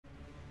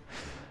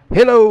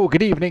Hello,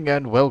 good evening,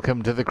 and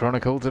welcome to the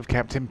Chronicles of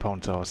Captain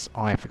Pontos.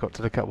 I forgot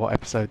to look at what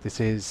episode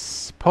this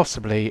is.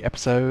 Possibly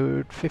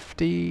episode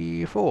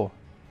 54.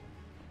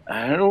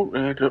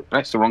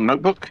 That's the wrong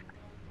notebook.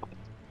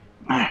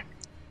 That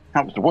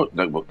was the work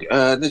notebook.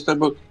 This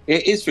notebook,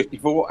 it is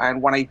 54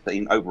 and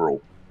 118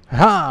 overall.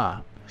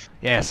 Ha!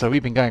 Yeah, so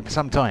we've been going for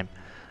some time.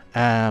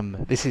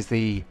 This is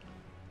the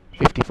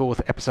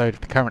 54th episode of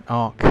the current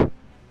arc,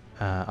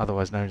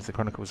 otherwise known as the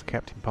Chronicles of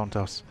Captain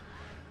Pontos.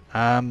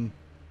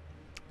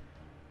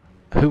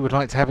 Who would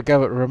like to have a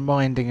go at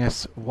reminding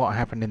us what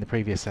happened in the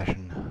previous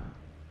session?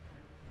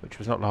 Which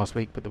was not last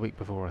week, but the week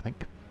before, I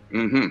think.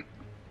 Mm-hmm.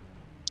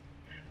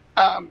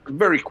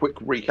 Very quick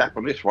recap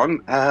on this one.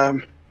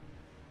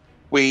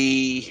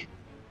 We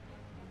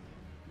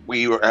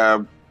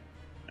were,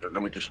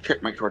 let me just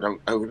check, make sure I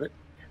don't over it.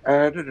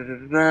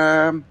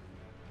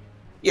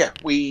 Yeah,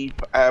 we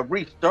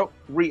restocked,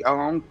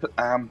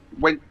 rearmed,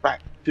 went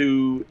back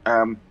to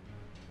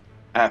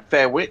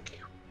Fairwick.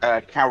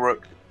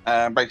 Carrick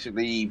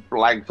basically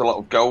blagged a lot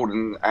of gold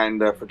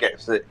and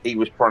forgets that he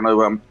was trying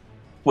to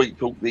sweet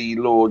talk the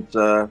Lord's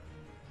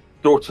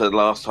daughter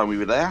last time we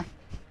were there.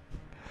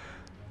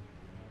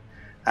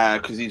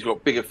 Because he's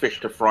got bigger fish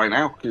to fry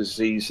now, because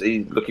he's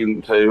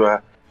looking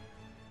to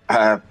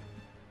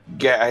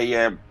get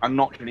a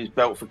notch in his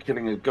belt for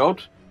killing a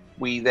god.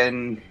 We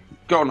then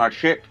got on our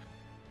ship,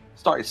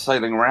 started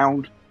sailing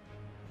around,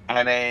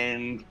 and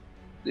then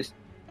this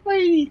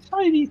tiny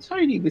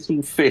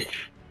little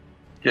fish,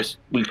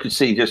 we could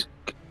see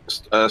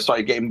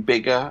started getting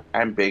bigger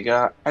and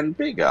bigger and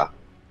bigger,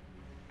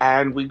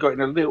 and we got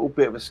in a little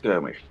bit of a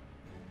skirmish.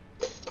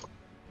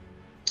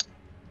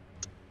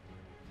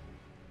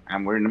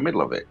 And we're in the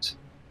middle of it,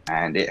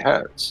 and it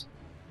hurts.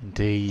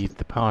 Indeed,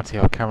 the party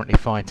are currently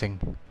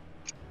fighting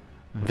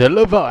the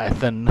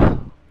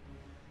Leviathan.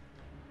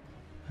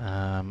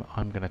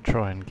 I'm going to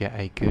try and get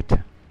a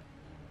good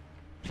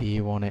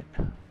view on it.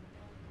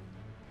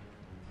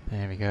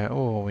 There we go.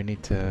 Oh, we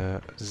need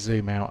to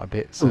zoom out a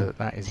bit so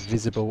that is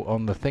visible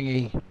on the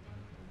thingy.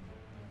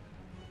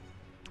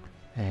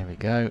 There we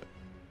go.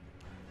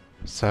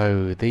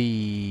 So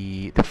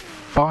the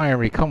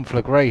fiery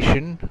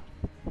conflagration,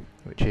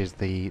 which is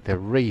the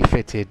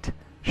refitted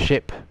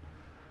ship.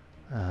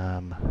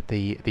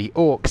 The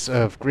orcs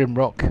of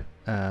Grimrock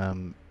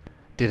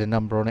did a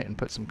number on it and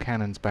put some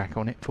cannons back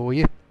on it for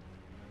you.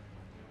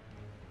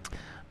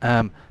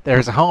 There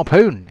is a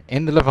harpoon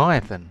in the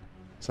Leviathan,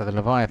 so the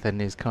Leviathan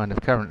is kind of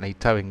currently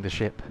towing the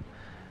ship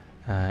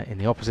in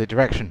the opposite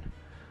direction,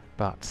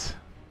 but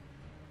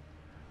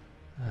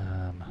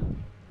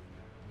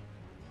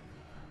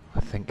I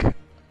think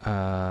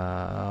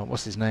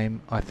what's his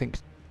name? I think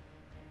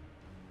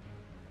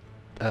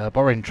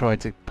Borin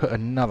tried to put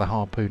another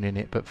harpoon in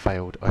it but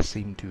failed, I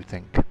seem to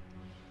think.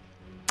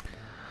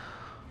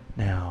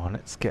 Now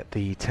let's get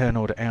the turn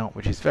order out,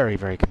 which is very,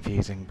 very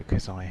confusing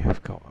because I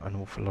have got an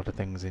awful lot of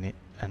things in it,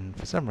 and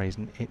for some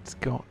reason it's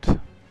got...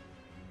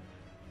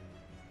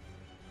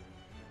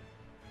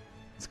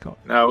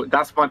 No,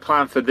 that's my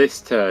plan for this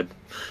turn.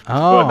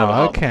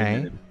 Oh,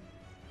 okay.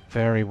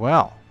 Very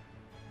well.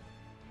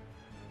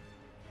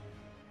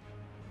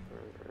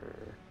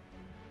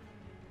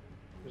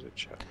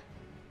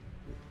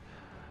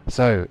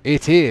 So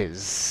it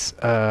is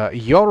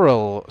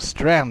Yorel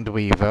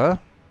Strandweaver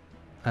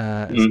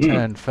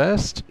turn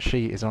first.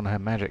 She is on her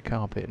magic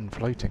carpet and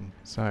floating.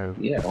 So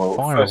yeah, well,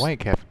 fire away,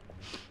 Kev.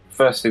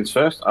 First things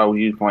first, I'll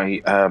use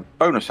my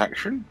bonus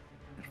action.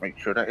 Just make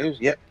sure that is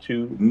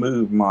to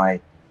move my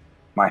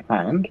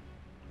hand.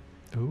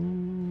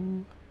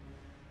 Ooh.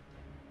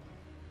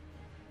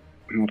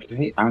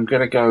 Okay, I'm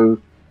going to go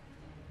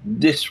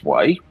this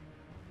way,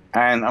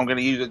 and I'm going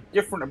to use a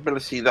different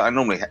ability that I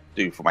normally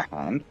do for my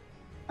hand.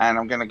 And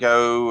I'm going to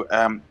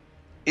go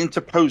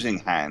interposing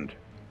hand.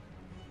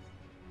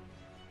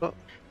 The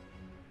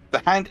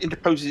hand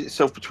interposes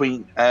itself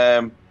between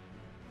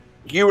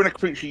you and a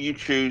creature you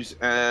choose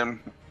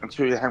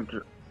until you have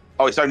to...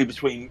 Oh, it's only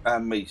between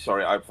me.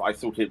 Sorry, I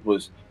thought it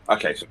was...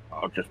 Okay, so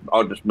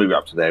I'll just move it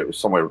up to there. It was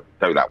somewhere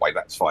go that way.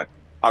 That's fine.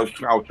 I was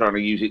trying to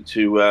use it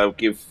to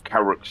give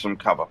Carrick some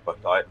cover,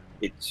 but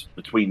it's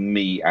between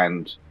me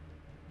and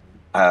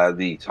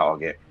the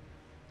target.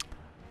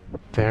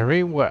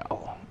 Very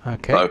well.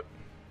 Okay. So,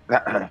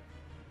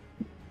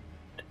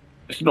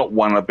 it's not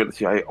one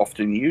ability I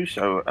often use,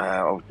 so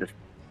I'll just...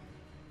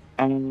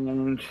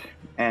 And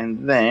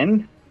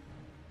then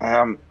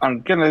I'm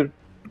going to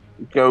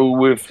go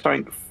with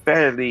something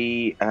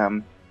fairly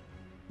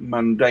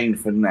mundane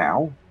for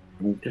now.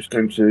 I'm just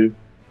going to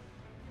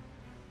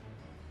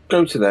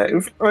go to there.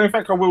 In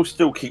fact, I will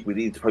still keep with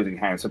the interposing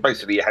hand. So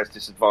basically it has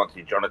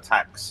disadvantage on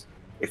attacks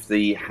if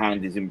the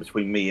hand is in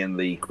between me and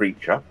the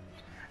creature.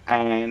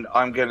 And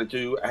I'm going to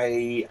do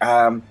a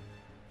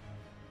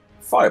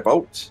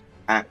firebolt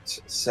at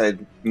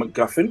said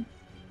MacGuffin.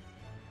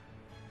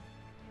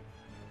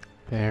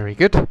 Very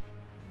good.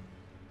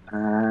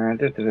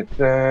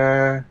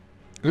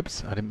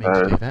 Oops, I didn't mean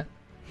to do that.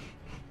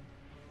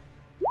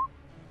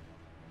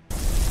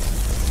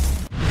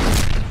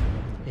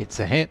 It's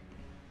a hit.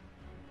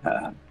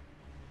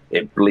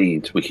 it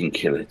bleeds, we can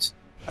kill it.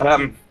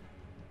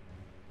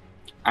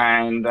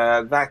 And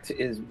that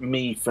is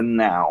me for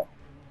now.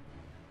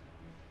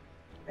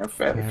 A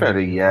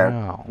fairly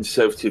well.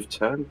 conservative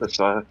turn, but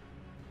I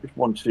just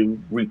want to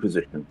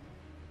reposition.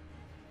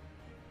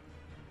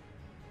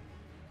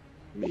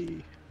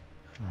 Me.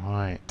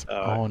 Right,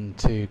 on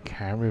to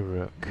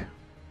Karuruk.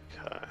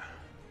 Okay.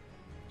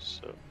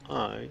 So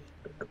I'm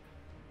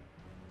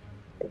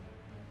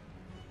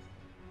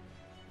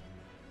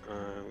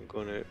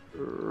going to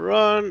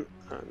run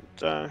and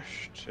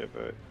dash to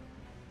about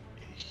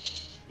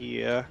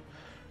here.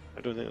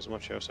 I don't think there's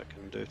much else I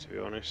can do, to be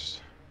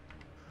honest.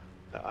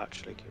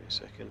 Actually, give me a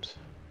second.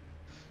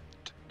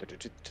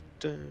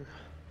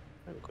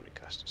 I'm going to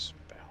cast a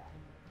spell.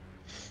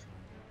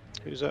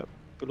 Who's that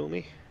below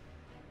me?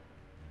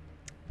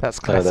 That's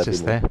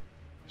Clestis there.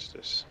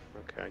 Clestis.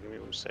 Okay, give me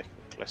 1 second.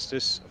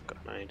 Clestis, I've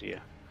got an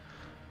idea.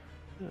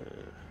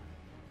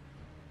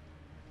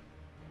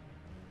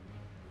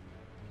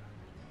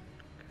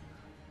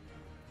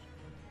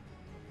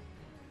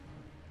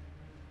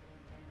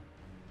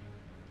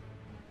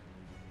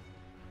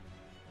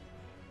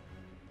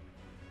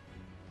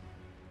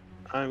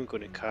 I'm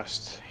going to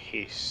cast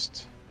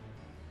haste.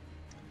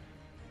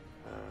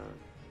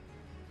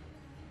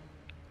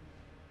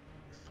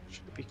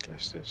 Should it be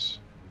Clestis?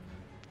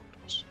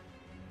 Pontos.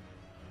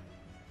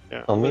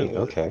 Yeah. Oh, me?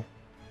 Okay.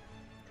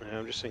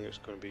 I'm just thinking it's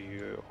going to be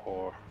you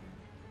or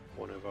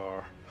one of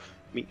our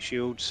meat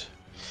shields.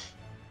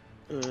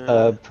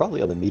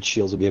 Probably on the meat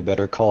shields would be a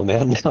better call,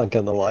 man. Not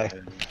gonna lie.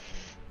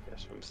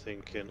 That's what I'm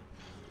thinking.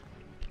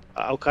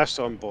 I'll cast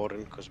it on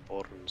Borin because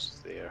Borin's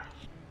there.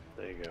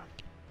 There you go.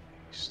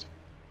 Haste.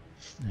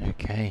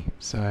 Okay,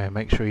 so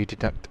make sure you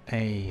deduct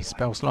a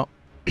spell slot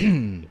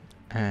and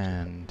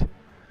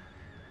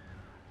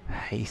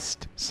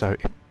haste. So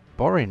if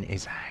Borin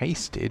is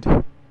hasted,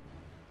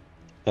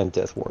 And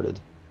death warded.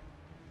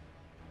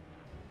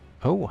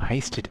 oh,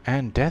 hasted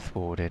and death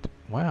warded.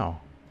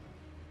 Wow,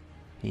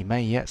 he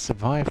may yet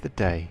survive the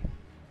day.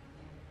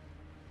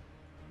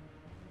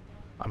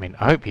 I mean,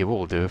 I hope you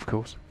all do, of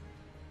course.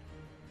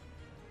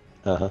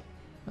 Uh-huh.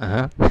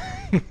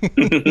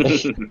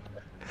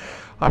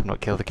 I've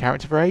not killed a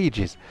character for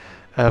ages.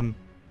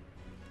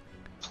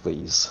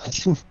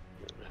 Please.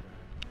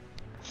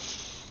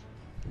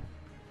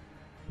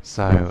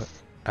 So,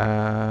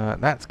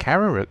 that's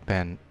Karuruk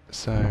then.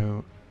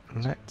 So,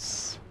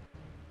 let's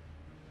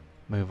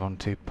move on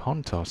to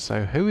Pontos.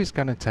 So, who is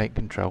going to take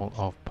control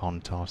of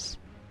Pontos?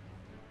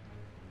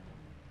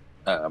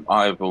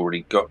 I've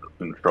already got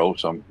control,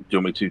 so do you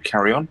want me to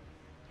carry on?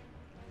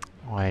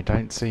 I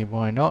don't see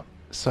why not.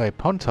 So,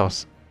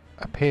 Pontos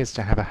appears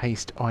to have a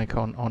haste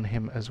icon on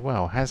him as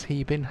well. Has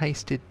he been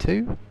hasted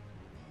too?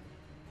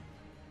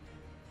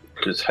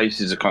 Because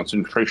haste is a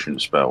concentration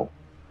spell.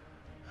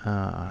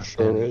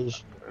 Sure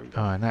is.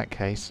 Oh, in that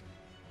case,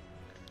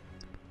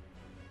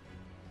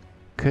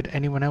 could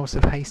anyone else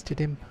have hasted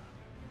him?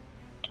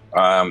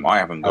 I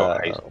haven't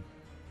got haste.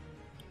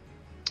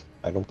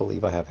 I don't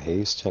believe I have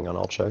haste. Hang on,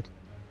 I'll check.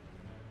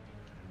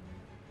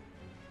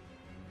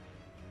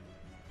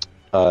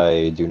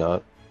 I do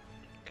not.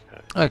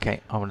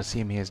 Okay, I will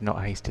assume he is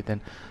not hasted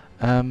then.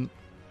 I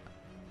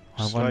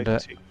wonder.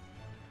 Take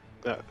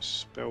that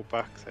spell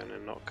back then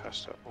and not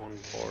cast it on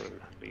Borin.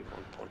 Leave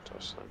on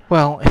Pontos then.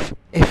 Well,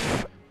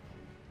 if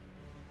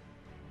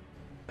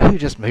who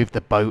just moved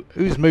the boat?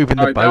 Who's moving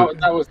the boat?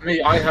 That was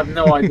me. I have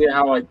no idea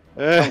how I.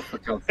 Oh, for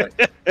God's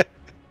sake.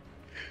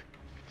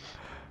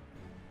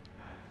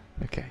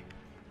 Okay.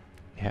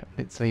 Yeah,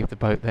 let's leave the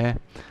boat there.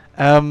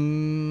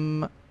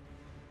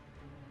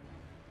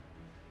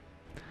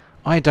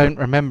 I don't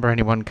remember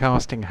anyone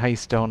casting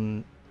haste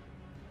on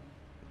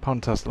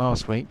Pontos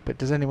last week, but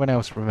does anyone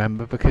else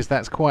remember? Because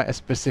that's quite a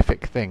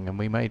specific thing, and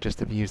we may just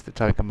have used the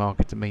token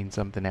marker to mean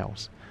something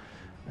else.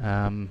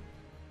 I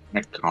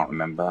can't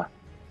remember.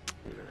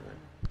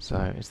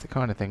 So it's the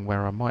kind of thing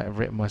where I might have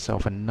written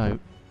myself a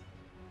note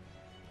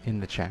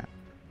in the chat.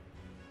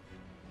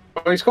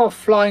 Well, he's got a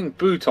flying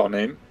boot on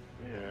him,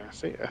 Yeah, I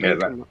think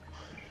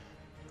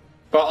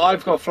but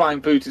I've got a flying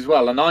boot as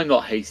well, and I'm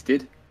not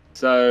hasted.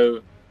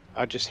 So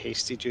I just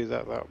hasted you.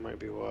 That might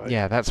be why.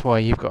 Yeah, that's why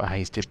you've got a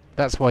hasted.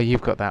 That's why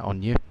you've got that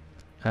on you.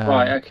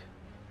 right, okay.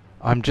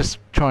 I'm just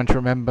trying to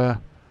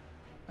remember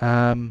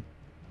why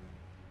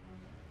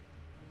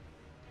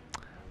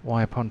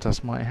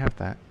Pontos might have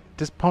that.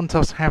 Does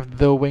Pontos have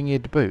the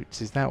winged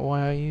boots? Is that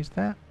why I used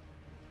that?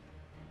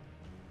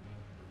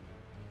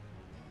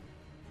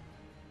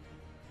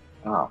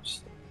 Oh,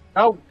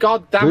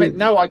 God damn it!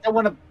 No, I don't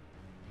want to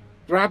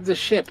grab the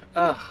ship.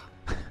 Ugh.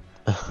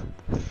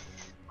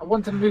 I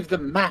want to move the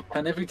map,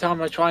 and every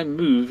time I try and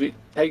move, it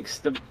takes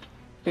the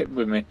ship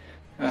with me.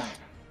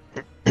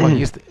 Well,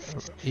 you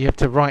have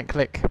to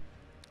right-click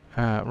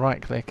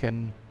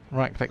and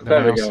right-click the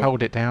There we mouse, go.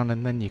 hold it down,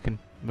 and then you can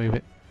move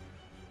it.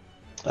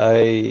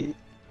 I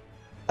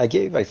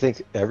gave, I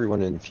think,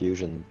 everyone in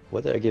Fusion.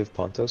 What did I give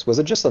Pontos? Was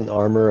it just an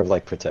armor of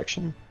like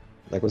protection?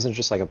 Like, wasn't it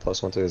just like a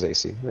 +1 to his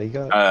AC that he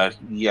got?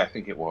 Yeah, I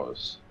think it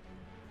was.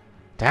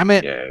 Damn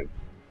it! Yeah.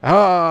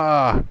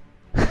 Ah!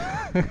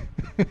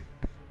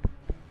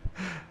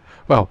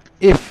 Well,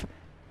 if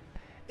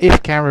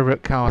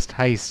Carrot cast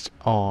haste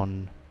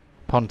on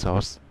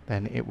Pontos,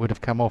 then it would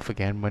have come off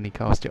again when he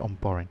cast it on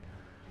Borin.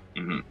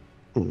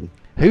 Mm-hmm.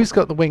 Who's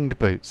got the winged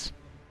boots?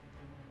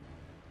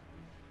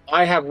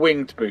 I have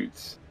winged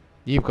boots.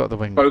 You've got the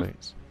winged Both.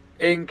 boots.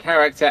 In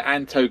character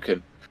and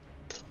token.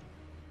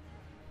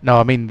 No,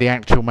 I mean the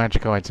actual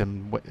magic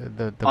item.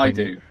 The I winged-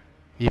 do.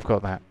 You've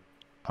got that.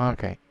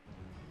 Okay.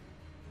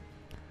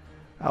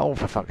 Oh,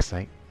 for fuck's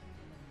sake.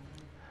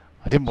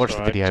 I didn't watch the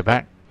Sorry, video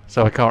back,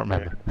 so I can't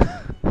remember.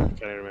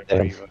 Can't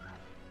remember either.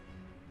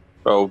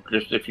 Well,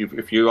 just if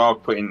you are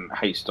putting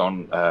haste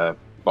on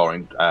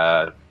Boring,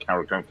 Carol,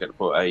 don't forget to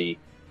put a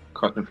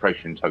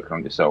concentration token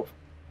on yourself.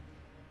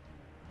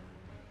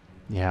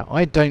 Yeah,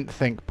 I don't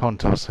think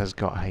Pontos has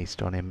got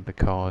haste on him,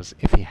 because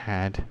if he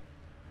had,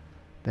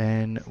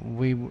 then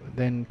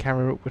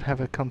Carrot would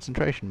have a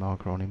concentration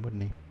marker on him,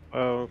 wouldn't he?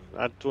 Well,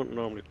 I don't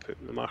normally put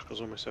the markers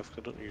on myself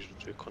because I don't usually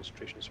do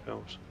concentration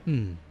spells.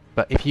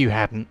 But if you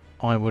hadn't,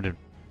 I would have.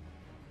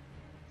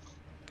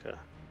 Okay.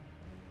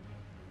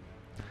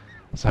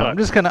 So Right. I'm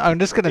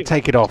just gonna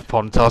take it off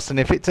Pontos, and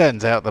if it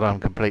turns out that I'm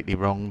completely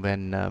wrong,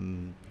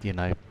 then you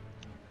know,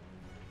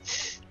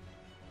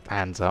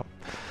 hands up.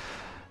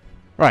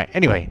 Right.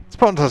 Anyway, it's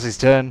Pontos'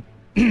 turn.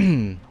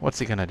 What's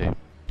he gonna do?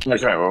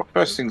 Okay, well,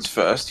 first things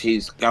first,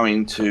 he's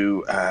going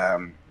to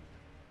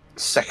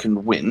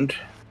second wind,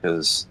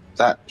 because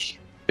that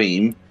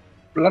beam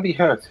bloody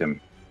hurt him.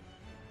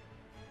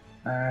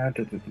 Oh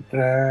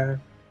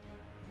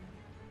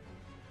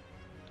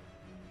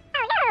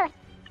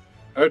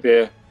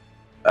dear.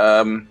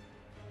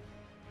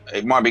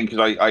 It might be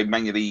because I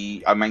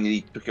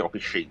manually took it off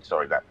his sheet.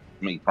 Sorry, that's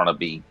me trying to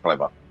be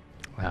clever.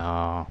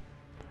 Ah.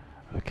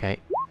 Okay.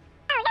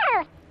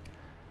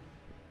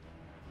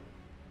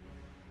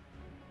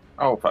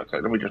 Oh, fuck!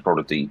 Let me just roll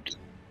a D10.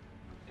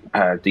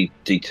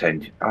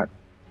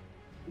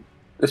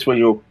 This is where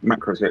your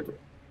macros get.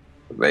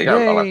 There you go.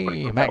 I like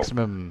putting Yay! it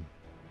Maximum.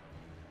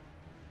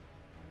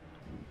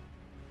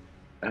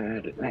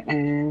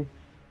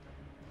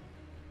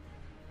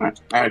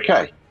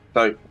 Okay,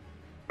 so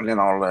and then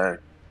I'll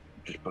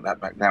just put that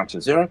back down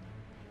to 0.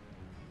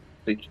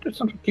 Just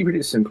something keeping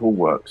it simple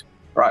works.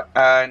 Right,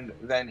 and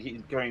then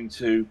he's going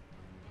to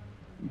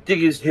dig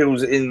his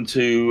heels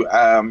into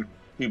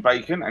Chew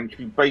Bacon, and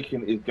Chew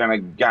Bacon is going to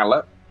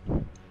gallop.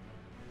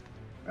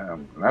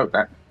 No,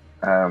 that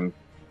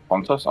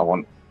Pontos. I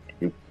want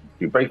Chew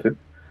Bacon.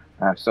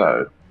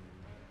 So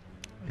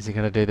Is he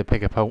gonna do the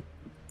pick a pole?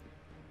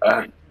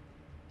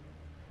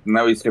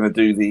 now he's going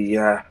to do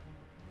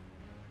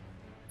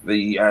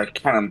the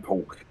cannon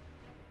pork.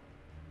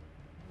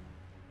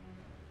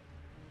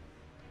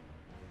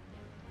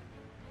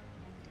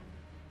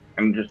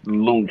 And just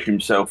launch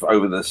himself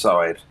over the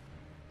side.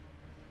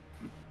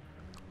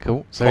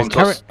 Cool. So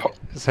Pontos,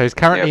 he's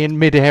currently in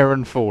mid-air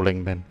and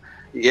falling then.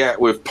 yeah,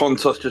 with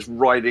Pontos just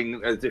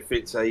riding as if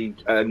it's a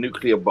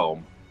nuclear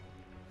bomb.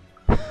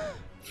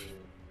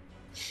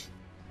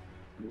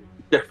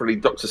 Definitely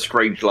Dr.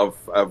 Strangelove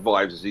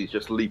vibes as he's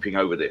just leaping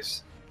over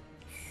this.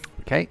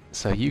 Okay.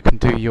 So you can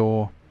do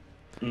your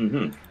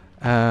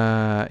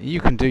Mm-hmm. you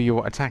can do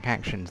your attack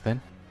actions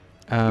then.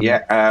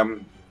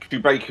 Chew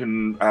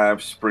Bacon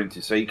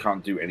sprinted, so he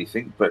can't do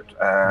anything, but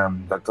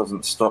that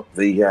doesn't stop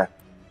the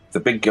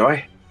big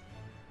guy.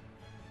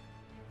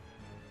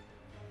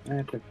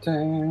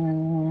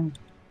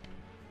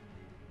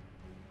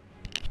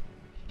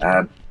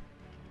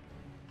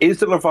 Is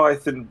the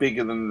Leviathan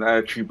bigger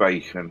than Chew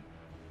Bacon?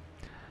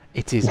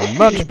 It is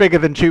much bigger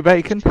than Chew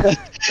Bacon.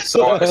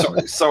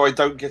 So I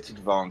don't get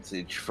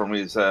advantage from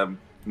his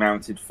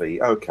mounted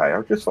feet. Okay,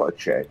 I'll just like to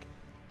check.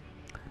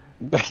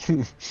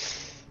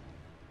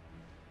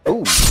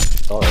 Oh,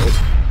 alright.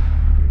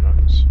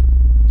 Nice.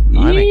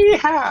 Blimey.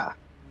 Yeehaw!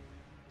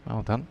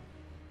 Well done.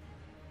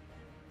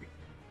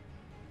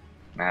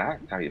 Now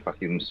that's how you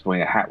fucking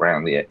swing a hat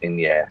round in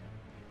the air.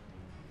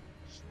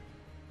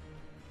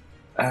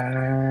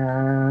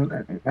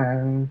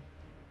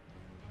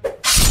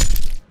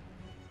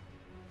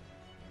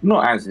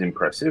 Not as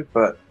impressive,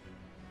 but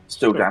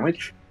still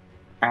damage.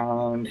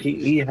 And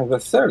he has a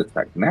third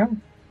attack now.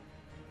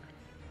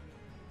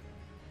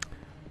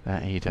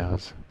 That he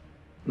does.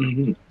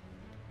 Mm-hmm.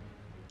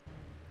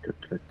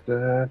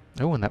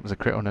 Oh, and that was a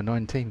crit on a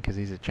 19 because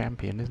he's a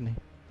champion, isn't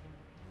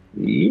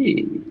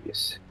he?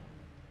 Yes.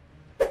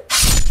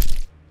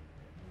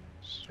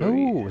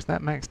 Oh, was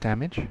that max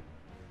damage?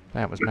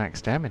 That was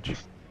max damage.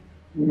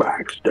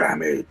 Max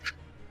damage.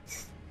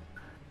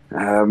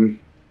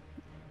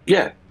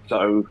 Yeah,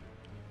 so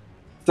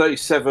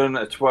 37,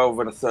 a 12,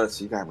 and a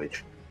 30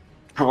 damage.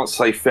 Can't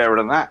say fairer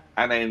than that.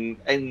 And then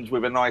ends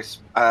with a nice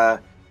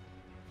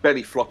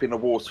belly flop in the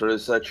water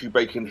as Chew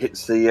Bacon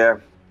hits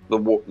the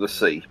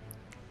sea.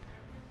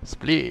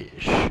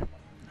 Splish.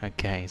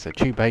 Okay, so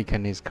Chew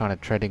Bacon is kind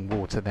of treading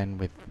water then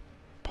with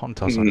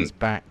Pontos on his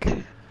back.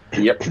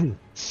 Yep.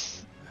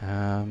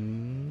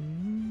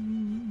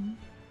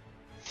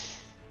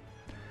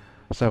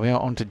 So we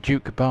are on to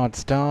Duke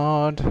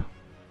Bardstard.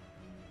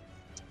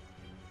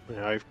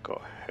 Yeah, I've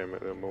got him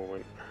at the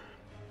moment.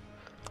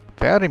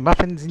 Very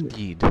muffins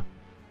indeed.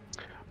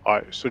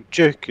 Alright, so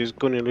Duke is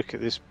going to look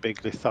at this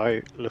big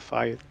Leviathan.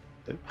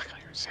 I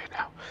can't even say it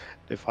now.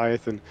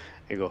 Leviathan.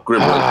 And go, Gremlin.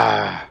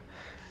 ah!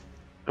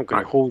 I'm going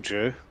Right. to hold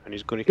you, and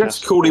he's going to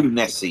Just cast. call him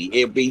Nessie.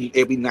 It'll be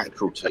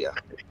natural to you.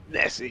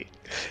 Nessie.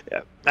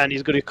 Yeah, and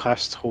he's going to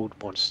cast Hold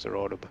Monster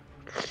on him.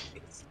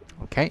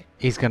 Okay,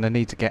 he's going to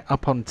need to get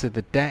up onto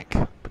the deck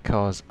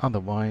because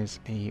otherwise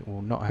he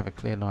will not have a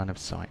clear line of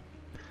sight.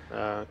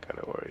 Kind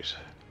of worries.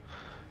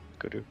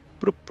 Go to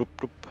bloop, bloop,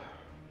 bloop.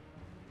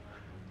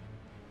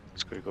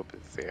 It's going to go up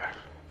there.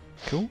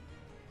 Cool.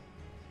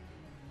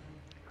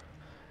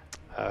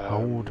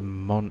 Hold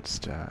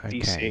monster. Okay,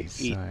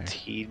 DC so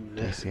 18.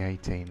 DC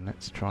 18.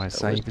 Let's try a Is that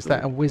save. Is wisdom?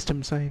 that a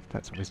wisdom save?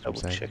 That's a wisdom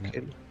Double save. Isn't it?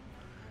 checking.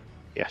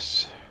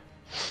 Yes.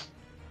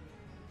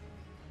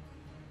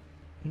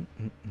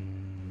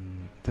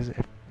 Does it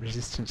have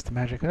resistance to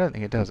magic? I don't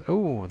think it does.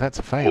 Oh, that's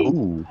a fail.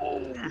 Ooh.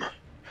 Boom.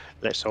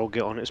 Let's all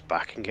get on its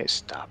back and get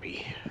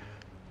stabby.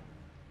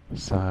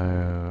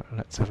 So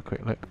let's have a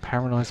quick look.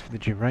 Paralyzed for the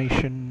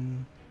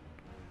duration.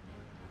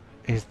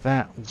 Is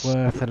that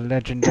worth a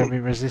legendary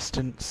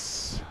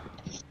resistance?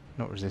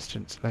 Not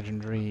resistance,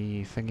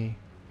 legendary thingy.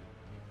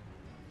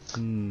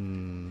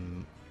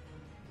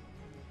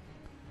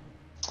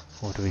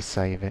 Or do we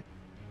save it?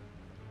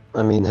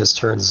 I mean, his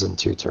turn's in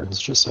 2 turns,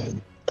 just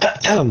saying.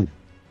 I'll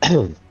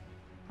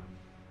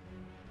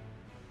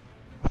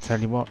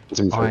tell you what,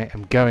 To be fair, I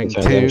am going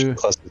Turn damage to...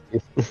 plus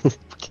 2.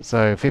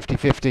 So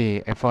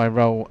 50-50, if I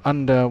roll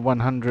under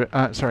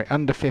 100, sorry,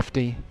 under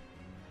 50,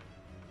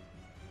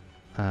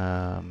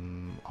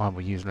 I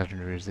will use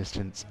legendary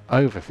resistance.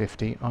 Over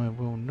 50, I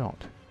will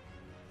not.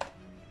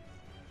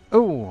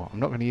 Oh, I'm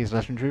not going to use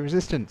legendary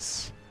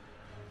resistance.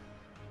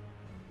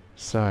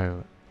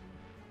 So,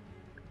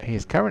 he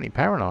is currently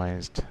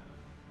paralyzed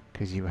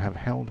because you have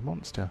held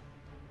monster.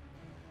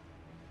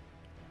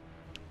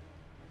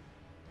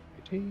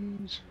 It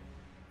is.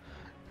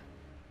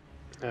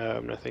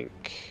 I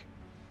think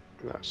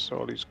that's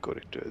all he's got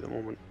to do at the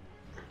moment.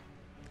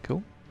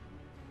 Cool.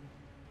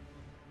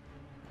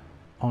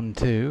 On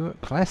to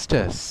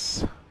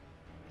Clestus.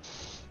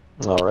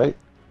 Alright.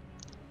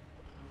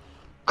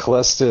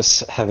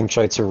 Calestus, having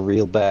tried to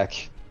reel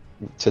back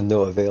to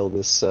no avail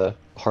this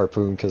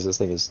harpoon, because this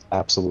thing is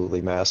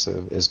absolutely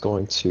massive, is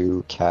going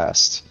to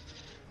cast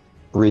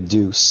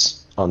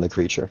Reduce on the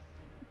creature.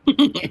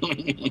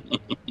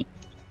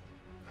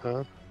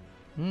 Huh?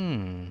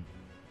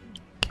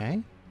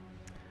 Okay.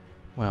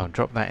 Well,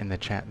 drop that in the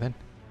chat then.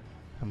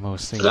 And we'll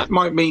see. So that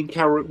might mean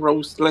Carrot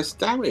rolls less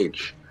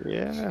damage.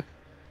 Yeah.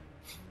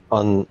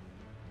 On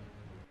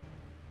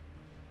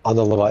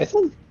the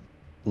Leviathan?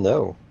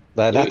 No.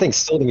 That thing's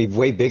still gonna be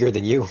way bigger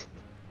than you.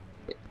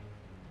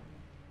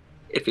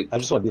 If it... I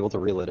just want to be able to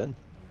reel it in.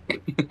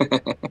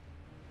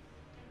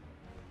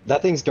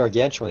 That thing's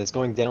gargantuan. It's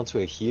going down to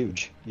a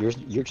huge.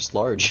 You're just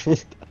large.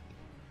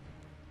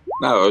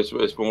 No,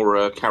 it's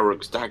more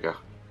Carrot's dagger.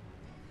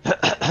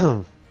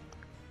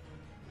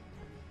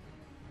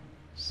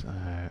 So,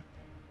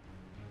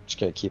 Just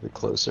gonna keep it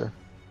closer.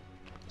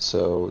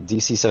 So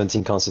DC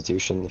 17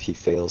 Constitution. If he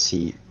fails,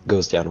 he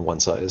goes down 1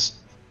 size,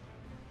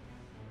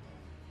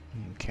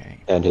 okay.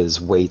 and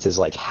his weight is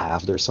like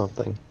halved or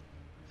something.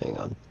 Hang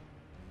on.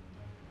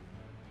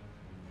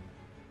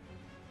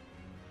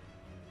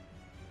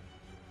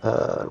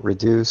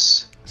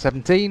 Reduce.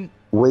 17.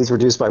 Weight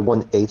reduced by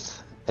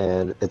 1/8,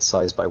 and its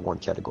size by 1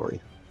 category.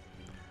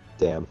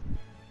 Damn.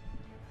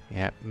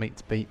 Yeah,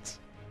 meets beats.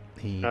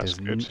 He That's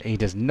good. he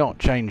does not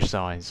change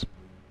size.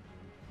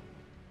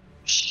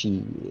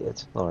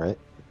 Shit. Alright.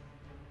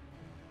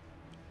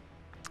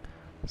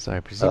 So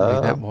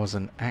presumably that was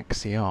an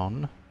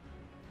Axion.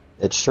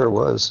 It sure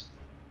was.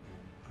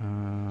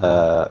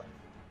 Well,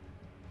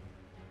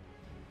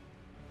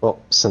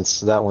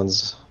 since that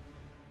one's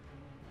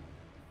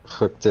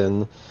hooked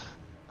in,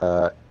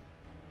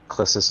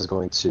 Clestus is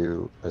going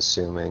to,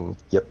 assuming,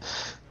 yep,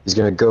 he's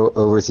going to go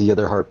over to the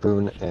other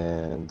harpoon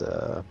and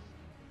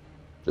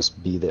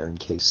just be there in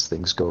case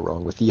things go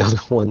wrong with the other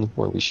one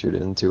when we shoot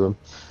it into him.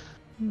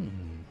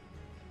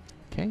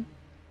 Okay.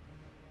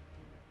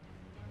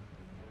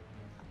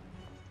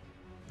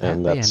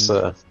 And At the that's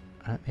end.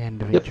 At the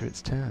end of Yep. each of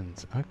its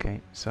turns.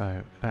 Okay,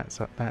 so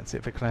that's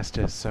it for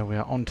Clestus. So we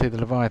are on to the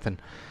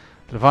Leviathan.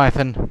 The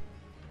Leviathan.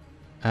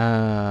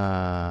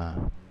 At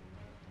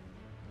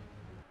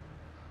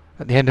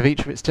the end of each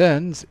of its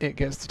turns, it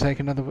gets to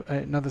take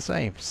another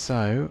save.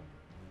 So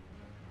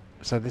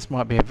this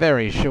might be a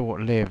very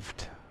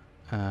short-lived.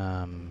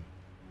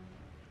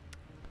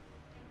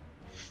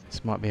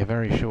 This might be a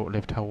very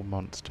short-lived whole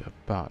monster,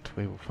 but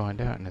we will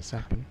find out in a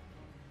second.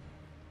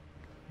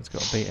 He's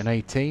got to beat an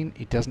 18.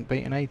 He doesn't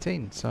beat an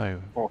 18,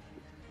 so...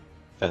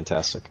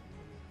 fantastic.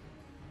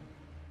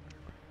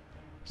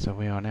 So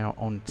we are now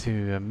on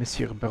to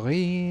Monsieur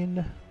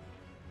Barine.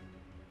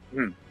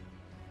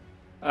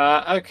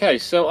 Okay,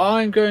 so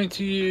I'm going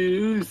to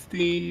use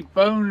the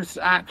bonus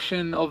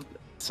action of...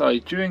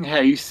 Sorry, during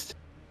haste,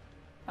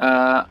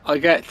 I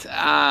get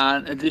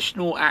an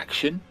additional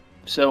action.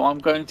 So I'm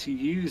going to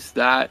use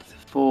that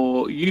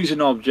for use an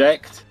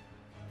object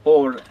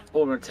or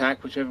an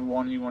attack, whichever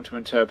one you want to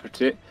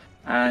interpret it,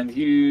 and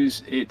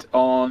use it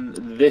on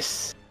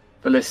this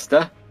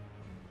ballista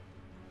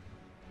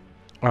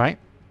All right.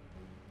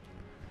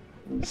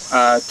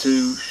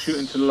 to shoot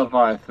into the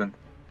Leviathan.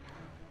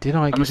 Did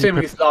I? I'm give you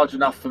assuming it's large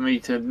enough for me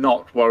to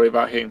not worry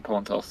about hitting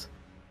Pontos.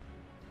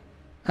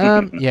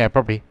 Yeah,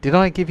 probably. Did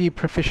I give you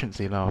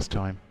proficiency last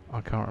time?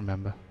 I can't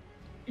remember.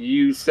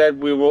 You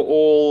said we were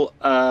all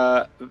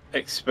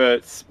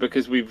experts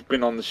because we've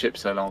been on the ship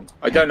so long.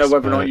 I don't know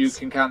whether or not you Experts.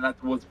 can count that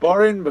towards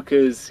Borin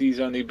because he's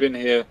only been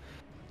here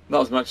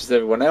not as much as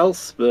everyone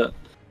else, but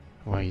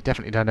Well, you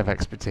definitely don't have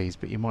expertise,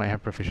 but you might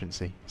have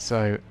proficiency.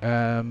 So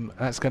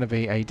that's going to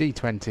be a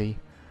d20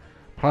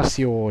 plus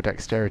your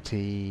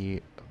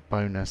dexterity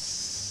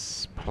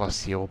bonus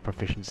plus your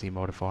proficiency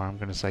modifier. I'm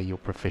going to say you're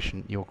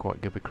proficient. You're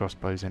quite good with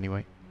crossbows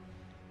anyway.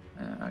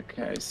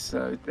 okay,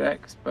 so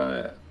Dex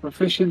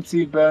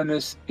proficiency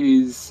bonus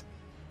is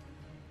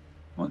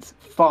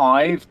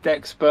 5.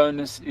 Dex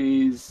bonus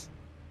is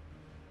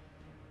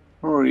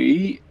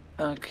 3.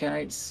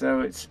 Okay,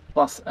 so it's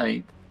plus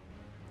 8.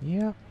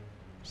 Yeah.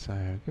 So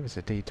give us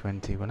a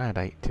d20. We'll add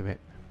 8 to it.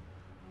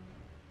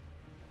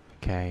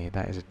 Okay,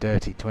 that is a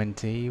dirty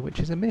 20, which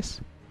is a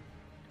miss.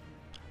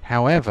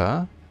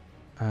 However,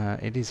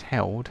 it is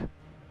held.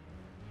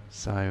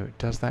 So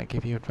does that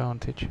give you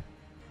advantage?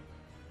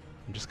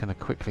 I'm just going to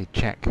quickly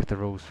check the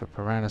rules for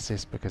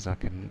paralysis because I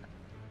can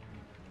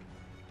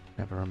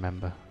never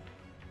remember.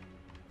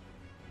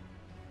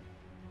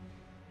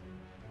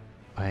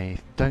 I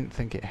don't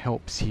think it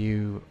helps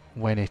you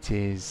when it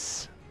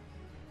is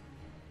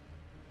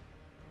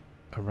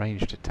a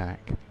ranged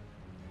attack.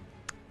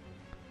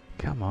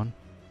 Come on.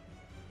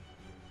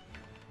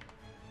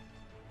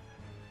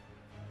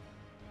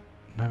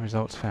 No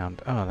results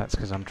found. Oh, that's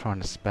because I'm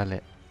trying to spell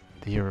it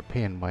the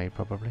European way,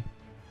 probably.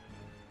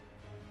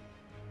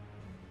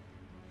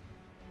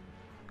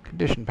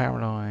 Condition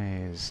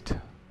paralysed.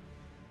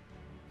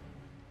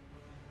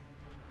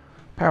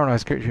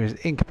 Paralysed creature is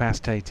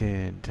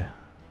incapacitated.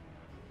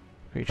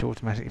 Creature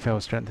automatically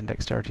fails strength and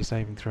dexterity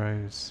saving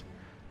throws.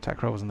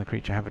 Attack rolls on the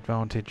creature have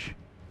advantage.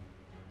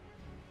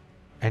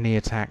 Any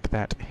attack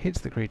that hits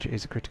the creature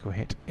is a critical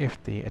hit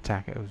if the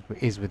attacker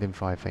is within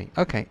 5 feet.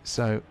 Okay,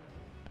 so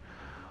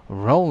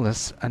roll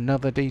us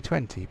another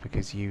d20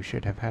 because you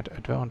should have had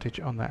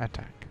advantage on that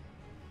attack.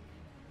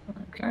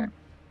 Okay.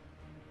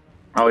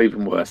 Oh,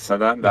 even worse. So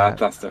that's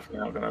definitely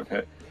not going to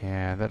hit.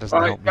 Yeah, that doesn't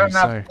I help me. don't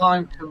have So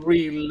time to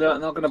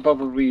reload. Not going to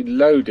bother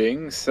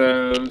reloading,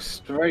 so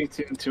straight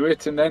into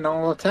it, and then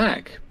I'll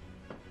attack.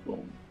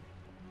 Boom.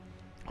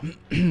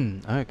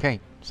 okay,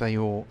 so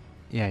your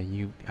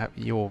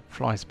your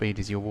fly speed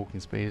is your walking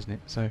speed, isn't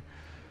it? So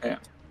yeah,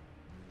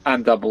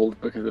 and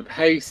doubled because of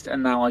haste,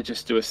 and now I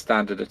just do a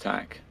standard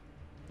attack.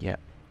 yeah,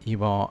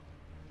 you are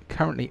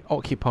currently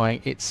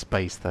occupying its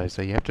space though,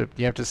 so you have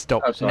to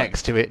stop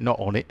next to it, not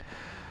on it.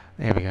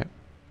 There we go.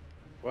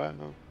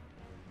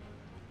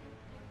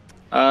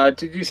 Wow.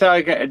 Did you say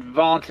I get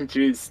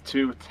advantages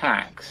to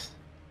attacks?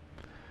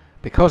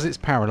 Because it's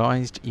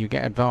paralysed, you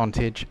get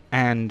advantage,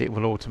 and it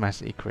will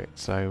automatically crit.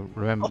 So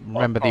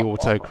remember the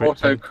auto crit.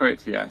 Auto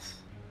crit, yes.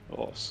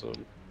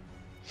 Awesome.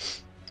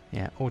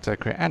 Yeah, auto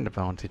crit and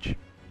advantage.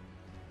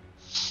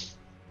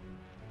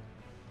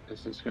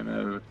 This is going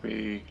to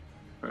be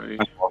very...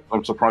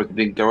 I'm surprised it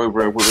didn't go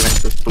over with an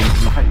extra point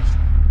in the haste.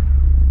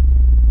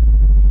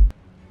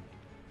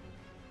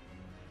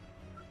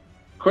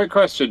 Quick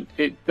question.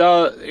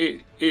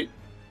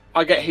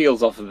 I get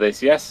heals off of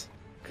this, yes?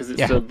 Because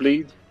it's a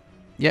bleed?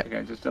 Yep.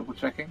 Okay, just double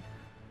checking.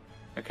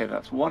 Okay,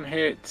 that's 1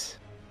 hit.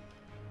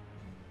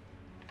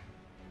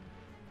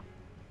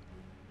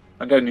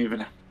 I don't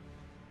even...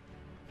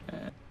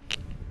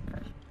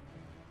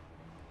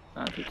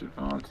 added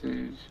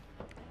advantage.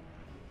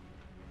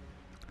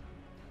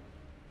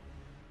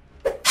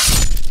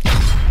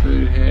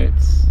 2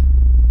 hits.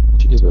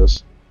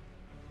 Jesus.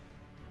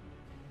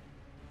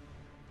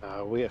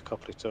 Wait a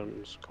couple of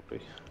turns, couple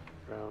of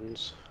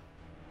rounds.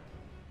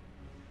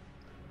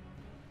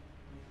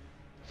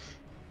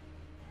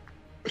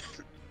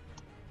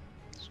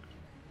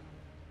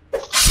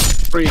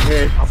 Three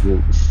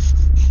hits.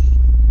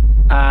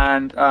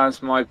 And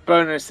as my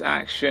bonus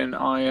action,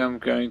 I am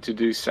going to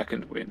do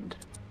second wind.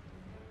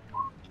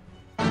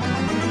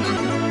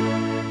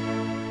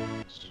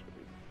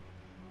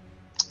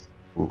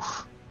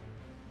 Oof.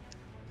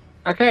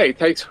 Okay, it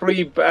takes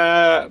 3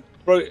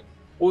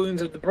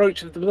 wounds of the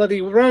brooch of the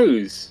bloody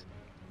rose.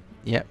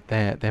 Yep,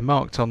 they're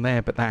marked on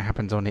there, but that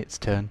happens on its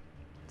turn.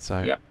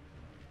 So yeah.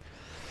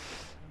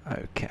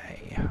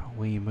 Okay,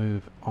 we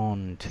move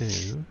on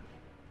to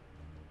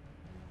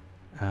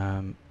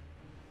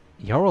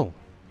Yorl.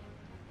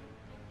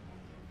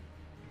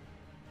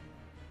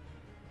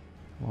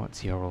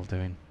 What's Yorl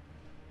doing?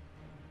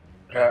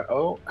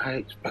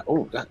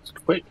 That's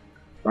quick.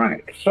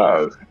 Right,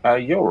 so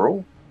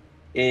Yorl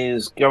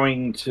is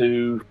going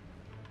to.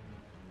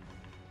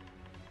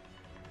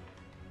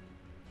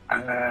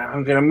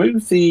 I'm going to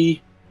move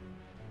the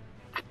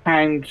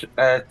hand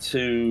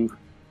to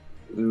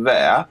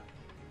there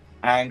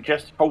and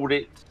just hold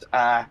it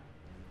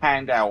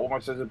hand out,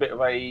 almost as a bit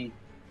of a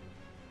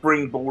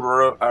springboard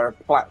or a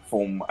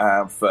platform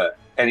for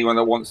anyone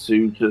that wants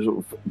to sort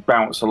of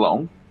bounce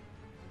along.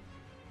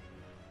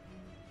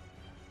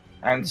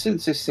 And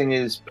since this thing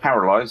is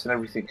paralysed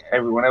and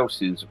everyone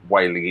else is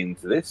wailing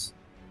into this,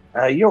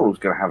 Yorl's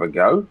going to have a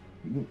go.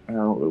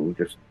 We'll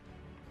just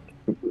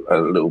a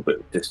little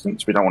bit of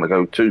distance. We don't want to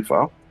go too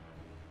far,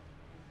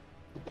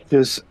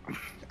 because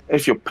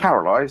if you're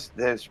paralysed,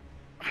 there's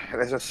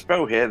a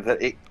spell here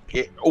that it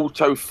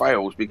auto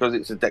fails because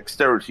it's a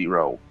dexterity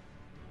roll.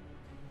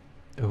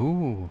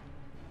 Ooh.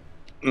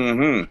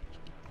 Mm-hmm.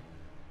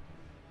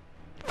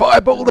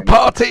 Fireball the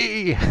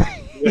party!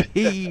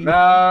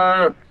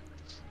 No!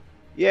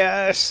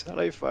 Yes, I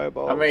like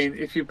fireballs. I mean,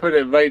 if you put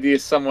a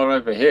radius somewhere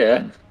over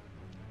here.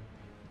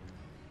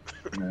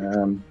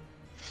 We'll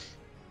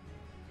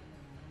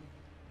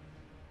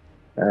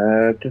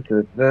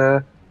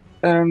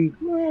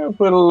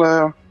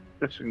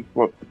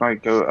what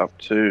might go up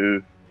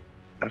to.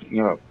 I can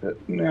go up.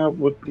 No,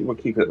 we'll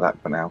keep it at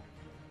that for now.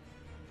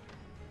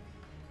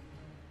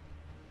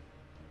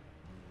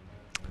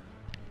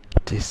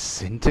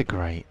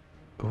 Disintegrate.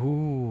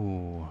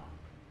 Ooh.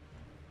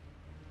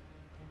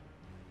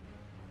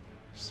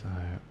 So.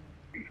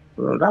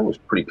 Well, that was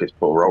pretty piss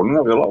poor rolling.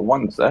 There was a lot of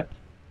ones there.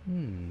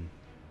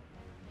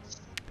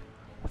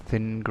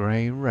 Thin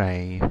grey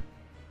ray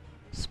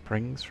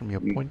springs from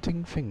your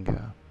pointing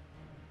finger.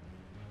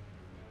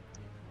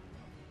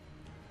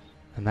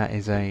 And that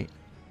is a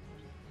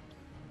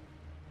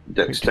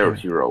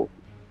Dexterity roll.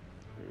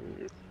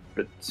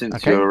 But since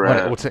okay, you're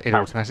well, it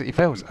automatically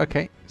fails.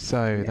 Okay,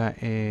 so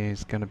that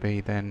is going to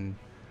be then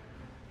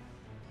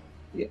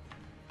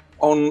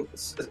on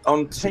 68.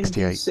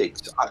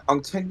 10d6. On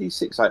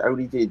 10d6, I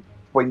only did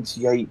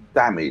 28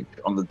 damage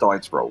on the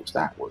dice rolls.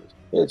 That was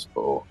piss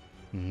poor.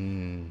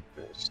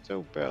 It's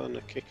still better than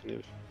a kicking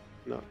of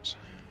nuts.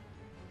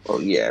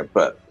 Well, yeah,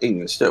 but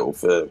even still,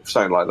 for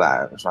something like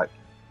that, it's like,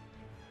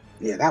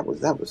 yeah, that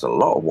was a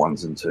lot of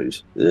ones and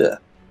twos. Yeah.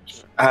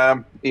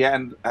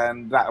 Yeah,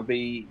 and that'll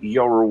be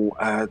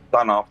Yorl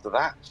done after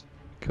that.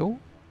 Cool.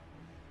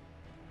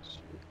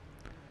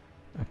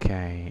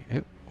 Okay,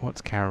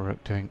 what's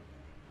Kararuk doing?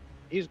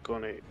 He's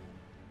gonna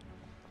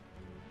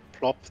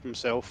plop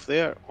himself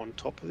there on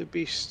top of the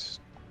beast.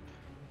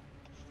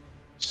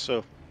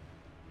 So,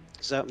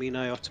 does that mean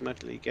I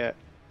automatically get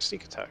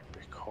sneak attack?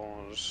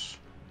 Because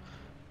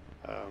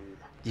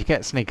You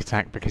get sneak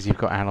attack because you've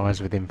got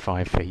allies within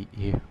 5 feet.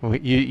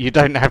 You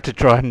don't have to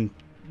try and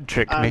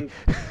trick me.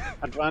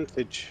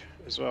 Advantage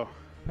as well.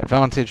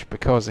 Advantage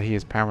because he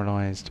is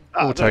paralysed.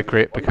 Auto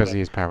crit because he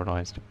is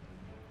paralysed.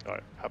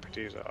 Alright, happy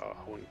to use it. I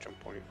won't jump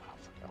on it.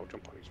 I'll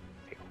jump on his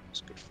tail.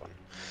 It's good fun.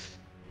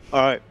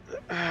 Alright,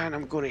 and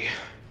I'm gonna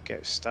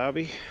get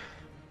stabby.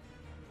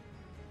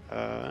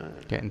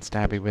 Getting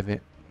stabby with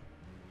it.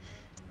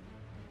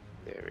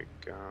 There we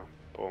go.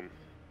 Boom.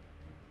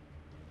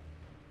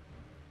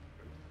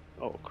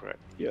 Oh, correct.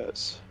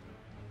 Yes.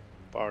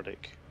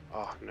 Bardic.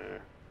 Oh, no.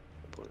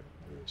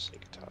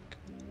 Sneak attack.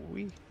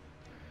 Wee.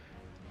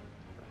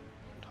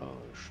 How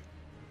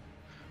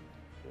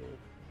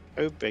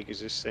big is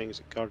this thing? Is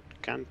it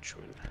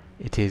gargantuan?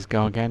 It is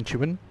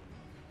gargantuan.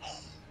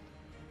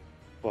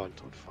 Come on,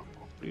 don't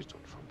fumble. Please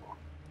don't fumble.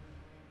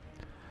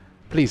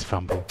 Please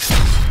fumble.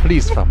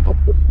 Please fumble.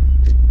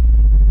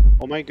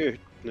 Oh my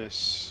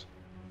goodness.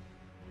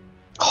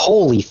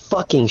 Holy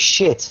fucking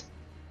shit!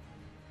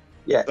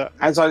 Yeah,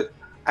 as I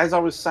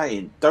was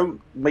saying,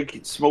 don't make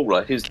it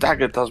smaller. His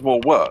dagger does more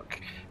work.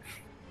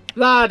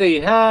 Bloody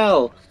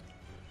hell!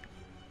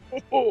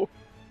 Oh.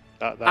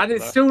 And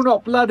it's still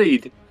not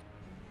bloodied.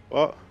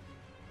 What?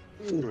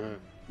 In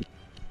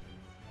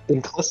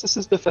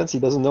Callistus' defense, he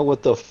doesn't know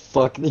what the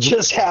fuck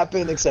just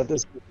happened, except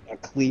this a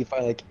cleave by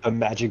like a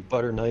magic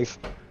butter knife.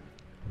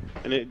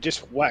 And it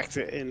just whacked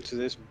it into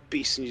this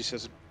beast, and you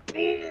says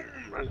boom,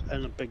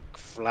 and a big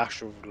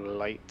flash of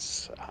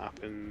lights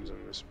happens,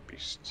 and this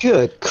beast.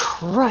 Good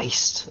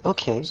Christ!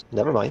 Okay,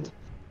 never mind.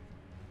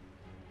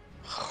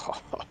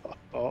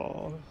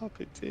 Oh,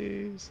 happy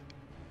days.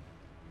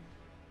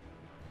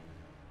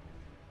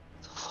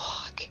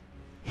 Fuck.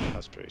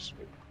 That's pretty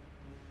sweet.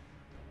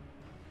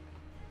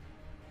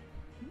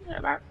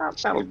 Yeah,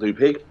 that'll do,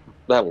 pig.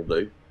 That'll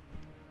do.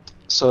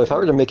 So if I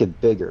were to make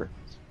it bigger,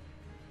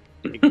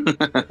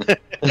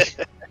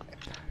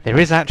 There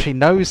is actually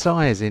no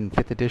size in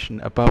 5th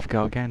edition above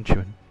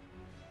gargantuan.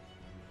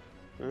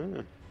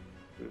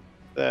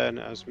 Then,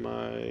 as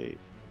my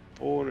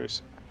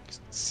bonus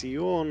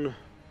action,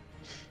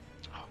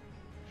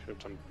 should have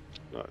done.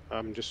 No,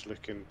 I'm just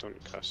looking.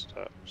 Don't cast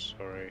that.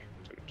 Sorry,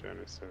 didn't do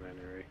anything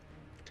anyway.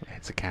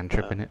 It's a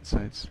cantrip in it, so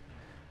it's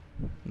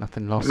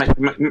nothing lost.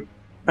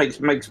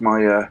 Makes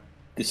my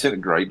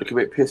disintegrate look a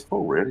bit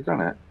pissful, really,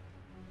 doesn't it?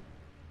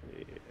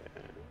 Yeah.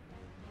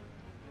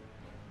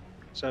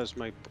 So as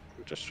my,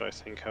 I'm just trying to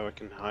think how I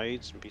can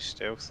hide and be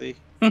stealthy.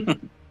 I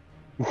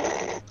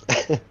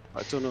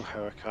don't know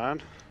how I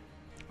can.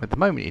 At the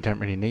moment, you don't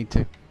really need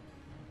to.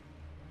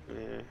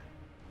 Yeah.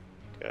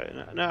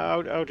 Okay, no,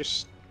 I'll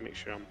just make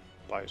sure I'm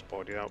by his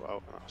body.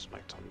 That's my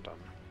turn done.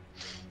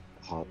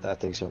 Oh, that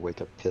thing's gonna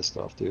wake up pissed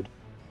off, dude.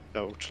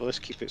 Oh, so let's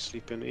keep it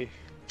sleeping, eh?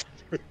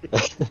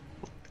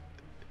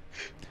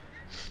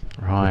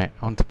 Right,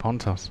 on to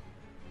Pontos.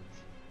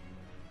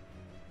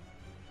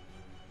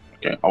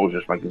 Okay, I was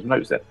just making some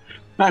notes there.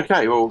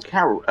 Okay, well,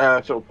 Carol,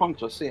 so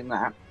Pontos seeing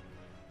that,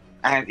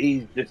 and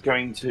he's just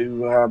going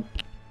to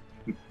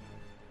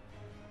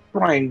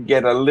try and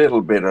get a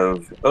little bit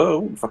of,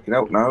 oh, fucking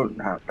hell, no,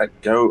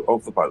 let go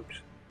of the boat.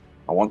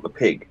 I want the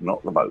pig,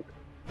 not the boat.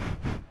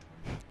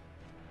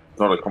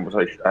 Not a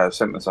conversation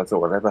sentence I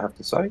thought I'd ever have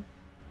to say.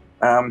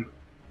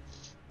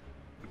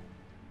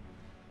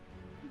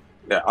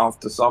 Yeah,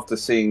 after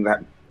seeing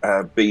that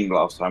beam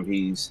last time,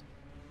 he's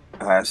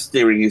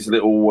steering his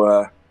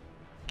little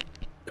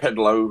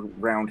pedalo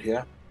round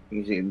here.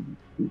 He's in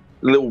the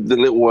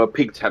little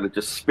pigtail is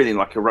just spinning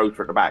like a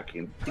rotor at the back.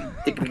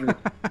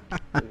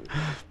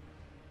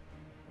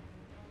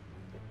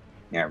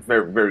 Yeah,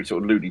 very very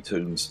sort of Looney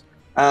Tunes.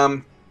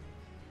 Right,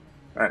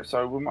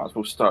 so we might as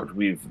well start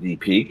with the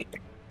pig.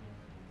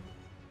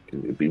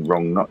 Because it'd be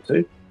wrong not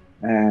to.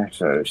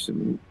 So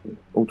some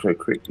auto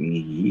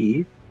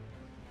quickly.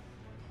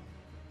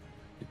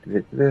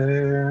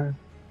 Advantage.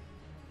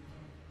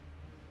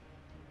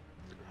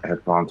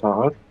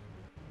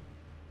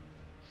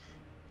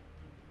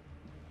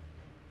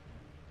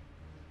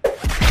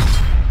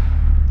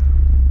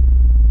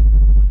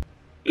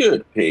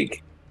 Good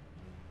pig.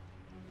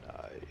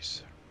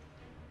 Nice.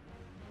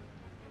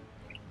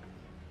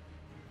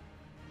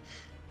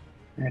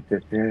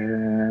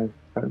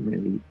 So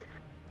many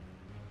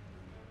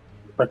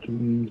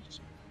buttons.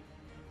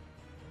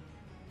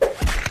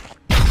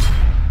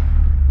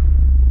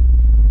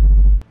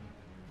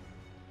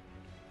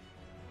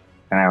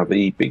 Now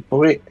the big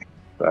boy.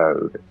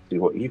 So let's see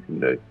what you can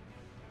do.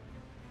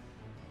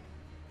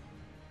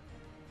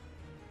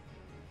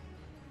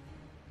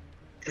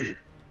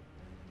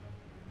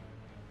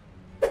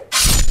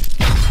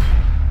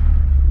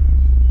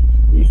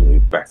 You can do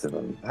better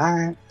than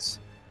that.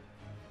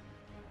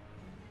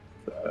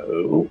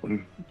 So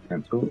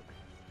cancel.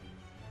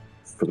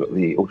 Forgot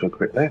the auto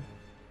crit there.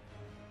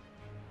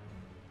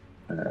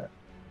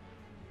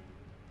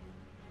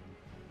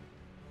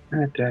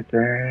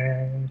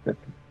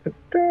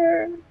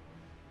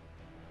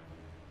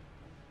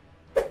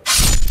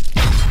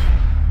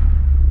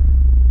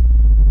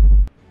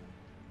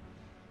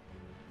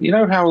 You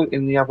know how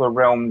in the other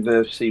realm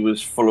the sea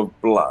was full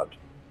of blood?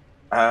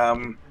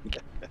 I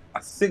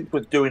think we're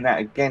doing that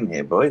again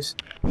here, boys.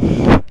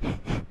 Yeah.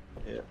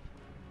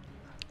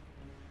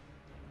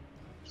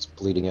 Just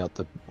bleeding out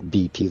the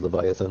BP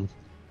Leviathan.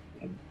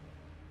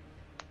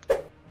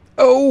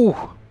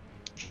 Oh!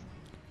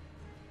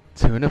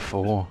 2 and a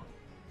 4.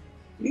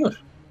 Yes.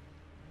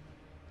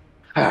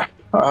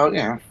 Oh,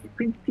 yeah.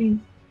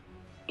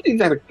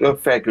 He's had a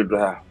fair good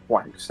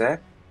whacks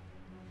there.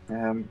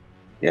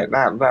 Yeah,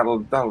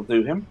 that'll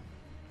do him.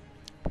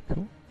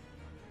 Cool.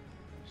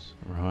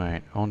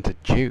 Right, on to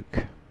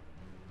Duke.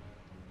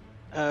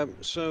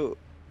 So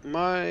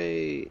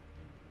my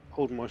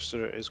hold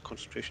monster is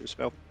concentration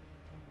spell.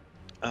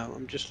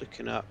 I'm just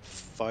looking at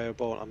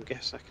fireball. I'm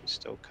guessing I can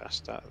still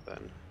cast that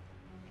then,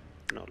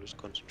 not lose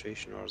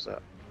concentration, or is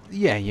that?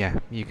 Yeah,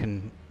 you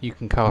can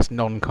cast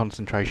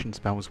non-concentration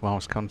spells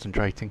whilst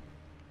concentrating.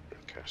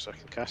 Okay, so I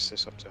can cast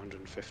this up to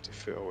 150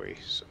 feet away.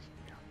 So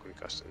yeah, I'm going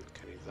to cast it in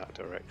kind of that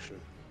direction.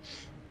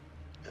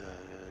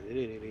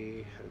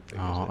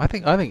 Oh, I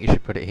think you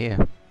should put it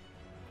here.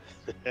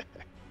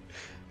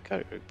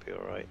 Carry would be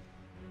all right.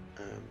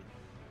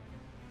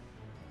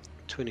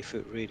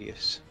 20-foot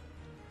radius.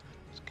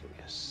 Let's give me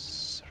a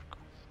circle.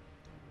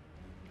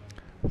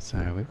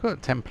 So we've got a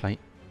template,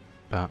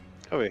 but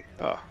Oh wait.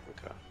 Oh,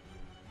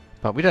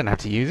 okay. we don't have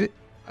to use it.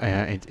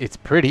 It's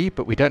pretty,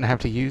 but we don't have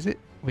to use it.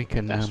 We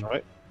can. That's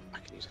right. I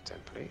can use a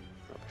template.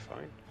 That'll be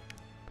fine.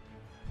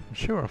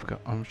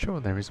 I'm sure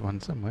there is one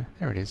somewhere.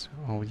 There it is.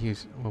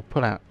 We'll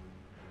pull out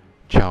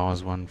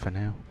Char's one for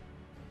now.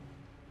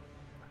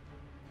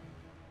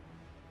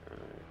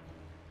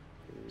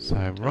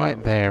 So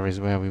right there is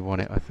where we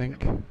want it, I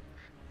think.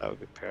 That would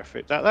be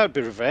perfect. That would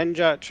be revenge,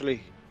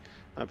 actually.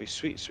 That'd be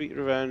sweet, sweet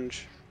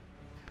revenge.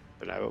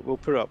 But now we'll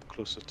put it up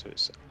closer to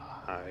its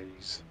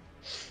eyes.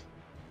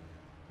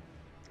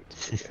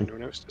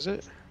 Anyone else does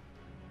it?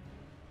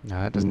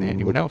 No, that doesn't hit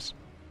anyone else.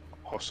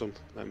 Awesome.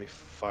 Let me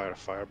fire a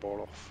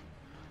fireball off.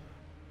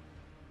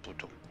 Boom,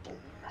 boom.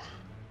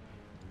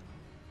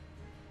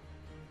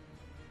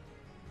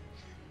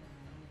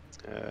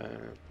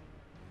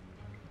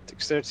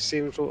 Dexterity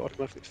saving throw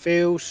automatically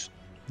fails.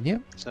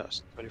 Yep. So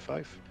that's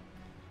 25.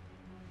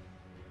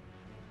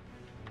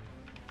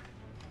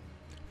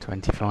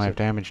 25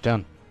 damage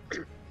done.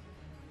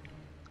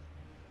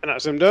 And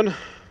that's him done.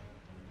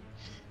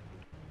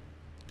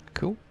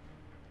 Cool.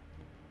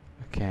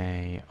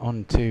 Okay,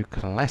 on to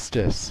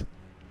Calestus.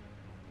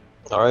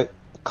 Alright,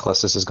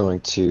 Calestus is going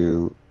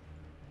to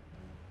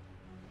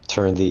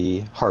turn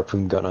the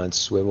harpoon gun on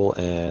swivel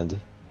and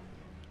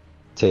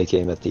take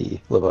aim at the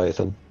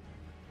Leviathan.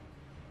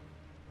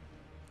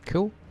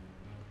 Cool.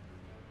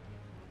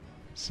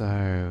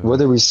 So What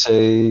did we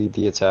say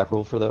the attack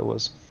roll for that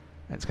was?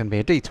 it's going to be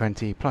a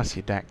d20 plus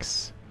your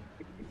dex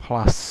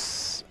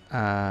plus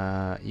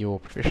your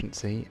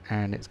proficiency,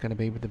 and it's going to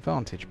be with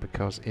advantage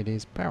because it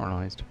is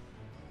paralyzed.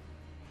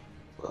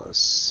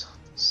 Plus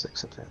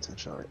 6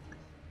 advantage, alright.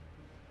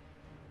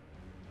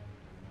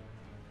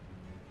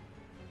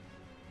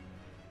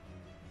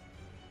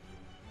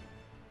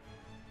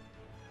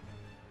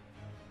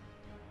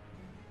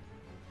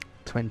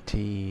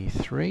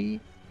 $23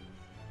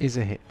 is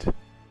a hit.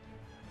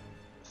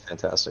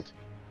 Fantastic.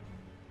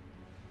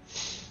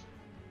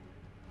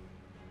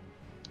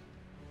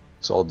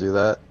 So I'll do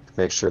that.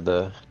 Make sure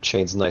the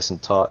chain's nice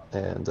and taut,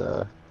 and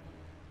do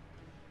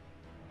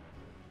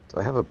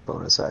I have a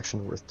bonus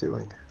action worth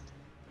doing?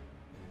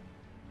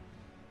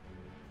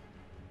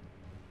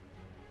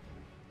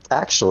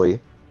 Actually,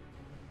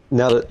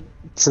 now that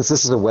since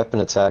this is a weapon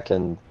attack,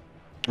 and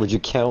would you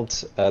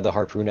count the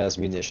harpoon as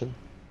munition?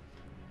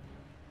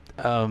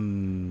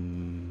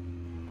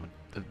 Can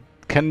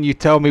you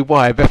tell me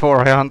why before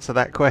I answer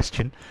that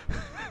question?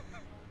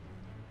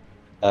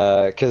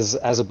 Because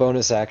as a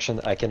bonus action,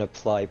 I can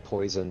apply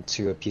poison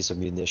to a piece of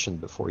munition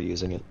before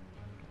using it.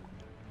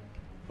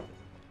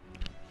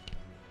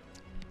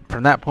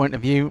 From that point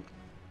of view,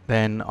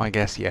 then I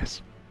guess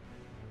yes.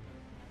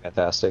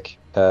 Fantastic.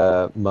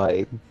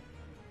 My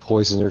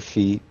poisoner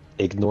feat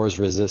ignores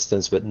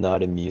resistance but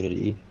not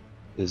immunity.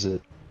 Is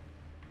it?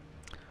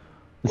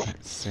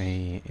 Let's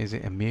see, is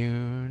it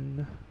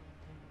immune?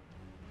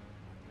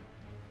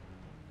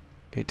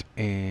 It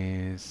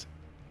is...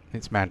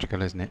 It's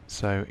magical, isn't it?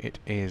 So it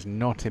is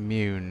not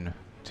immune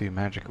to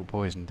magical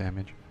poison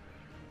damage.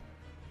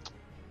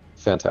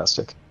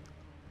 Fantastic.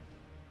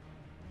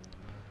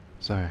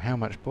 So how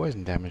much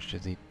poison damage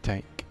does he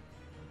take?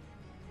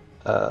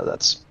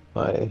 That's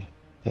my...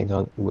 Hang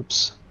on,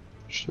 whoops.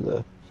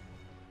 Should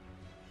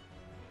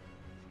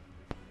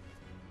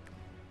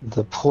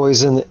The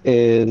poison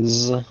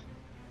is...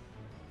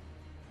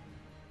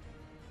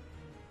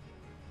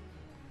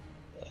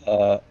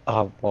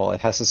 well, it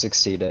has to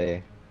succeed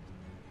a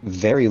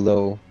very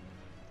low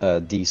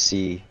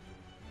DC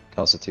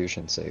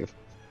Constitution save.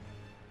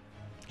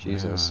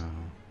 Jesus. Wow.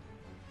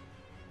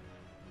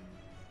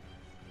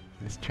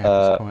 This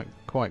chap is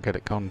quite good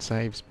at con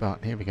saves,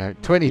 but here we go.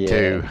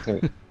 22. Yeah,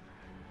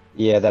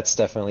 yeah, that's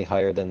definitely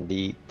higher than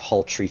the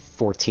paltry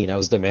 14 I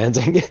was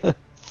demanding.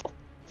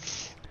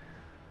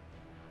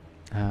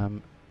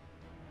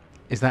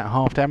 Is that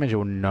half damage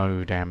or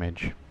no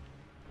damage?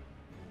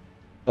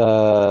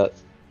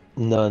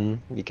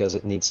 None, because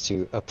it needs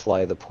to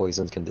apply the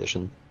poison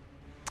condition.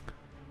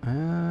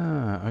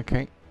 Ah,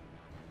 okay.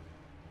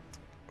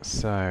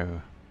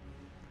 So,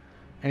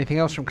 anything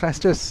else from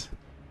Clastus?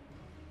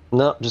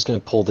 No, I'm just gonna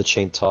pull the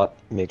chain taut,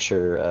 make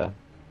sure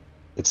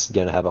it's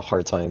gonna have a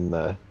hard time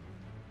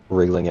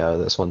wriggling out of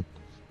this one.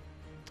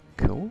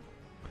 Cool.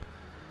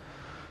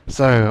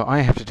 So, I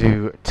have to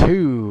do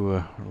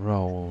 2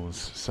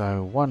 rolls.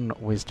 So, 1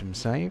 wisdom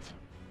save.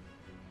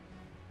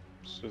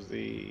 So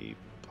the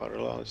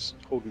paralyzed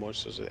hold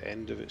monsters at the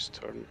end of its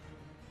turn.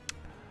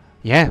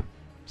 Yeah.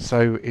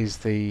 So is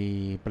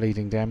the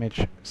bleeding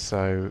damage.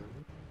 So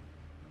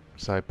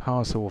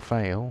pass or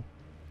fail,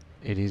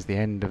 it is the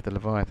end of the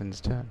Leviathan's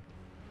turn.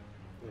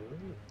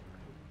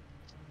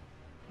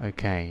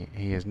 Okay,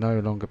 he is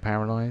no longer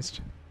paralyzed.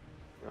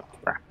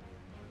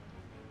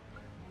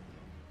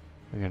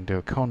 We're going to do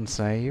a con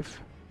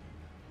save,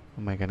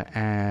 and we're going to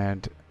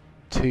add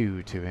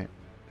 2 to it.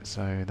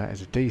 So that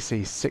is a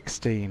DC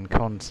 16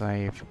 con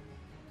save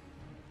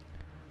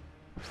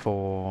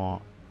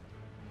for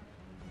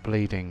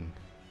bleeding.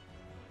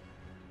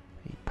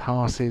 He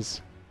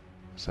passes,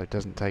 so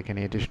doesn't take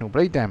any additional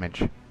bleed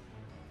damage.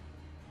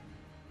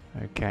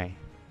 Okay,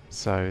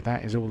 so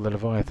that is all the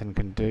Leviathan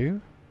can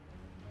do.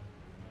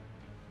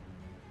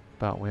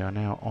 But we are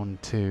now on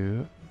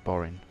to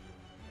Borin.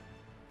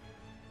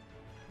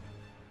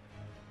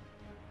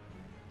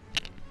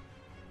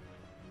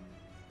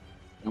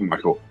 Oh,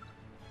 Michael.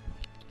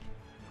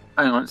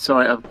 Hang on,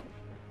 sorry.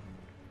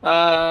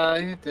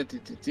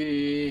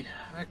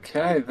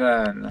 Okay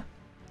then.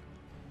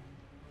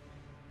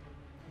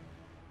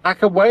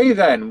 Hack away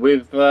then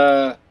with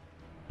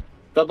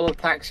double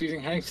attacks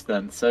using haste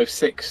then. So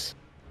 6.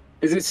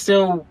 Is it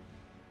still?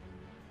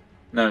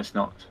 No, it's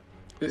not.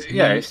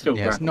 Yeah, it's still.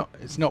 Yeah, grappled.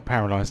 it's not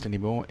paralyzed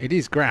anymore. It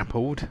is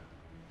grappled,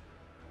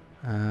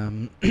 but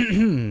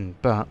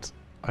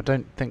I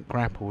don't think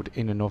grappled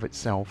in and of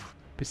itself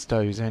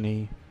bestows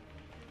any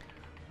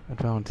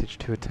advantage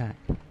to attack.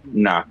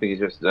 No, I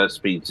think it's just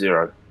speed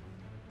 0.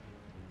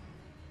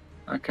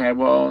 Okay,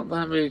 well,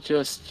 let me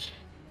just...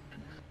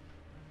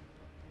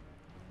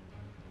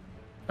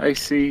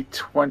 AC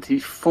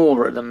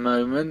 24 at the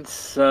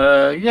moment.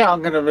 Yeah,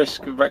 I'm going to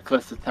risk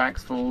reckless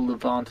attacks for all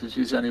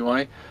advantages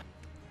anyway.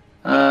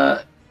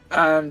 And,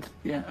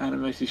 yeah,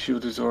 animated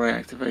shield is already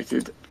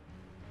activated.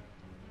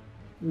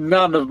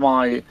 None of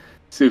my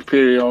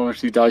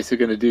superiority dice are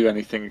going to do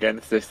anything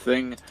against this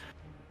thing.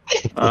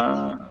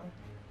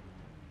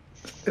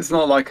 It's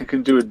not like I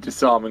can do a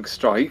disarming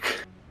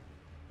strike.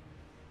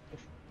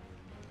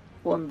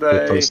 One We'll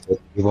day. post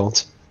it. We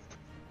won't.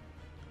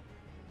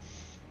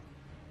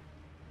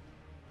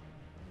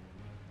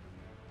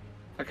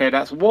 Okay,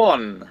 that's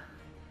one.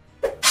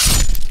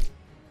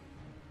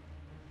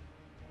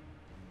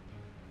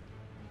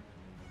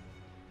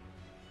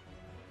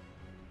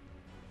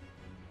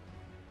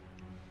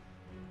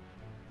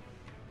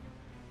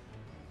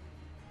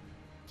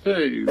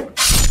 Two.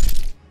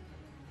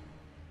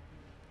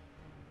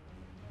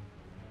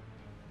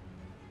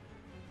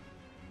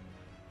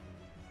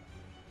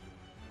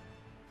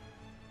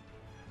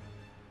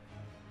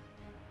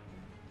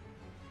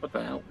 What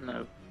the hell?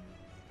 No.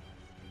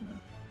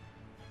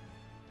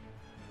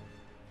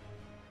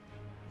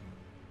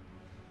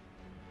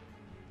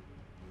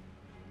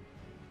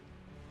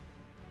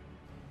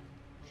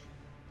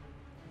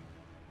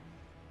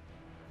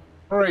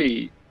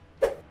 Three.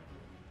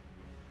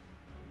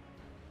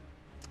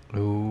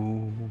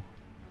 Ooh.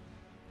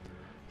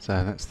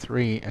 So that's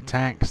 3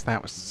 attacks.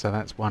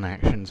 That's 1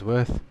 action's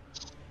worth.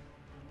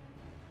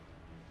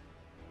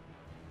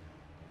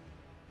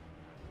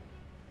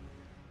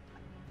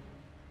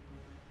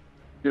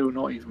 Still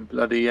not even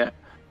bloody yet.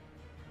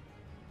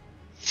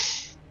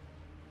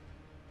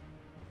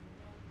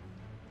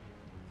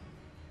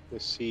 The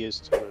sea is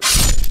turning.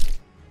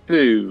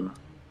 Two.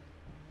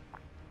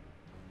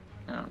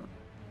 No.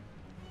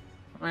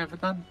 Have I ever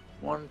done?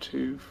 1,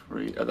 2,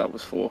 3. Oh, that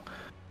was 4.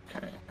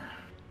 Okay.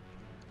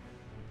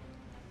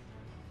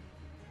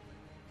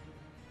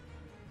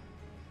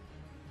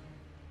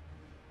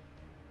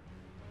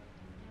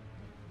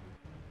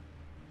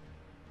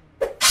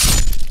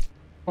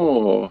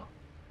 Four.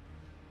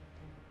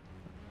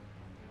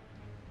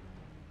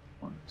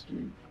 1,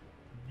 2.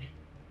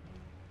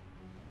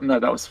 No,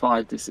 that was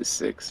 5. This is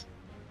 6.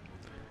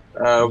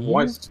 Why are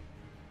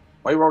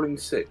you rolling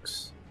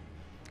 6?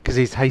 Because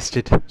he's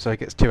hasted, so he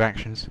gets 2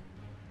 actions.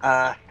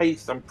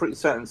 Haste, I'm pretty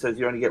certain says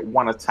you only get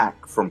 1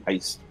 attack from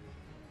haste.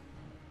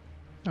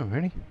 Oh,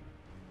 really?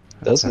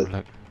 Does Let's have it? a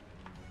look.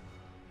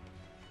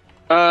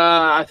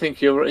 I think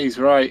he's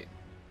right.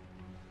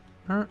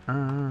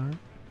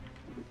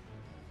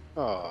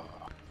 Oh,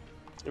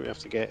 we have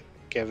to get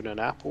Kevin an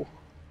apple.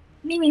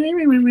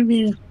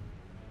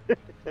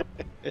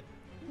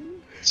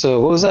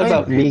 So what was that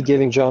about me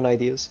giving John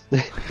ideas?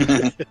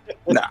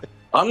 No,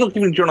 I'm not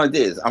giving John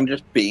ideas. I'm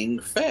just being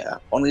fair.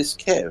 Honest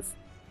Kev.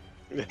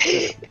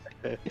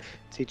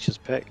 Teacher's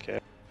pet,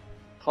 Kev.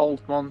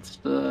 Hold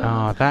monster.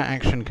 Ah, that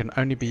action can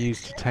only be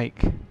used to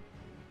take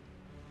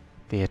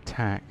the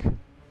attack.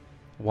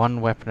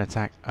 1 weapon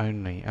attack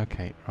only.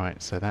 Okay,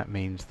 right, so that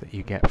means that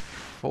you get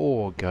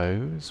 4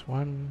 goes.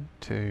 1,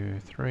 2,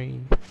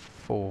 3,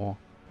 4.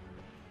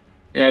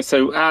 Yeah,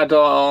 so add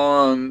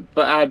on,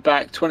 but add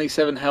back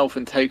 27 health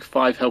and take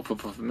 5 health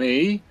off of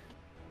me.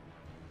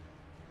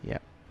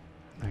 Yep.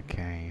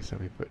 Okay, so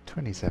we put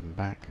 27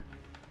 back.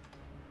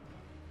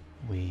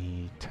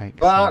 We take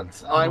But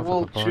some I half of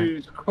will the boy.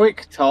 choose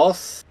quick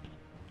toss.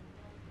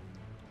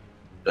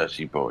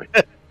 Dirty boy.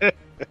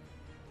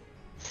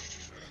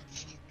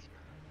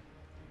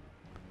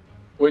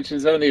 Which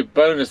is only a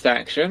bonus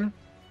action.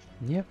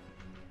 Yep.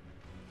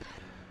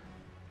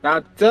 Now,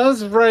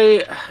 does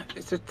Ray...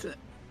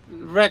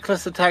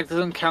 reckless attack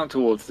doesn't count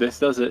towards this,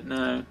 does it?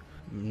 No.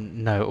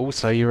 No,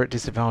 also you're at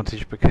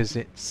disadvantage because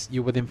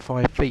you're within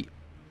 5 feet.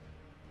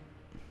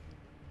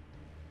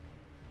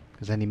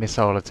 Because any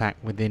missile attack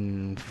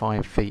within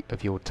 5 feet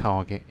of your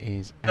target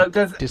is at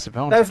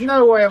disadvantage. There's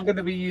no way I'm going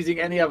to be using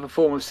any other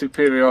form of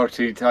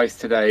superiority dice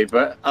today,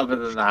 but other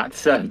than that,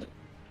 so...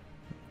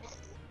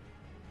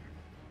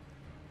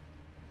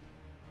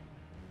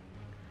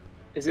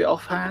 Is it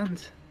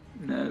offhand?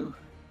 No.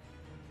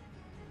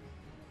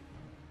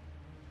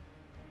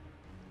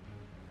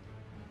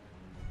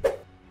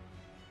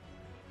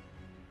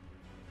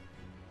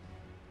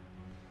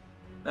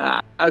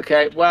 Ah,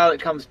 okay, well, it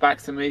comes back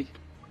to me.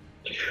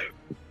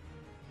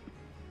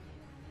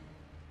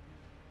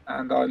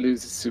 And I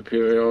lose the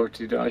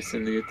superiority dice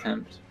in the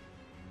attempt.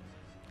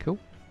 Cool.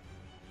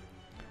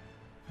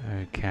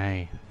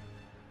 Okay.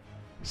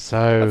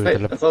 So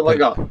That's all I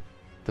got.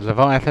 The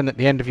Leviathan at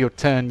the end of your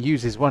turn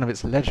uses one of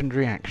its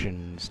legendary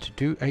actions to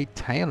do a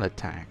tail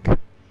attack.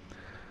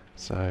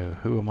 So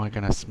who am I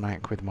going to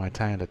smack with my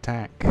tail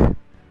attack?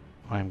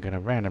 I'm going to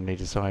randomly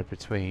decide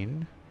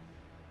between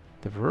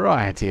the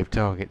variety of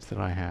targets that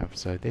I have.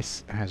 So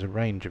this has a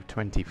range of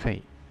 20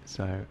 feet.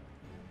 So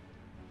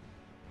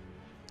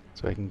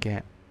I can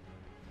get...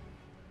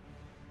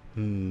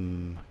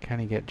 can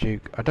he get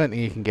Duke? I don't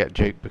think he can get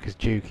Duke because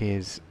Duke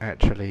is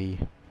actually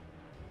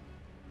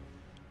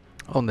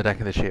on the deck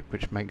of the ship,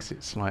 which makes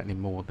it slightly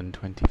more than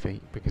 20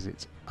 feet because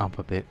it's up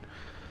a bit.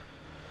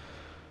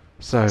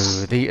 So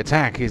the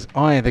attack is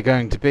either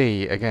going to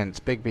be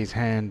against Bigby's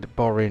Hand,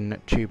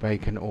 Borin,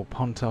 Tubacon or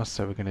Pontos.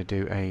 So we're going to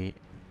do a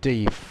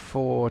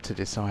D4 to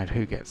decide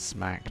who gets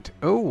smacked.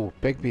 Oh,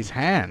 Bigby's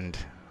Hand.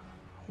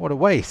 What a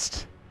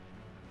waste.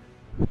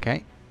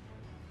 Okay.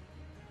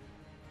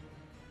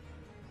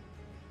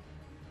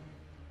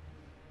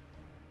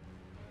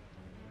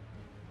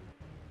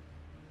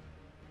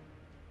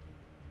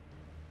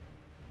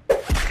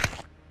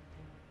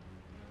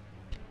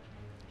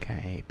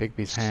 Okay,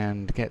 Bigby's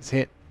hand gets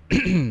hit.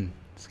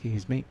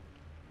 Excuse me.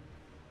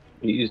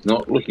 He's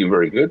not looking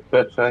very good,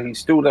 but he's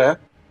still there.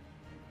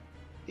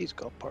 He's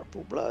got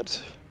purple blood.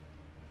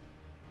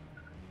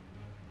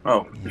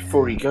 Oh,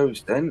 before he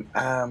goes then,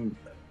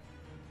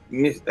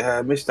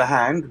 Mr.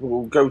 Hand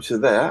will go to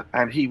there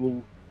and he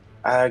will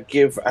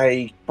give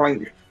a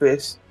clenched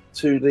fist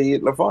to the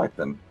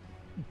Leviathan.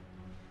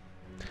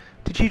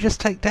 Did you just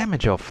take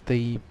damage off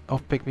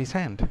Bigby's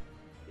hand?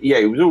 Yeah,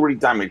 he was already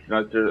damaged, and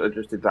I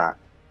just did that.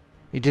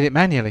 You did it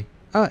manually?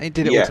 Oh, it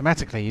did it Yeah.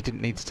 automatically. You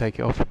didn't need to take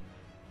it off.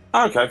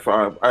 Okay,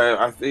 fine.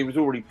 He was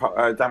already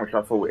damaged.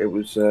 I thought it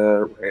was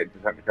it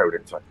had to code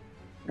inside.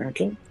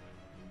 Okay.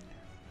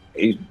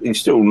 He's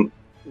still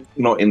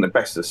not in the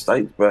best of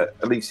states, but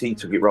at least he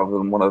took it rather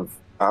than one of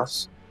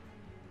us.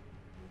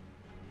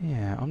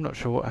 Yeah, I'm not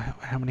sure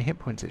how many hit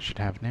points it should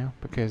have now,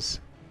 because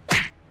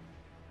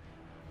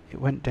it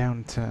went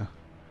down to...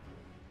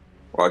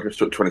 Well, I just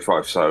took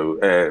 25,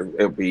 so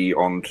it'll be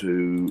on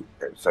to...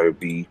 So it'll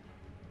be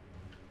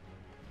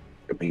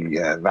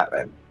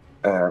that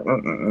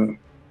then.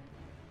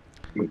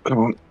 Come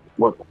on,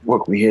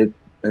 what can we hear?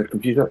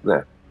 Computer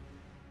there.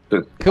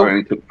 Cool. I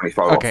only took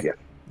 25 Okay. off. Yeah.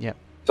 Yep.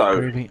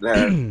 So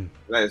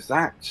there's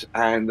that,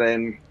 and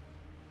then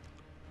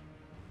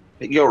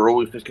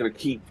Yorul is just going to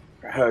keep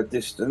her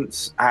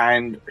distance,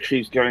 and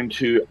she's going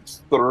to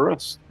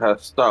thrust her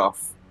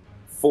staff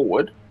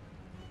forward,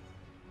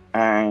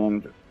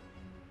 and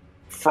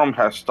from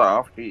her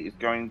staff, she is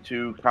going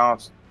to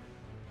cast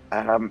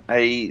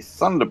a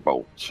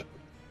thunderbolt.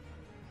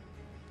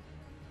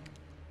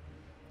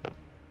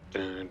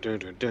 Dun, dun,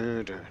 dun,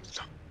 dun, dun.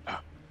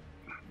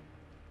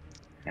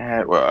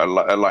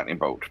 Well, a lightning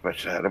bolt,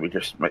 but let me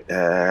just make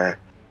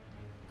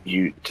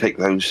you take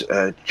those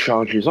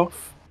charges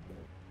off,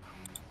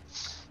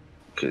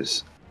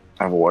 because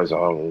otherwise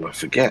I'll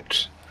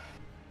forget.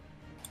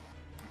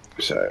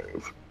 So,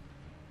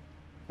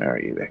 where are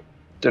you there?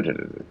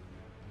 Da-da-da-da.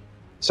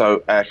 So,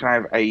 can I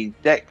have a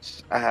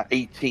Dex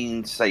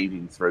 18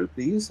 saving throw,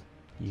 please?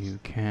 You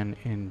can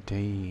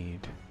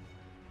indeed.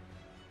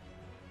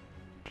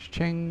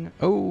 Ching.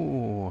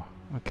 Oh,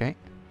 okay.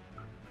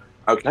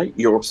 Okay,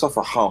 you'll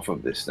suffer half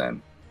of this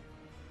then.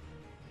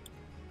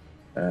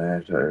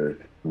 So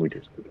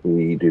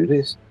we do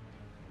this.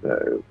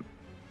 So,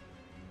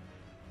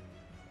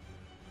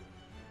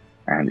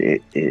 and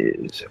it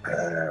is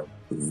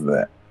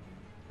there.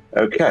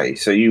 Okay,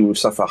 so you will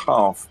suffer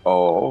half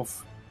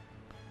of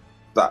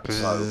that.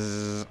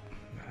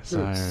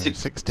 So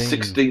 16.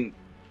 16.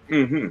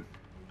 Mm-hmm.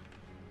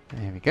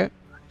 There we go.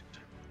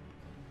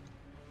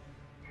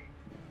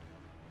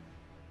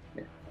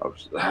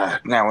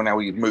 Now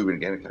we're moving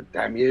again. It's like,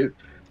 damn you.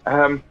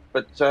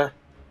 But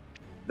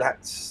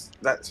that's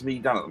me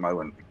done at the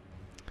moment.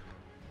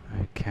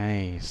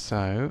 Okay,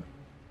 so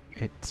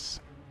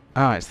it's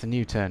the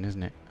new turn,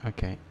 isn't it?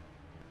 Okay.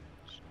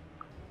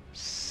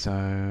 So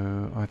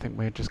I think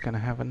we're just going to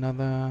have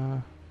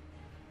another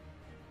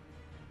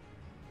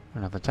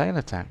tail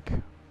attack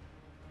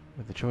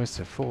with a choice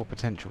of 4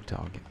 potential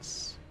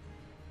targets.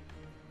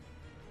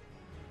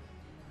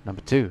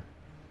 Number 2.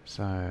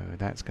 So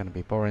that's going to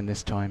be Borin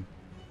this time.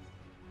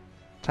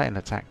 Tail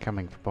attack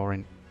coming for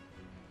Borin.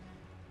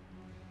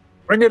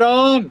 Bring it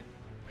on!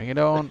 Bring it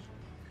on.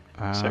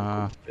 So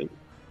confident.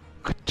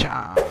 Good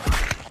job.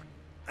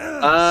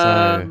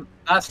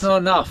 That's not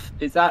enough.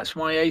 It's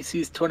actually my AC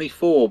is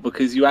 24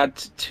 because you add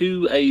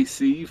 2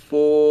 AC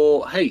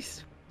for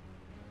haste.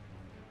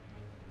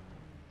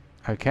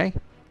 Okay.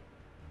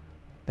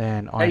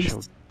 Then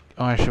Haste.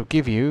 I shall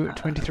give you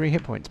 23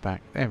 hit points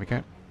back. There we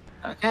go.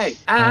 Okay,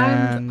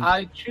 and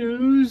I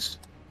choose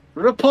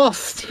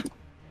riposte.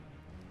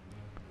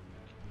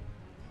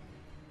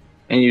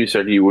 And you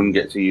said you wouldn't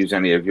get to use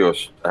any of your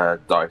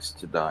dice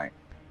to die.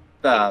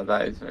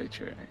 That is very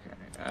true.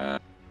 Okay.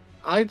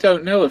 I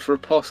don't know if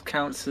riposte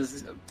counts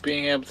as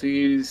being able to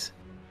use.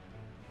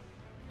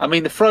 I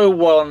mean, the throw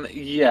one,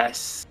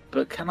 yes,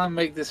 but can I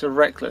make this a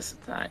reckless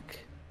attack?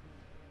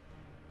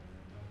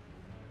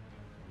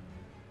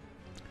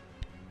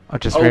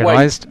 I've just Oh, wait,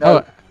 realised.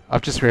 no.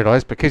 I've just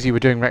realised because you were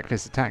doing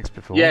reckless attacks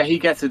before. Yeah, he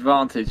gets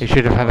advantage. He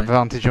should have had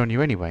advantage on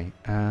you anyway.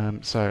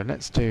 So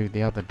let's do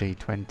the other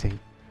d20.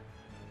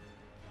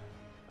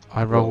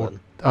 I rolled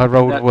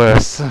That-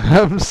 worse.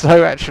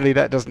 So actually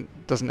that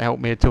doesn't help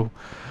me at all.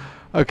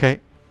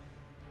 Okay.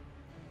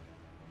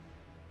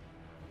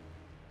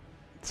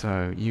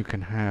 So you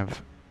can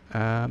have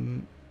a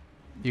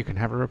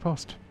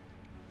riposte.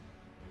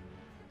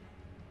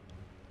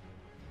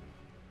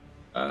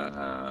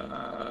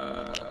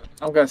 I'm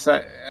going to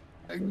say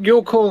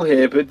your call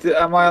here, but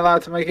am I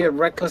allowed to make it a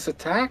reckless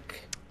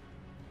attack?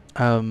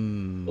 Or is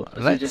it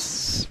Let's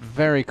just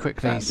very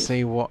quickly standard?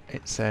 see what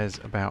it says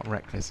about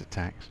reckless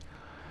attacks.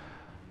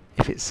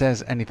 If it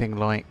says anything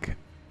like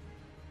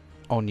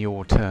on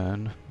your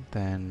turn,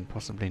 then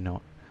possibly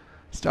not.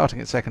 Starting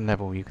at 2nd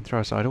level, you can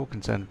throw aside all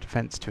concern of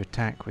defense to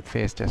attack with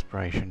fierce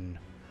desperation.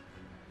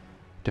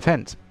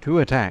 Defense to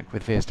attack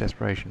with fierce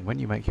desperation. When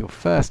you make your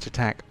first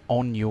attack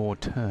on your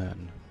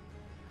turn,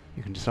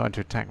 you can decide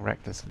to attack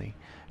recklessly.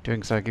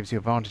 Doing so gives you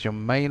advantage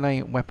on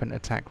melee weapon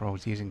attack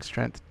rolls using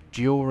strength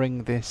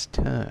during this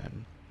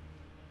turn.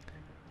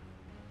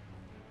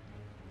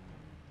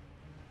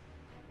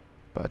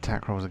 But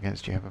attack rolls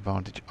against you have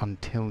advantage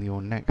until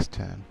your next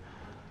turn.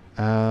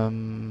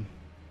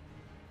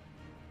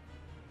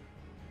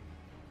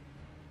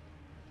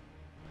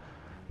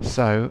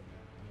 So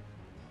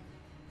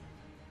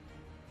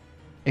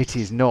it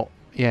is not.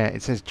 Yeah,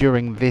 it says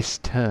during this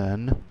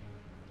turn,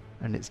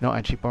 and it's not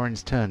actually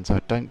Borin's turn, so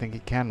I don't think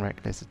it can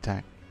reckless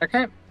attack.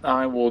 Okay,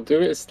 I will do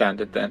it as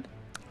standard then.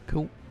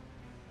 Cool.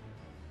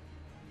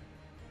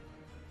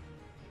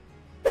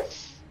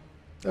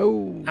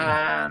 Oh.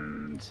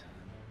 And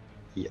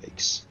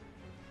Yikes.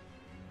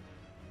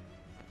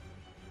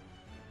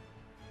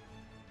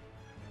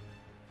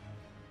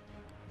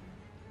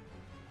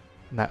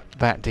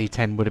 That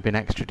D10 would have been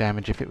extra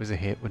damage if it was a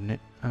hit, wouldn't it?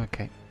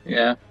 Okay.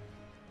 yeah,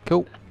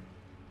 Cool.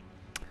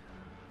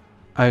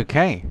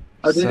 Okay.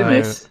 I did so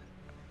miss.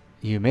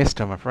 You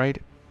missed, I'm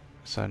afraid.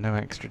 So no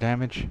extra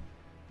damage.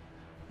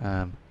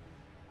 I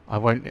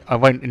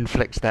won't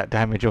inflict that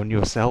damage on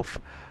yourself.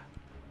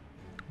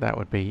 That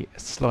would be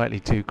slightly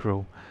too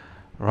cruel.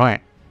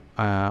 Right.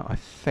 I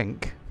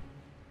think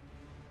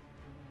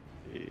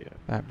Yeah.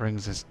 that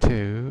brings us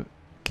to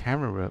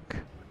Kamaruk.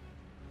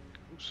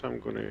 So I'm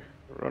going to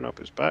run up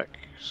his back.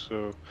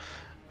 So I'm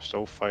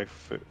still 5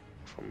 foot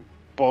from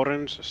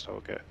Borin, so I still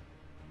get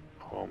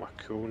all my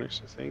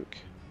coolness, I think.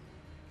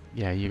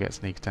 Yeah, you get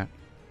sneak attack.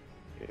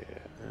 Yeah.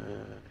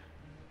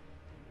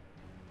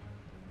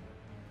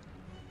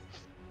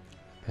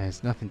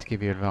 There's nothing to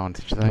give you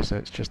advantage though, so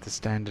it's just the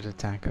standard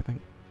attack, I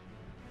think.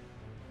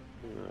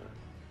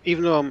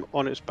 Even though I'm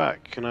on its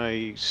back, can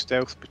I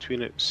stealth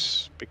between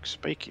its big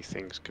spiky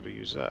things? Could I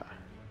use that?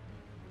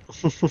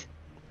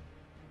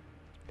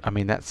 I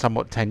mean, that's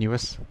somewhat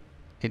tenuous.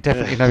 It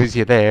definitely knows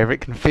you're there.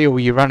 It can feel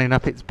you running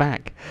up its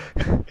back.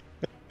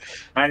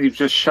 And you've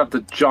just shoved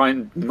a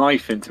giant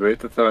knife into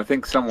it, so I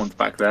think someone's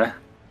back there.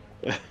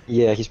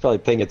 Yeah, he's probably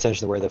paying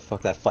attention to where the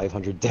fuck that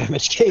 500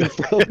 damage came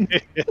from.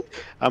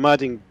 I'm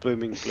adding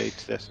Blooming Blade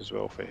to this as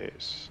well for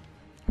hits.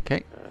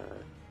 Okay.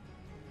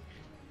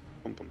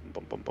 Bum, bum,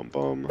 bum, bum, bum,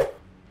 bum.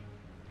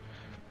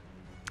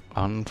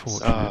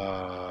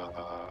 Unfortunate.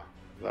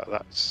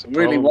 That's the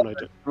Really problem.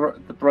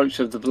 want the brooch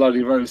of the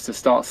bloody rose to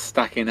start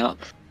stacking up.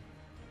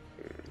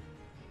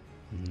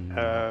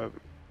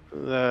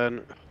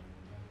 Then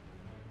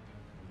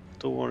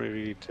don't want to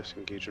really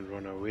disengage and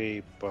run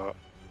away, but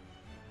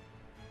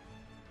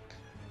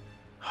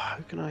how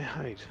can I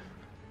hide?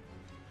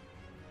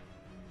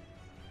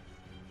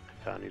 I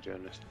can't be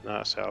doing this. No,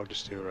 that's it. I'll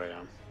just stay where I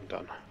am. I'm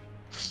done.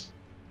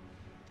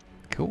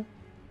 Cool.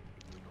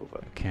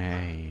 Over.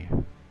 Okay.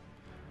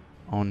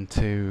 On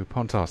to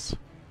Pontos.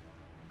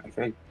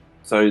 Okay.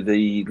 So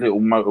the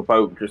little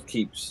motorboat just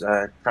keeps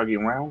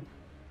chugging around.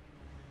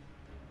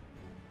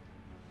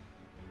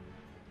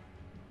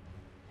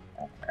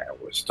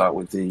 We'll start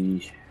with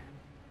the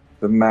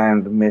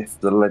man, the myth,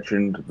 the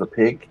legend, the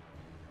pig.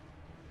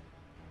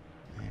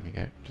 There we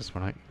go. Just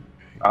when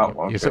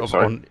Okay, you're sort of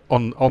sorry.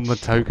 on the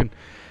token.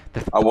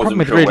 The I wasn't problem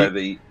with sure really, where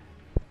the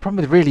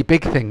problem with really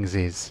big things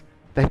is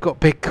they've got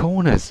big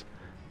corners,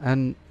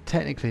 and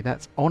technically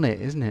that's on it,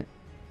 isn't it?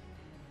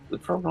 the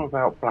problem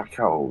about black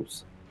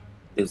holes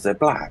is they're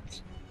black,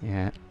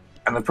 Yeah.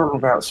 and the problem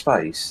about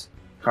space,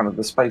 kind of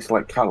the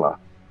space-like color,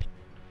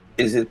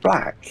 is it's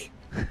black.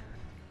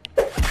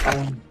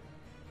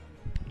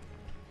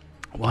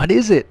 What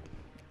is it?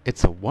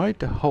 It's a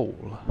white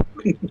hole.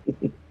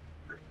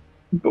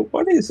 But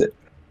what is it?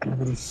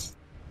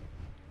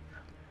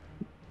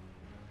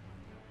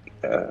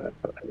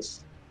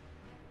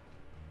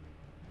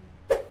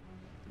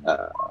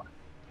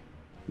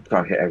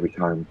 Can't hit every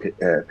time,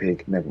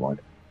 pig. Never mind.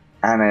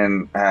 And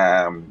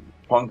then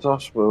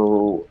Pontos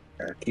will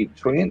keep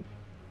swinging.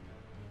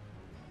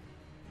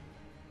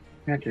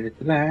 I'm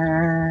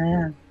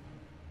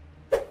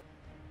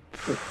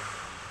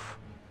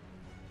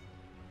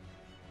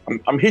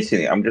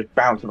hitting it. I'm just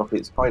bouncing off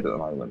its side at the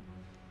moment.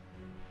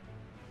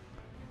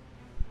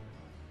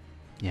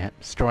 Yeah,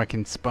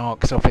 striking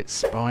sparks off its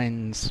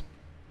spines.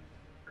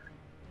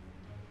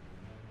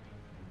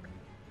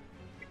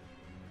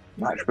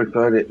 Much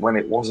preferred it when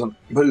it wasn't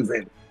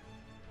moving.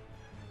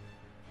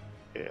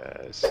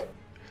 Yes.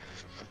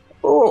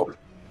 Oh,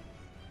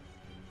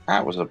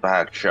 that was a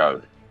bad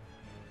show.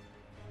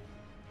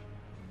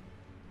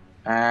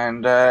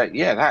 And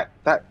yeah,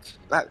 that's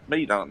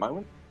me done at the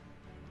moment.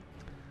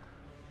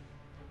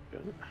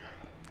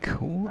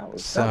 Cool. That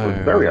was So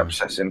very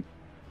upsetting.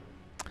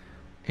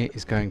 it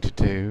is going to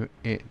do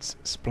its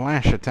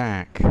splash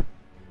attack.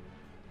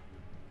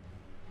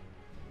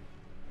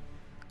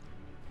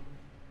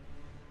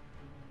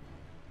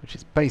 Which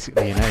is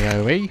basically an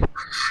AoE.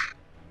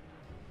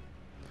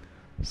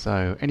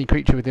 So any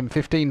creature within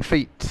 15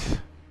 feet,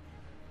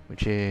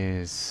 which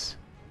is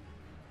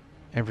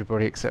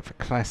everybody except for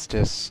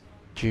Clastus,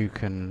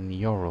 Duke and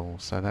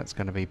Yorl. So that's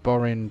going to be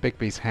Borin,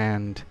 Bigby's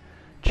Hand,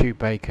 Chew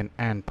Bacon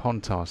and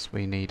Pontos.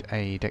 We need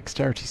a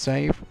dexterity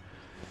save.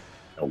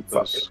 Oh,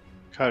 fuck. Does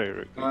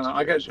Carry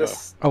I get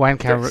this. Oh, and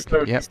Carrick.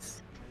 dexterity. Yep.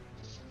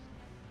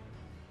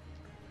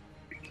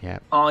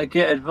 Yep. I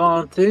get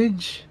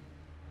advantage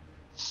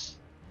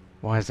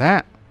Why is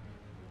that?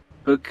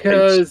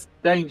 because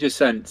danger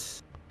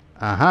sense.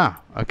 Aha.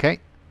 Okay.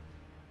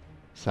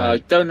 So I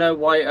don't know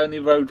why it only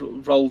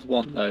rolled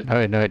one though.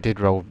 no, it did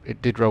roll.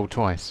 It did roll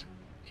twice.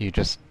 You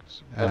just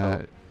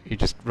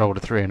rolled a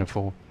 3 and a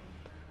 4.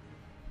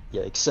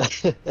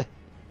 Yikes.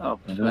 Oh,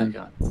 for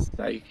God's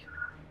sake.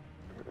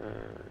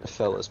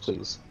 Fellas,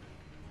 please.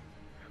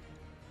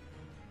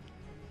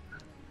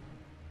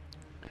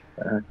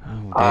 Oh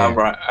dear.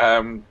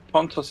 Right.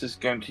 Pontos is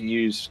going to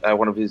use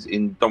one of his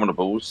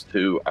Indomitables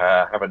to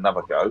have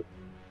another go.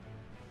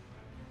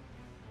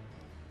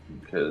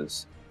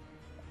 Because,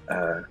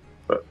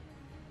 but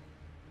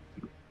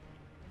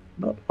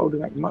not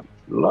holding out much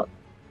luck.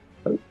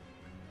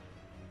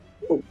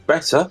 Oh,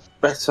 better.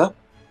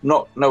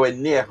 Not nowhere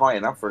near high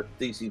enough for a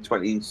DC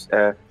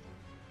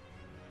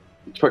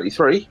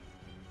 23.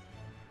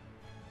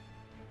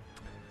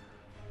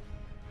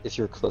 If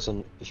you're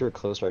closer,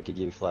 I could give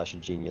you Flash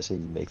of Genius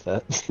and you make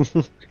that.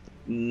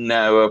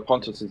 No,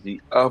 Pontos is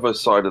the other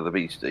side of the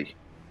beastie.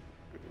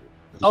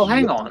 Oh,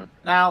 hang on.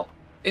 Now,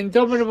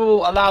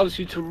 Indomitable allows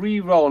you to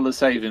re-roll a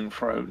saving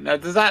throw. Now,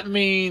 does that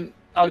mean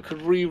I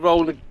could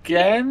re-roll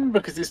again?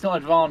 Because it's not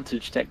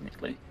advantage,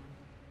 technically.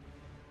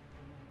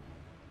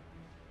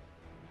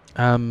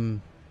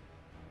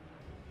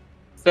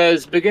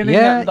 There's beginning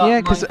at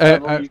that because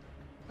level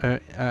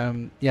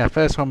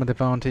first one with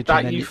advantage. that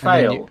and then you and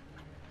then fail.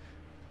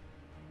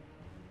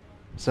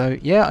 So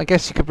yeah, I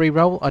guess you could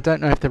re-roll. I don't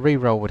know if the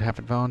re-roll would have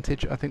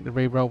advantage. I think the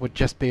re-roll would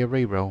just be a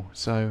re-roll.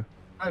 So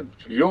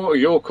Oh,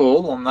 your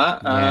call on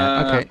that.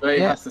 Yeah, okay, but it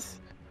yeah. has to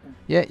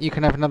yeah, you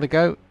can have another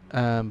go,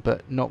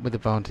 but not with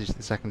advantage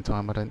the second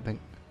time. I don't think.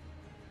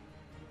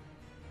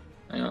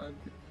 hang on.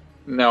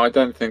 No, I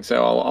don't think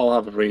so. I'll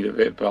have a read of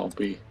it, but I'll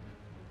be.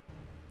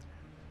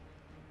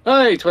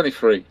 Hey,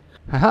 23.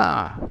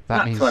 Haha! That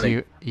Nat means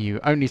 20. you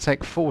only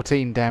take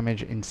 14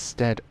 damage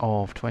instead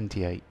of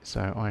 28.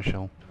 So I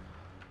shall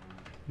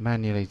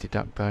manually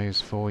deduct those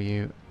for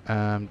you.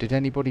 Did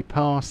anybody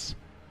pass?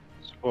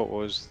 So what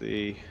was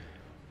the...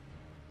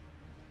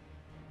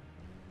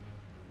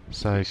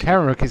 So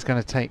Kararuk is going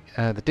to take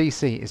the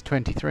DC is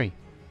 23.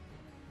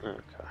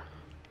 Okay.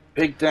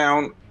 Pig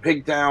down.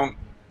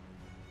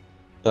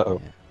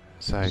 Uh-oh.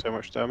 So So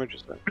much damage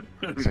is that?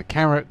 so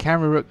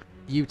Kararuk,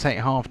 you take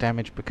half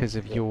damage because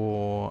of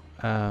your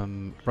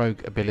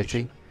rogue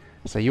ability.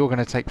 So you're going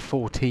to take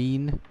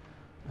 14.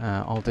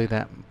 I'll do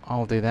that.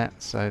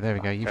 So there we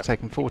go. You've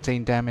taken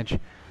 14 damage.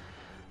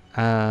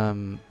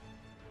 Did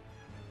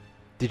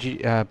you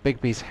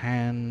Bigby's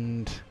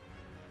hand?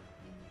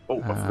 Oh,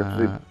 I forgot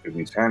to do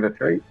his hand.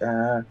 Okay.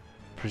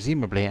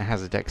 Presumably it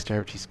has a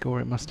dexterity score.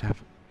 It must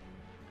have.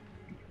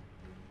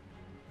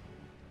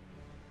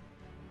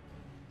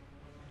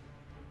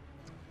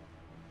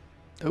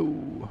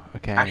 Oh,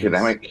 okay.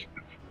 Academic.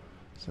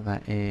 So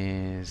that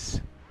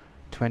is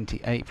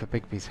 28 for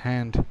Bigby's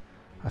hand.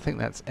 I think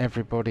that's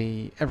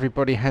everybody.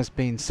 Everybody has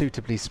been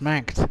suitably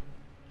smacked.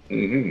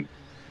 Mm-hmm.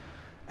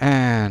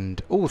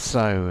 And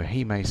also,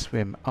 he may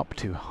swim up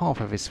to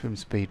half of his swim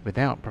speed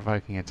without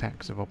provoking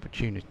attacks of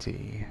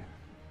opportunity.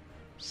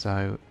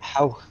 So,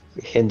 How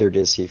hindered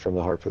is he from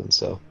the harpoon,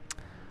 so?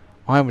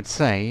 I would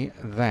say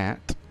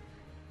that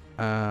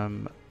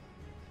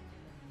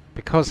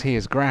because he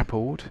is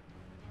grappled,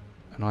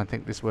 and I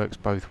think this works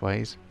both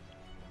ways.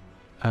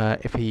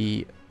 If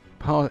he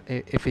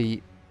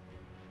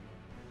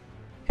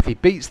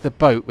beats the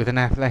boat with an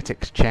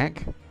athletics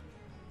check,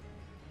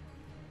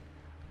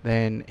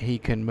 then he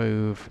can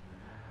move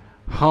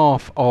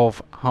half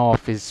of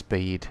his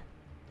speed.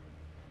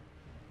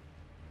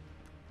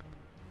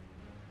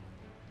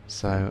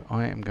 So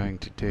I am going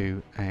to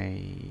do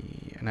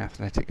an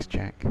athletics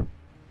check.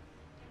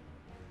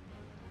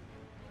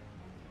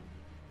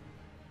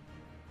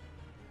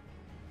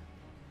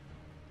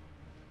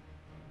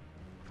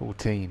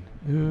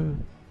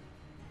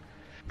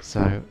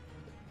 So,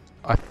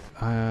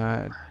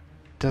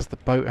 does the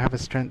boat have a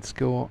strength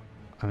score?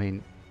 I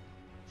mean,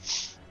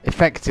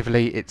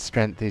 effectively, its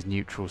strength is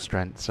neutral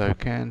strength. So,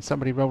 can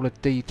somebody roll a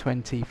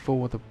d20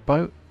 for the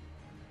boat?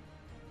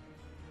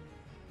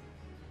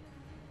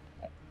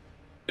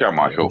 Go,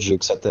 Michael.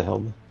 Jukes at the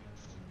helm.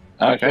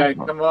 Okay,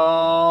 come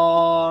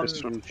on.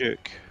 This one,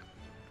 Duke.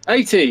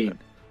 18.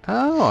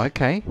 Oh,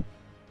 okay.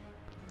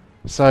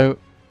 So,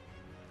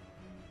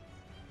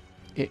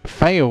 it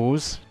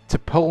fails to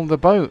pull the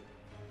boat.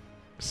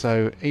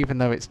 So even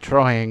though it's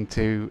trying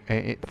to,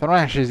 it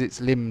thrashes its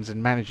limbs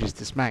and manages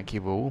to smack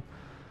you all,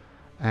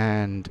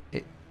 and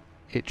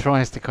it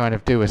tries to kind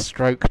of do a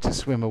stroke to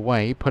swim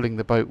away, pulling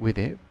the boat with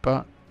it,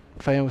 but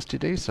fails to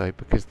do so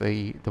because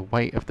the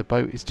weight of the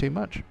boat is too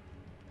much.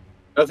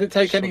 Does it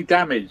take any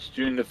damage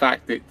during the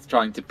fact that it's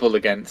trying to pull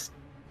against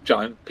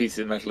giant pieces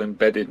of metal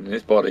embedded in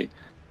its body?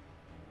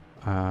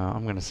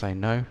 I'm going to say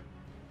no.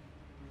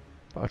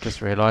 But I've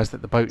just realised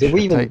that the boat Did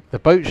we even- the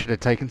boat should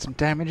have taken some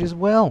damage as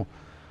well.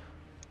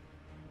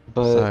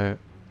 But So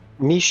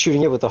Me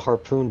shooting it with a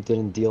harpoon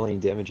didn't deal any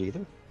damage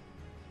either.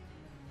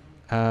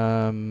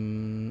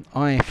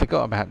 I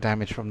forgot about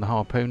damage from the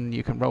harpoon.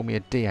 You can roll me a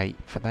d8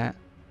 for that,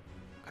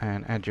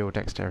 and add your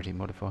dexterity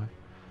modifier.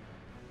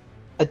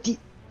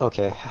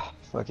 Okay,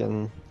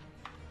 fucking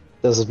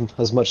does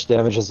as much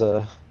damage as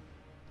a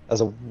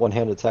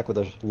one-hand attack with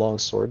a long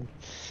sword.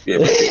 Yeah,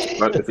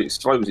 but if it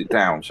slows it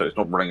down, so it's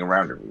not running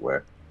around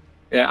everywhere.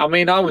 Yeah, I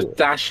mean, I was Yeah.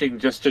 dashing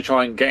just to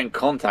try and get in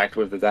contact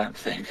with the damn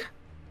thing.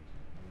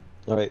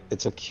 All right, it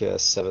took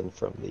 7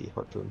 from the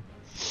harpoon.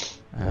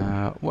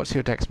 What's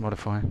your dex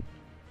modifier?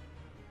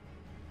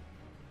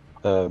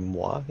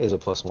 Moi is a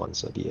 +1,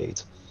 so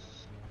d8.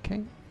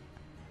 Okay.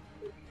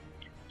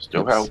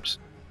 Still Oops. helps.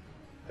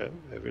 Oh,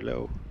 very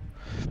low.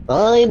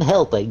 I'm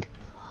helping.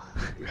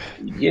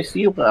 Yes,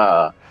 you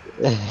are.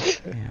 Yeah,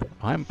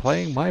 I'm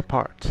playing my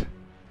part.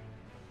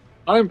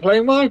 I'm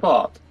playing my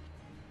part.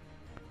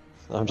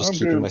 I'm just I'm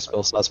keeping doing- my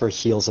spell slots for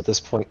heals at this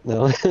point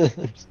now.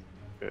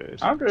 Good.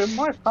 I'm doing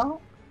my part.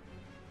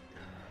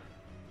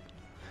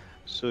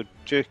 So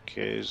Duke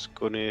is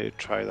going to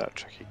try that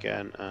trick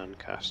again and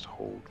cast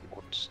Hold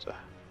Monster.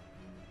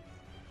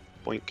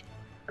 Boink.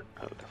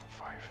 At level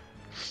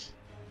 5.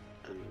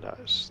 And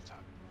that's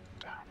that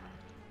down.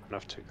 And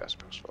I've took that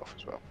spell slot off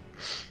as well.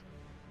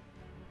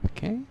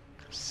 Okay.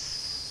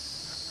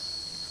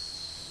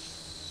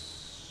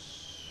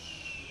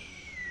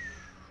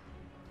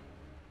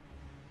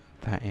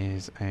 That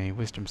is a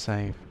wisdom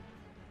save.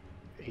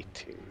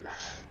 18.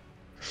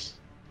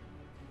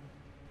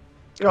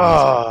 A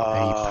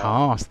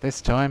pass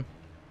this time.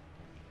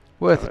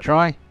 Worth a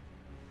try.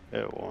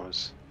 It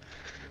was.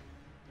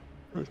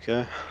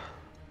 Okay.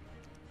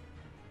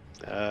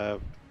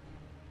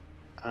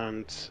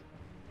 And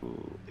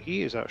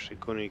he is actually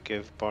going to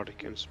give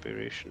Bardic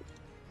Inspiration.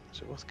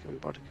 Is it worth giving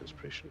Bardic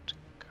Inspiration to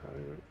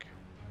Kyrick?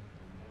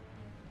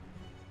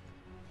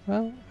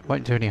 Well, it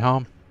won't do any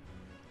harm.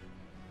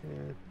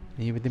 Yeah.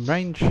 Are you within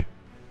range? I'm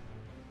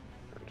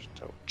just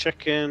double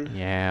checking.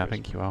 Yeah, I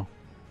think you are.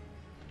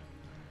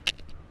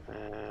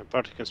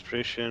 Bardic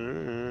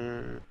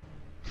Inspiration.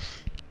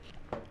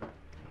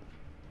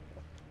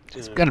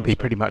 It's going to be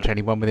pretty much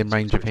anyone within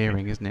range of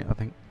hearing, isn't it? I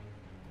think.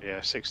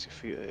 Yeah, 60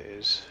 feet it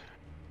is.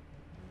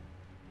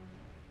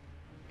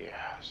 Yeah,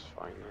 it's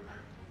fine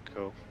then.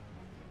 Cool.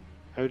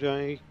 How do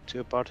I do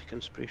a Bardic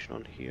Inspiration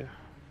on here?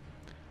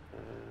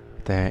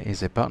 There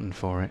is a button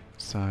for it,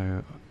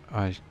 so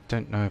I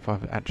don't know if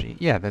I've actually...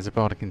 Yeah, there's a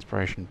Bardic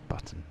Inspiration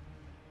button,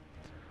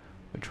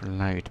 which will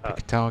allow you to pick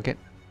a target.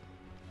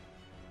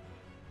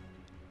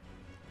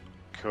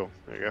 Cool,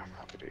 there you go.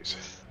 Happy days.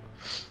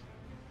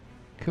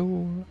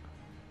 Cool.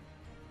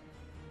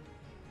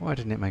 Why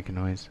didn't it make a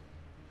noise?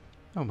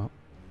 Oh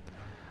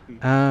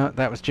well.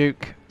 That was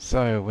Duke,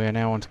 so we're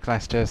now on to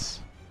Clastus.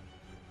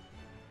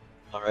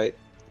 Alright.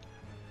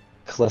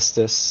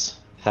 Clastus,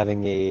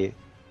 having a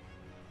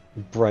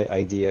bright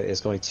idea,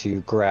 is going to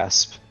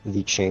grasp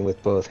the chain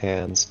with both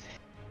hands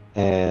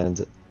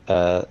and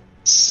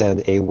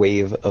send a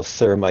wave of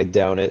thermite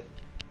down it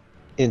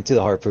into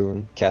the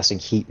harpoon, casting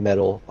heat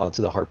metal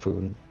onto the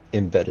harpoon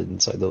embedded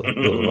inside the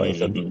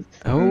Leviathan.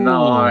 Oh,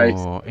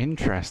 Nice.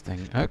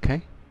 interesting.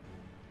 Okay.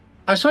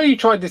 I saw you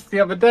tried this the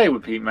other day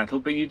with heat metal,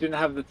 but you didn't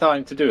have the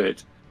time to do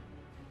it.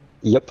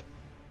 Yep.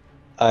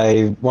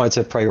 I wanted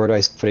to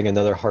prioritize putting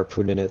another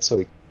harpoon in it, so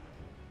at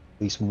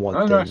least one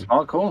Oh thing no,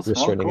 smart call, smart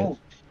restraining call. it.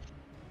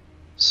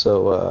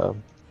 So,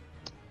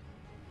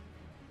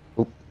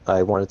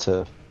 I wanted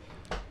to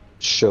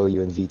show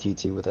you in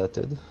VTT what that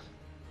did.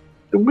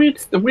 The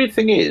weird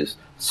thing is,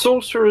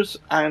 sorcerers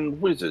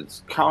and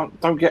wizards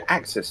don't get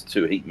access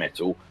to heat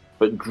metal,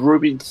 but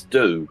druids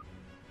do.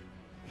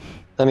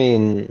 I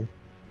mean,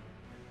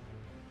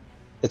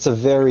 it's a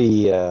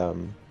very,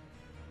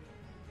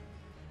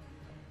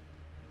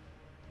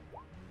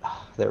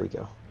 there we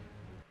go.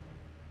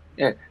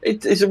 Yeah,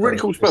 it's a really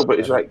cool spell, but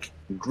it's like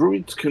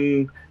druids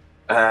can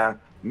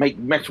make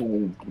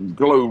metal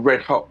glow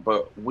red hot,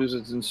 but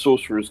wizards and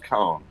sorcerers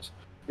can't.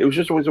 It was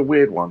just always a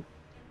weird one.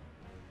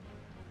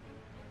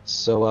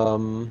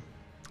 So,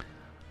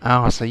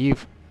 So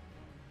you've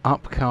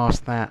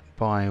upcast that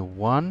by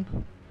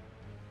 1.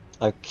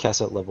 I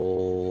cast at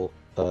level,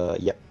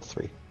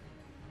 3.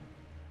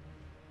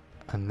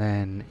 And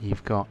then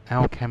you've got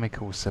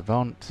Alchemical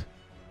Savant.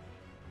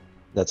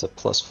 That's a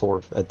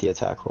 +4 at the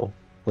attack roll.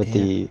 With Yeah.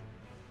 the,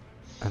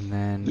 And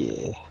then...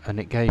 yeah. And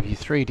it gave you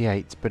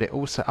 3d8s, but it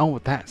also... Oh,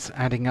 that's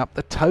adding up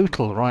the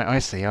total. Right, I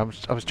see. I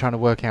was trying to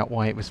work out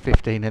why it was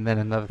 15 and then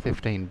another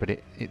 15, but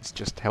it's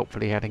just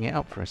helpfully adding it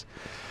up for us.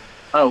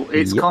 Oh,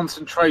 it's Yep.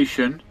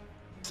 concentration,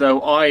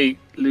 so I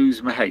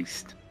lose my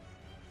haste.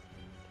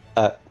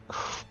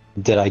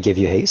 Did I give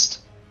you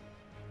haste?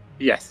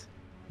 Yes.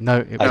 No,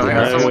 it I was, did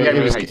not. Someone gave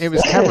you it haste.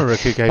 was Camerook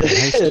who gave you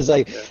haste. It's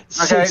like, Okay,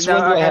 since when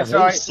do I have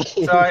sorry,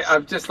 haste? sorry.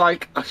 I'm just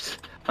like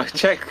I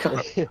checked.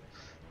 But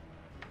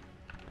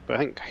I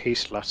think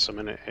haste lasts a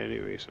minute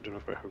anyway, so I don't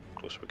know how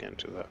close we're getting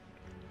to that.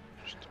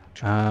 Just-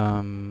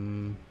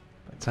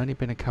 It's only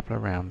been a couple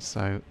of rounds,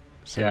 so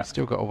Yeah. you've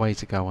still got a way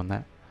to go on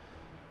that.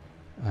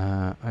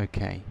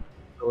 Okay.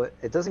 So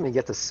it doesn't even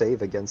get to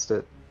save against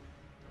it.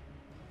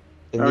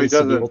 It No, he needs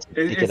to be able doesn't.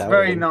 to take it It's out.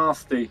 very of him.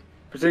 nasty,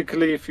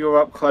 particularly if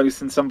you're up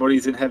close and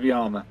somebody's in heavy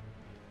armor.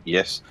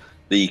 Yes,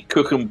 the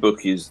cook and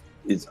book is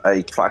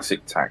a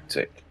classic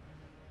tactic.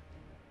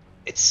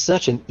 It's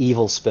such an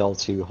evil spell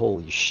too.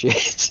 Holy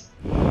shit!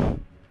 I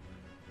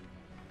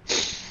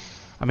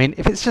mean,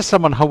 if it's just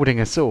someone holding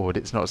a sword,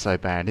 it's not so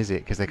bad, is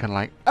it? Because they're kind of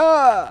like,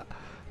 ah!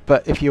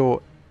 But if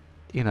you're,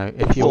 you know,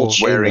 if you're Full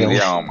Wearing chainmail.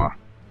 the armor.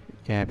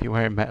 yeah, if you're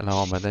wearing metal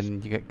armor,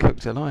 then you get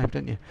cooked alive,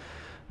 don't you?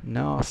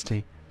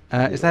 Nasty.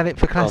 Is that it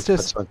for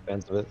Clastus? Aren't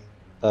fans of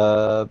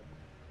it.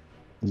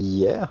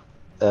 Yeah.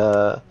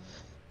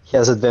 He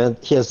has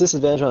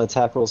disadvantage on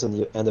attack rolls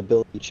and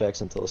ability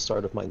checks until the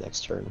start of my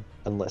next turn,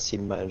 unless he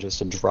manages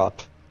to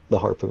drop the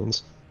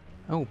harpoons.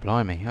 Oh,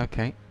 blimey.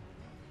 Okay.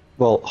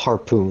 Well,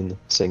 harpoon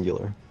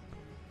singular.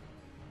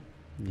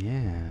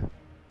 Yeah.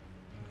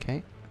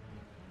 Okay.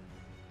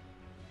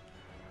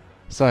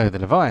 So the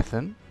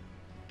Leviathan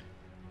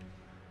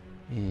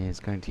is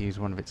going to use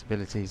one of its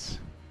abilities.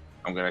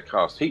 I'm going to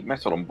cast Heat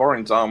Metal on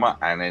Borin's armor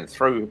and then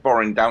throw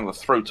Borin down the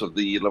throat of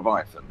the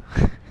Leviathan.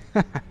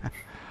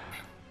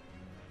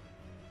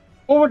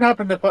 What would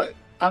happen if I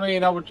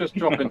mean, I would just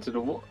drop into the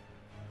water.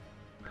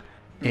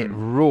 It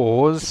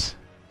roars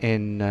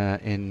in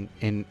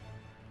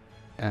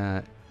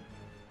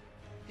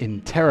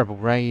terrible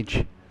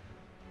rage.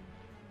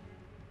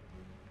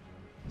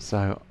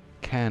 So,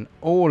 can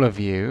all of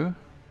you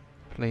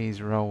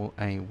please roll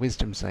a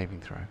Wisdom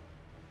saving throw?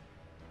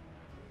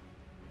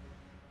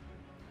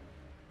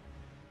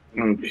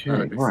 Okay,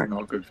 No, this right. is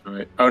not good for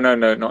me. Oh no,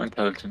 not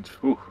intelligence.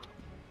 Ooh.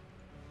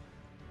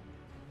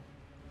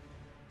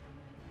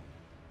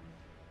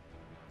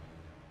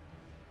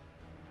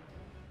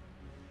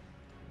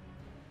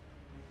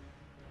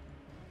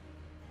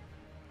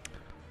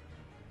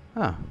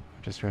 Ah,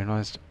 I just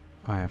realised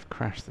I have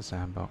crashed the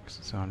sandbox,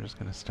 so I'm just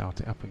going to start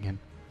it up again.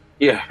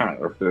 Yeah, I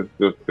was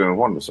going to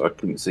wonder, so I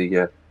couldn't see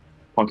mine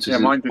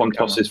didn't come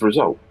Pontos's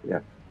result. Yeah.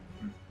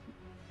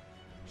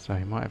 So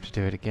you might have to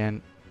do it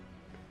again.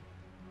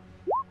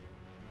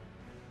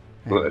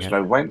 There Let we us go.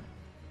 know when.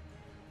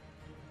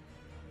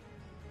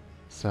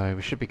 So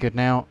we should be good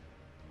now.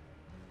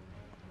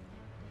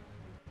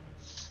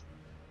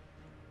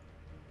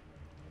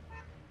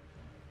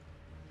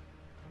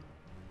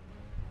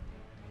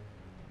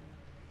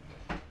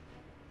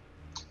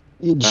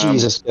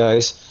 Jesus,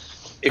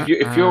 guys. If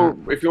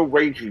you're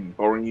raging,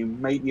 Borin, you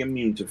may be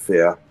immune to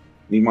fear.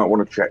 You might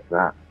want to check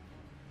that.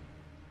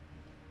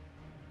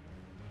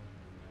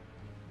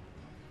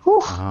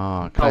 Whew.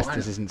 Ah, hang on.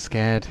 Clastus isn't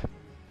scared.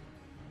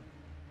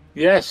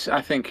 Yes,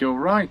 I think you're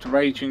right.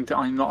 Raging,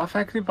 I'm not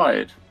affected by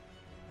it.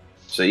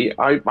 See,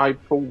 I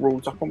pull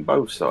rules up on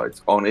both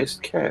sides.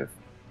 Honest, Kev.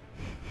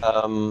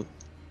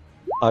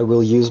 I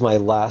will use my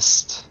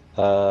last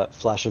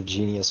flash of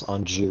genius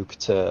on Juke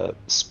to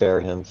spare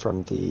him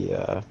from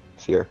the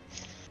fear.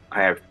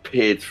 I have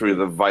peered through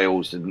the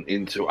veils and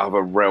into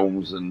other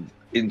realms and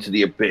into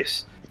the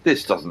abyss.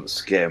 This doesn't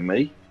scare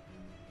me.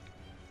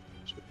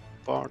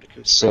 Bardic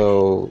inspiration.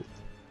 So,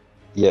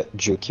 yeah,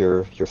 Juke,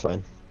 you're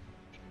fine.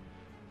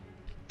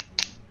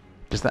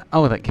 Does that?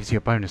 Oh, that gives you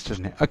a bonus,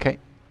 doesn't it? Okay.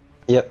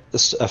 Yep,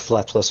 it's a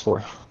flat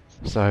 +4.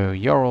 So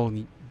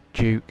Yorl,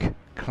 Duke,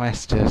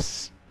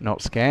 Clastus,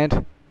 not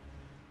scared.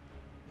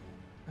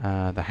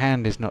 The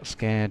Hand is not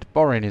scared.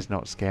 Borin is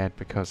not scared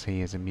because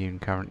he is immune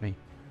currently.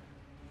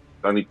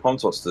 Only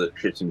Pontos that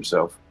shits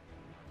himself.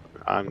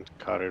 And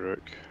Kariruk.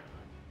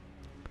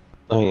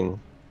 I mean,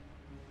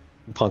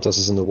 Pontos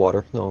is in the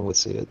water. No one would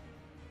see it.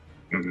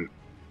 Mhm.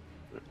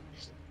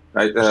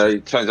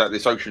 It turns out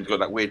this ocean's got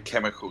that weird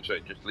chemical, so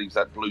it just leaves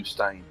that blue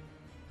stain.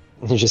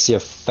 You just see a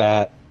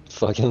fat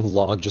fucking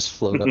log just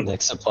float up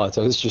next to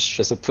Pontos,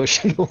 just to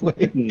push it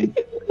away.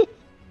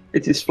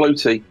 It is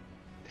floaty.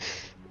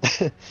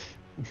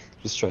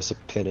 Just tries to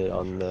pin it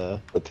on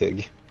the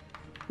pig.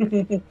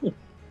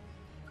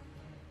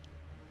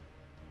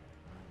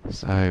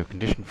 So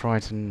condition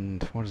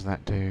frightened. What does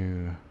that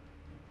do?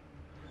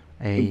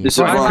 A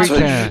Disadvantage.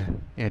 frightened creature.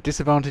 Yeah,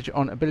 disadvantage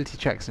on ability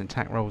checks and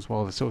attack rolls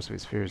while the source of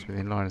its fear is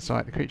within line of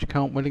sight. The creature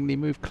can't willingly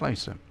move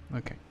closer.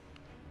 Okay.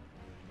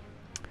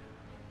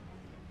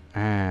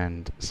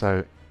 And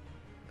so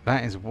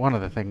that is one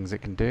of the things it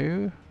can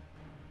do.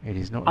 It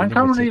is not. I'm limited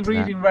currently to that.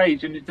 reading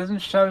Rage, and it doesn't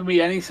show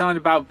me any sign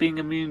about being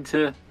immune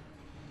to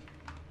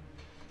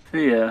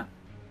fear.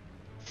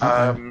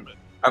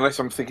 Unless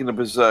I'm thinking of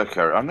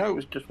Berserker. I know it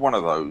was just one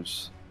of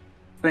those.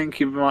 I think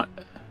you might.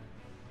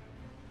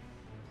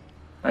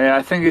 Yeah,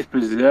 I think it's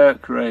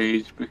Berserk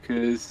Rage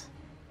because.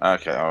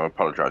 Okay, I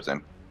apologise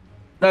then.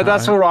 No,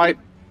 that's all right.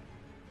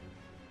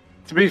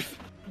 To be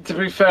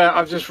fair,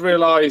 I've just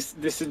realised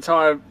this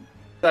entire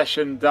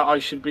session that I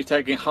should be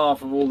taking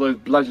half of all those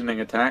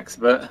bludgeoning attacks,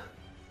 but.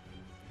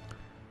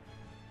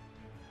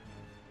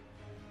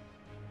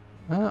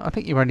 I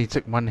think you only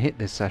took one hit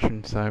this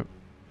session, so.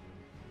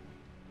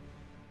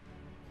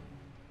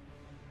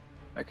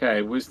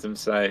 Okay, wisdom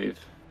save.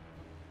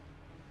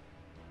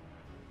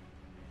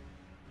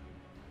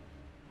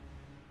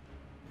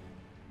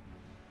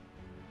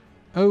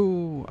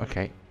 Oh,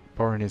 okay.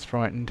 Borin is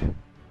frightened.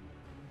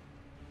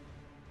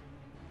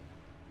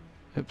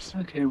 Oops.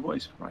 Okay, what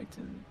is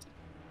frightened?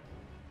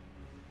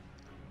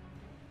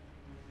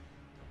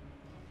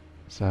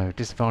 So,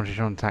 disadvantage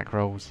on attack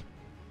rolls.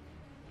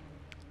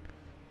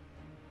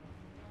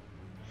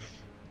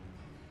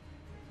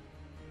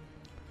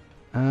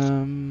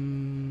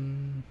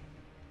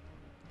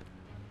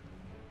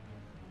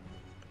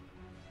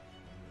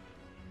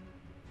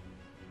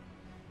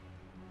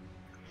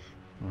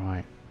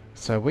 Right.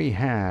 So we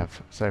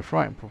have,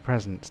 frightful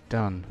presence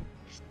done.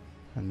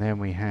 And then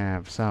we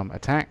have some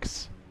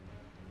attacks.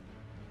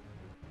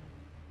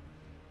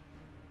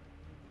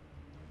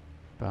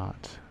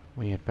 But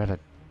we had better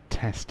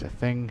test a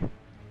thing.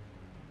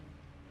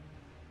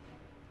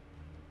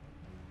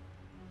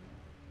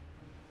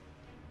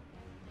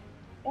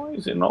 Why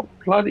is it not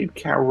bloodied,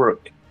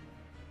 Karuk?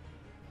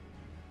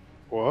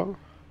 What?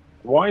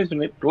 Why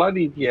isn't it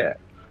bloodied yet?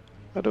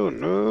 I don't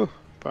know,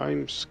 but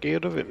I'm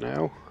scared of it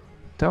now.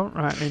 Don't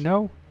rightly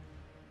know.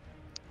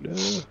 No.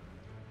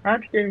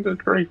 How'd you get into the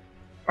tree?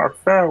 I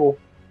fell.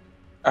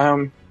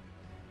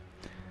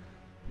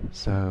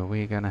 So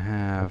we're going to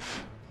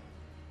have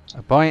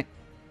a bite.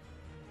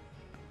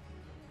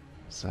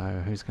 So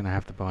who's going to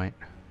have the bite?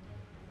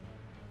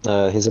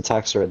 His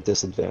attacks are at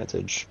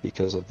disadvantage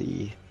because of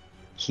the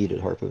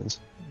heated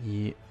harpoons.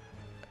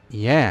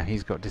 Yeah,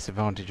 he's got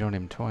disadvantage on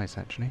him twice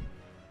actually.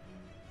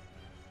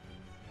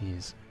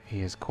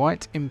 He is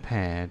quite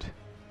impaired.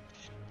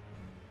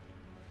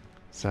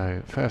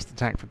 So first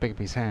attack for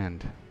Bigby's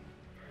hand.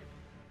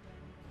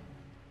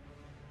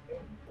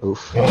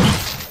 Oof.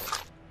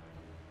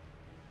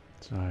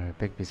 So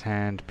Bigby's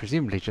hand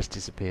presumably just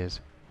disappears.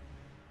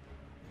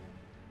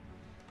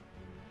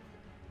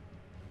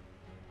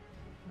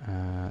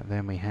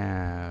 Then we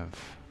have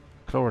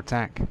claw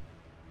attack.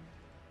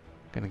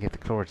 Gonna get the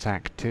claw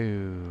attack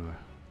to...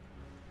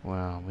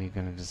 Well, we're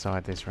gonna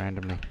decide this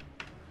randomly.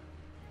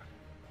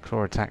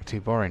 Claw attack to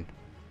Borin.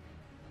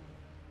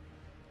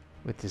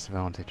 With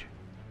disadvantage.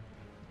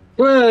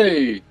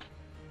 Way!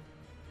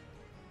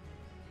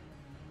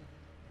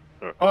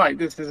 Alright,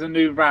 this is a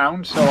new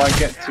round, so I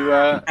get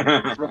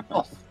to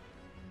riposte.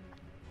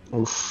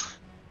 Oof.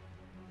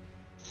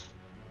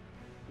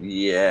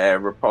 Yeah,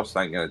 riposte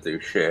ain't gonna do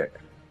shit.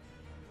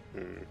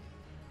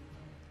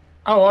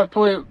 Oh, I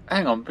thought.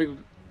 Hang on, big.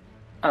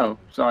 Oh,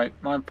 sorry,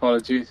 my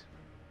apologies.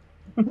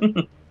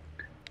 And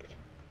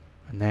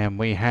then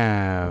we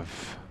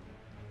have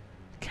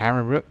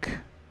Kararuk.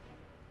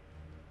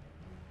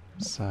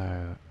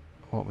 So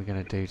what we're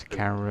going to do to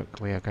Kararuk,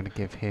 we are going to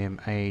give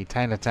him a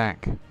tail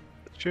attack.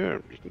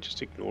 Sure, you can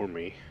just ignore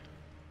me.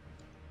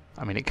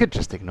 I mean, it could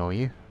just ignore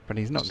you, but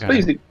he's not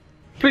going to.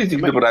 Please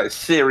ignore that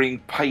searing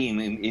pain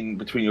in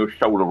between your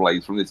shoulder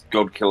blades from this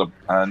god killer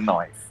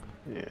knife.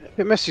 Yeah, if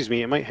it misses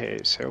me, it might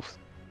hit itself.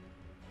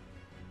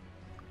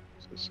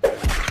 So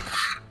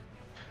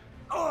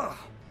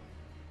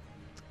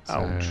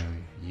Ouch.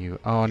 you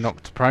are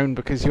knocked prone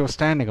because you're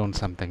standing on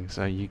something,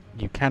 so you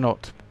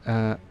cannot,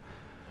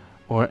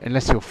 or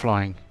unless you're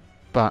flying.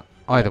 But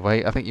either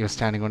way, I think you were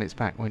standing on its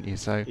back, weren't you?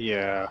 So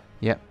Yeah.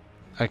 yep.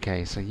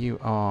 Okay, so you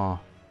are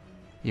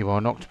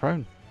knocked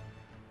prone.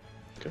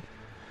 Okay.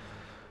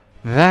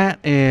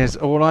 That is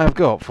all I've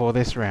got for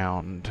this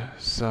round.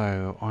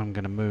 So I'm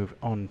going to move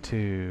on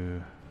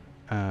to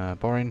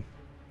Borin.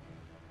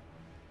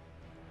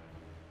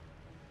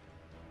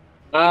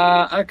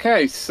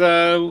 Okay,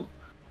 so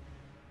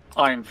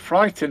I'm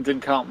frightened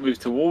and can't move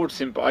towards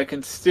him, but I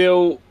can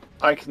still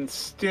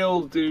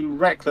do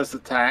reckless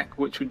attack,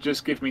 which would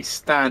just give me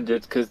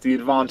standard because the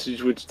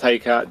advantage would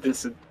take out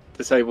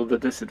disable the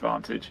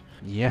disadvantage.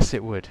 Yes,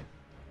 it would.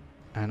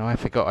 And I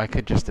forgot I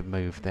could just have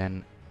moved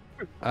then.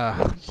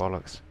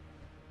 Bollocks.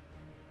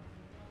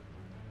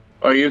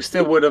 Or you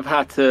still would have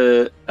had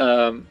to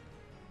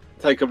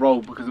take a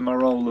roll because of my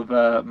roll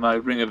of my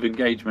ring of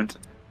engagement.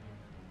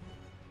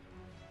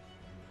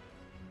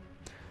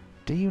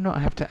 Do you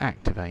not have to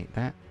activate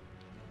that?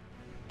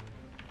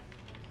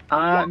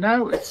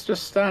 No, it's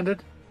just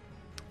standard.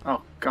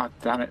 Oh, god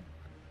damn it.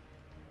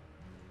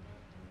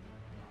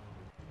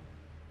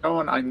 Go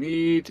on, I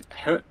need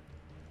hurt.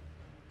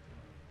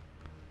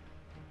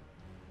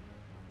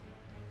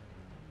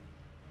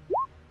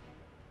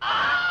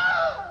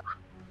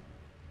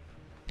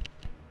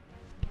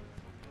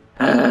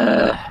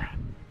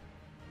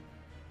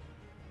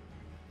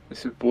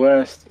 This is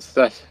worst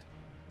set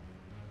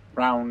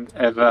round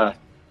ever.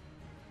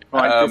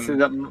 Right, this is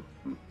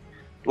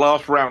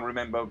Last round,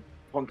 remember,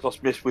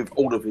 Pontos missed with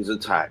all of his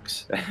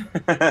attacks.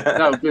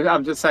 no,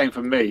 I'm just saying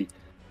for me.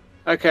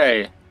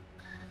 Okay.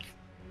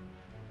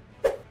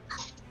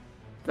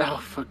 Oh,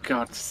 for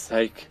God's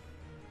sake.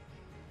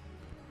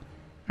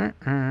 Right.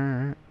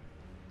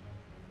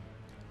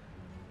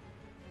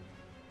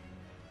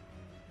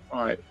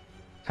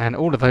 And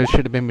all of those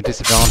should have been with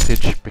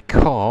disadvantage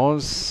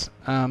because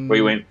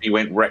He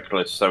went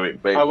reckless, so it.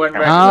 I went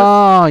reckless.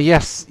 Ah,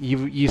 yes,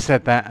 you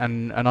said that,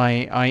 and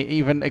I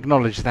even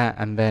acknowledged that,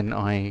 and then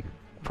I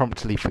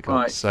promptly forgot.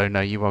 Right. So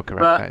no, you are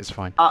correct. But That is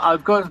fine.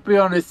 I've got to be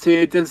honest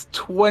here. Does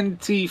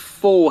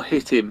 24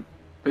 hit him?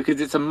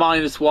 Because it's a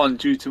 -1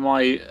 due to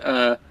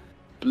my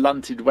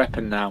blunted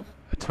weapon now.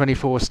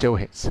 24 still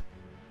hits.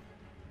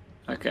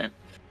 Okay.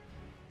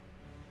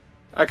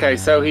 Okay,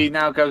 so he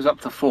now goes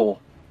up to 4.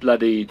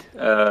 Bloodied.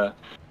 Oh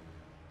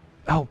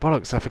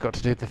bollocks! I forgot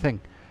to do the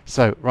thing.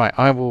 So right,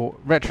 I will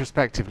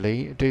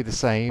retrospectively do the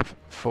save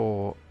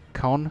for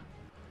Con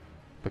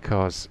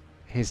because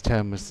his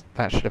turn was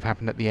that should have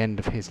happened at the end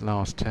of his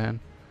last turn.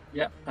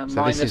 Yeah, and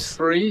So this is-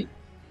 -3.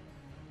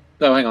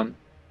 No, hang on.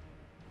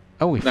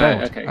 Oh, he No,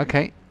 failed. okay.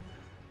 Okay.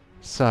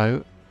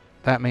 So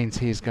that means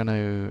he's going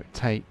to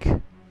take.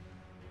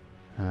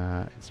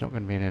 It's not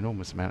going to be an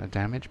enormous amount of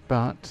damage,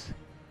 but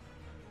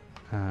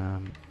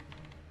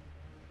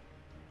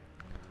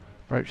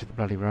Brooch of the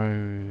Bloody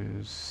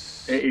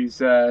Rose. It is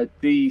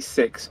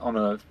D6 on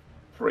a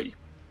 3.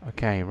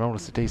 Okay, roll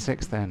us a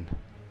d6 then.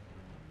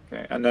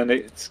 Okay, and then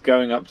it's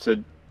going up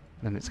to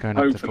Then it's going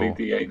up to hopefully 4.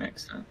 D8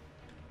 next time.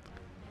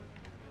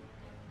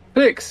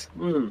 6!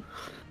 Woo!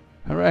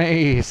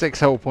 Hooray! 6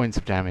 whole points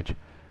of damage.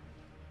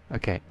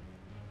 Okay.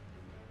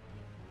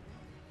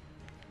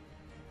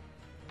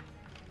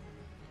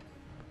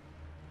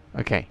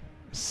 Okay.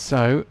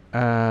 So,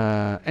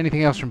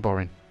 anything else from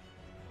Borin?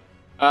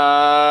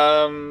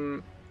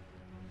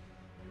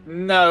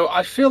 No,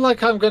 I feel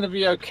like I'm going to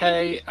be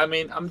okay. I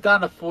mean, I'm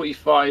down to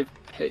 45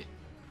 hit,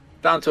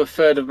 down to a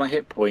third of my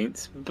hit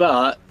points,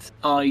 but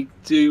I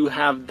do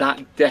have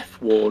that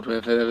death ward,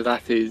 whatever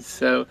that is.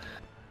 So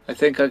I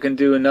think I can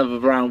do another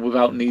round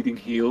without needing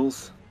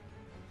heals.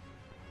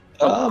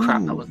 Oh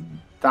crap!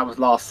 That was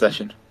last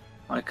session.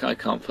 I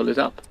can't pull it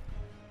up.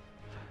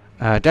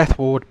 Death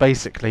Ward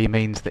basically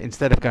means that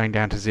instead of going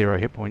down to 0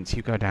 hit points,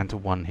 you go down to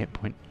 1 hit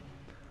point.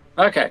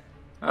 Okay,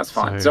 that's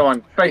fine. So- So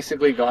I'm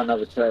basically got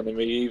another turn in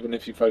me, even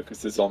if he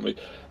focuses on me.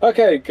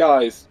 Okay,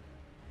 guys,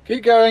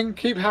 keep going,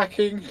 keep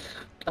hacking.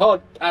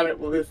 God damn it,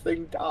 will this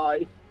thing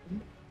die?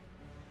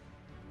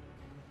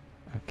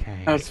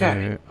 Okay, so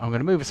I'm going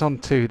to move us on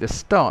to the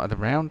start of the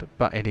round,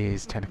 but it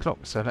is 10 o'clock,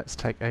 so let's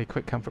take a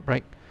quick comfort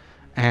break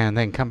and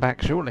then come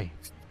back shortly.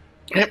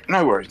 Yep,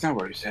 no worries, no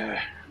worries.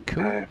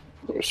 Cool.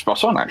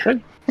 Spot on,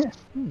 actually.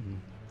 Hmm.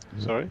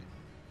 Sorry.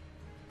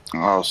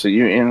 I'll see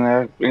you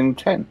in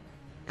 10.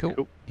 Cool.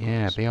 Cool.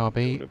 Yeah, Just doing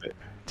BRB, a bit.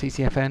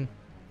 TCFN.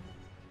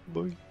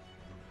 Bye.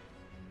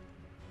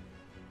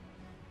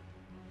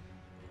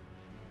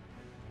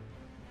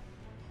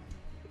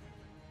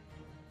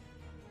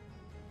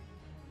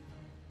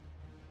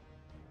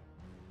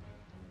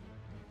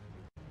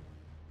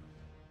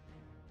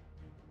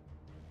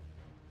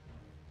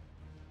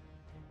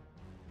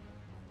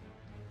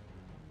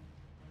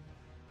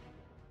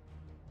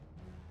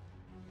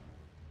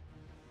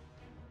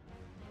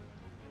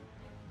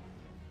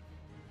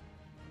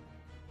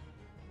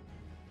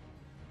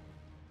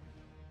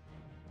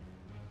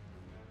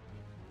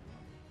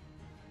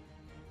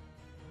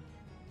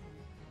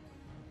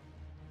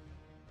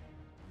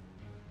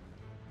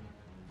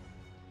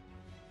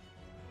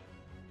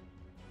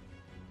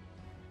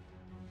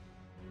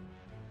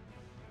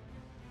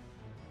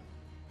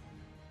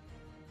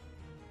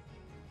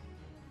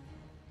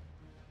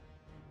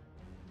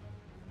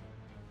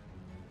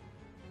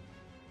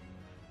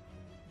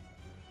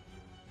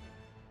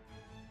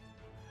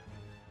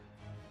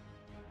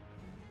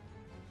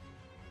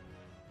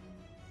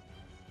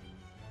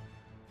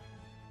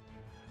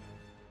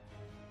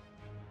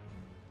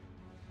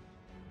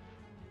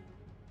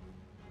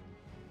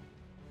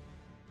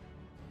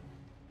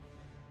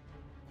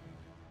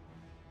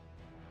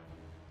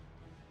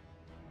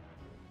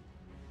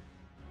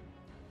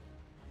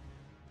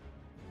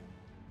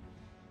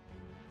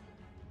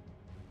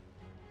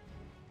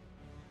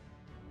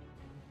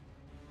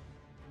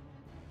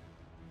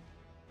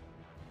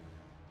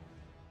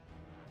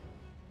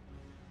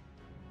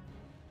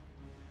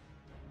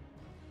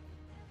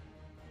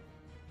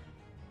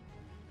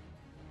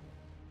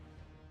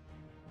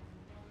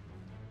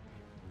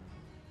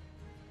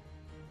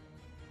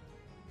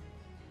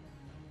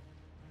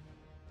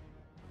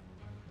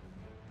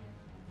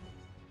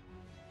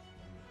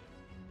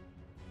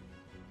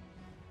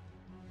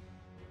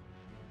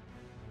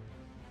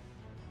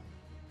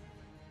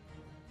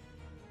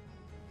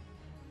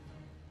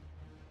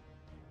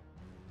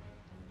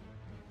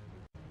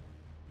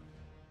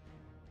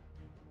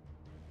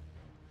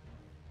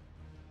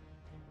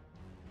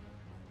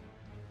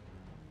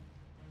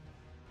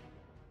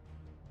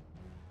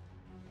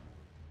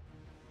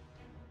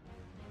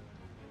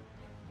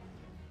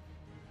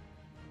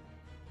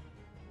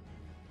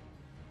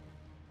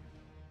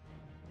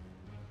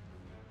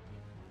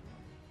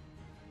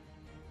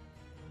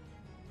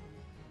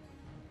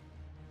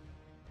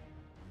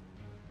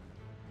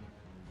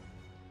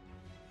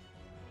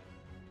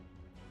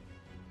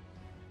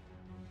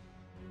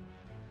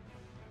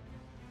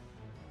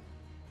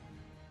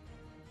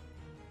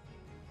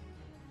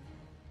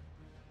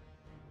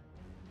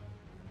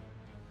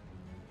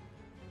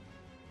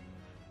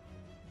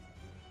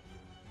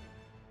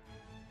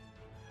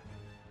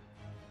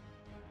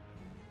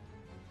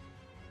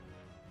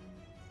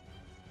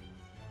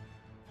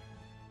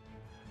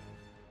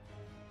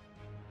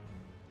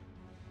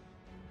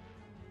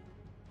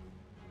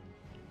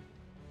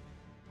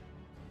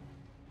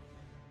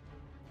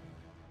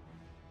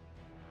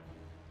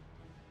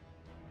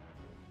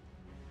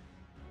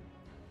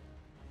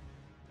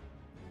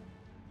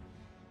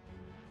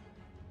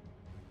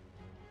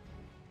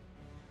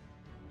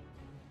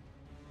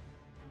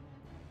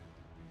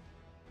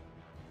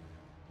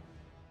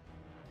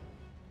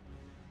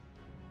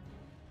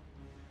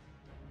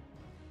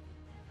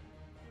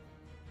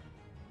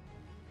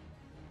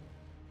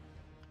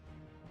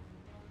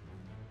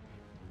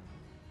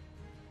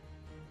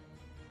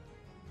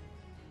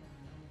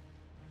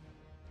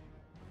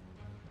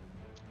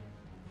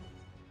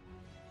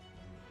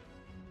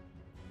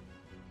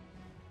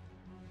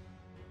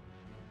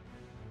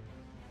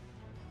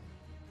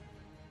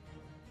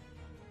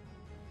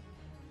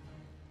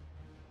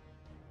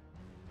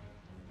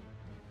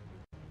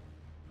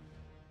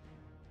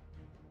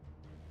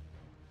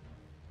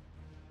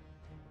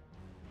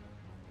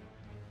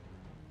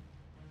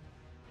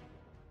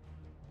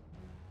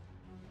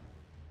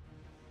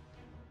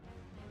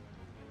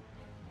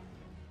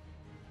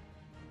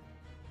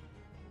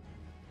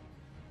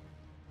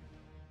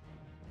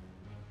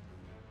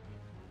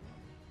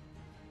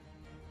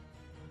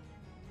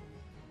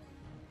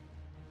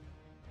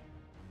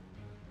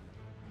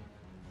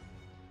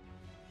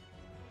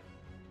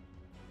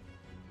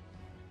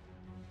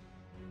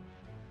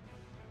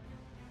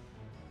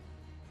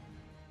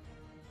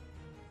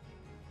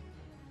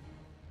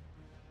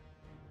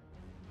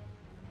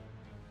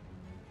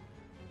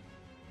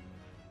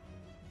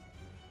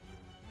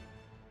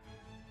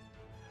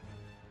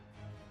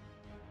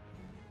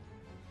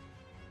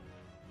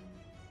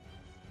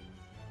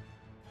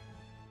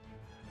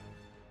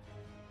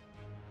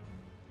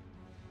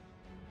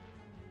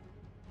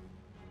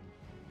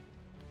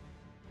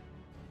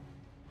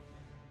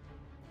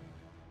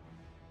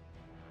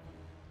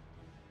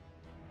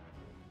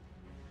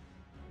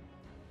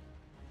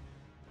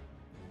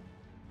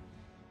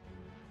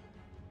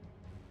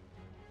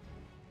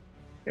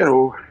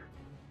 Hello.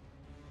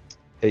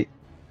 Hey.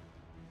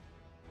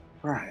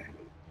 Right.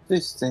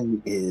 This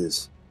thing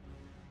is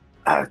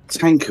a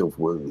tank of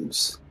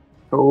wounds.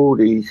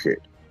 Holy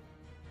shit.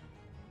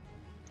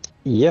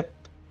 Yep,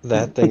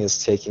 that thing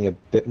is taking a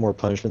bit more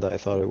punishment than I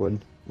thought it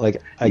would.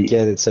 Like, I Yeah.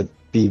 get it's a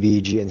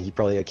BBG, and he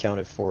probably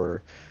accounted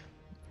for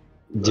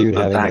dude The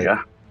having dagger.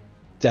 a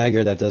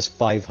dagger that does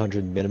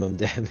 500 minimum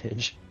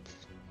damage.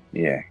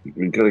 Yeah,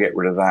 we've got to get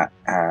rid of that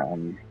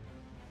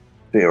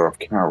fear of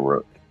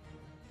Calrook.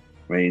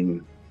 I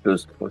mean,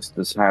 does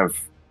Callistus have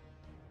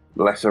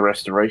lesser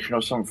restoration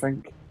or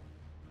something?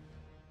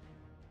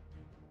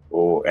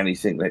 Or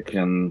anything that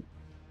can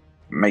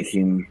make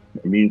him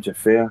immune to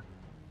fear?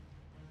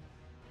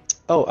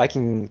 Oh, I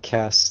can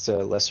cast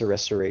Lesser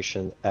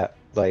Restoration at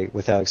like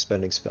without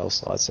expending spell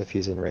slots if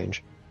he's in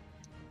range.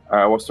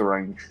 What's the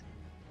range?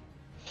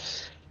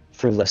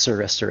 For Lesser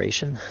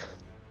Restoration,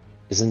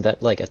 isn't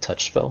that like a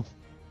touch spell?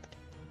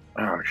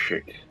 Oh,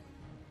 shit.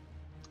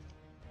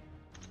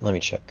 Let me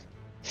check.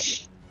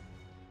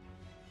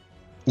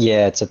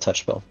 Yeah, it's a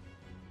touch spell.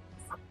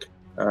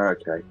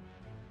 Okay.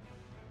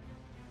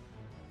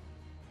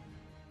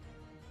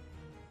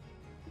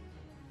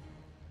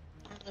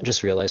 I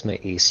just realized my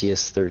AC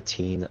is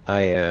 13.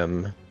 I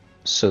am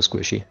so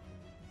squishy.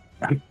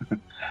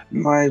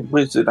 My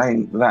wizard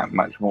ain't that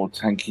much more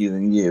tanky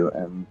than you,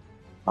 and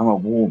I'm a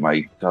war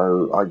mage,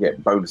 so I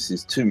get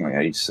bonuses to my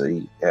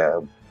AC. I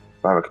have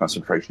a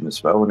concentration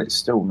spell, and it's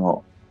still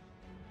not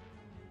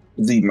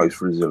the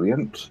most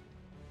resilient.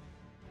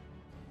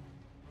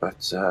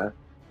 But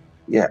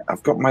yeah,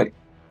 I've got my.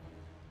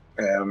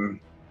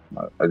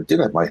 I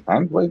did have my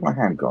hand. Where's my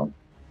hand gone?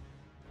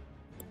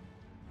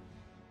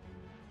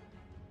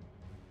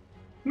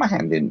 My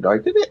hand didn't die,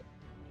 did it?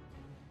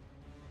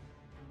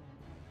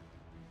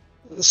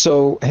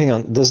 So, hang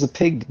on, does the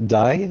pig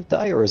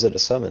die, or is it a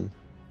summon?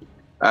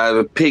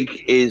 The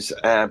pig is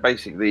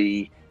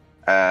basically.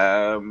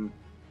 It's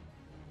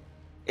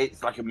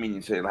like a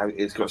minion, so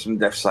it's got some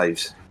death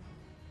saves.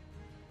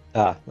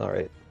 Ah,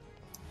 alright.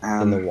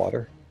 In the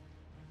water?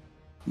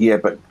 Yeah,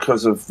 but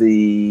because of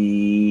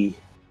the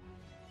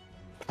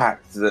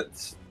fact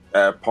that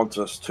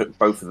Pontos took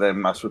both of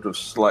them are sort of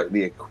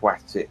slightly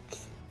aquatic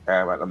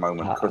at the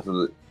moment because of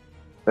the.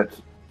 But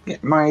yeah,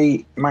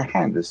 my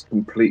hand is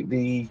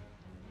completely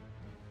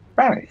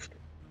vanished.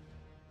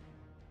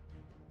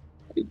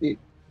 It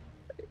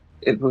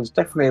was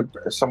definitely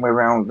somewhere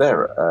around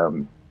there.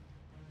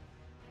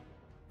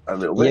 A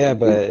little bit. Yeah,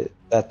 but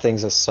that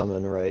thing's a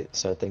summon, right?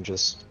 So that thing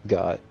just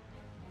got.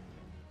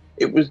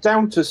 It was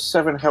down to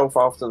 7 health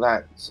after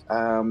that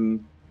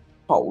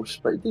pulse,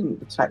 but it didn't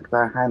attack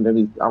their hand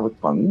any other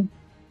time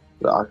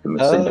that I can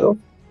think of.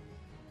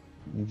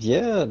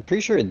 Yeah, I'm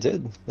pretty sure it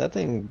did. That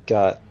thing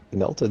got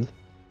melted.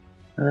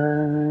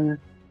 There's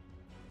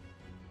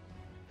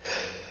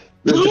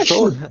a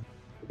claw.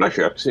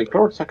 Actually, I can see a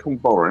claw attack on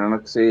Borin, and I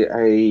can see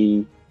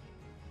a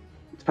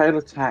tail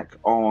attack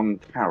on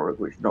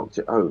Carrot, which knocked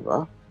it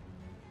over,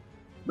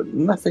 but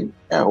nothing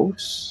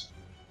else.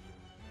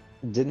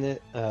 Didn't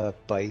it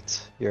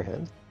bite your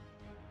hand?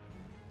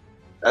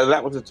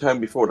 That was a turn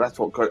before. That's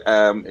what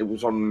it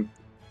was on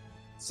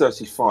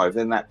 35.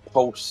 Then that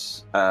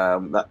pulse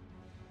that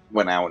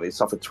went out, and it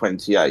suffered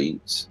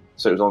 28,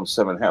 so it was on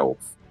 7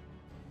 health.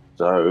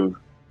 So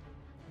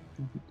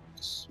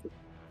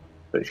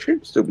it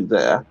should still be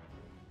there.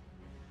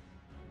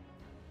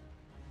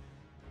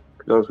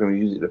 I was going to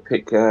use it to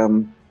pick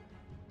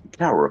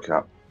Calrook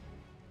up.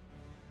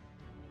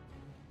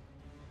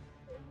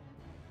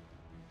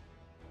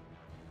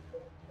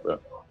 But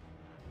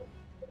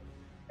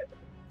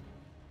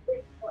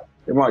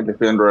it might just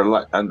be under a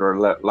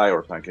layer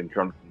or something, and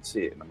John can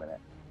see it in a minute.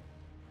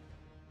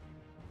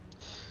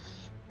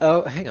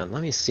 Oh, hang on.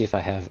 Let me see if I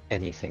have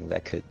anything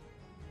that could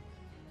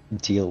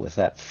deal with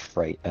that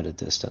fright at a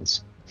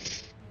distance.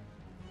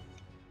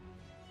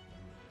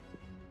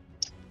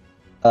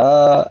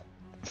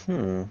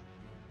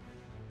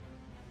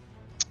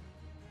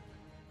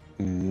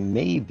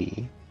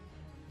 Maybe.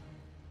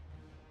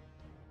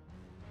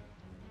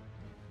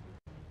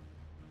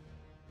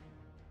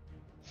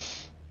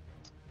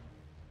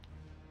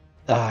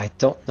 I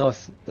don't know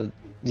if. Do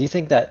you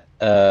think that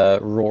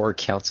roar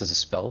counts as a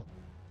spell?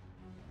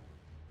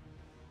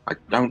 I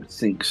don't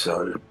think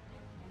so.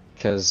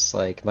 Because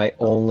like my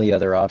only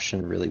other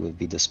option really would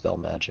be dispel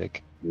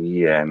magic.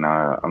 Yeah,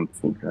 no,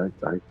 unfortunately,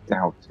 I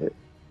doubt it.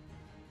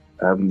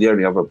 The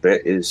only other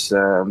bit is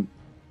a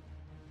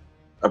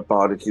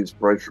bardic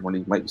inspiration when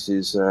he makes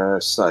his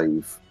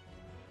save.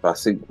 But I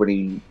think when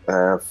he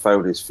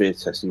failed his fear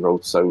test, he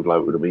rolled so low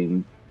it would have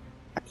been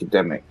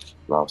academic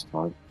last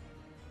time.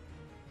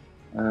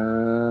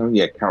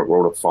 Yeah, Carrot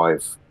rolled a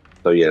 5.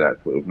 So yeah,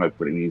 that's no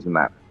point in using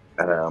that.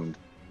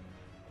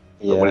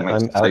 Yeah, when he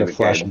makes I'm the out save of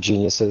Flash again- of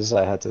Geniuses.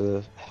 I had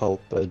to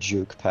help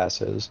Juke pass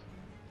his.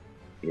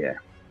 Yeah.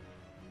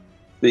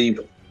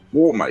 The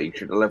War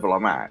Mage at the level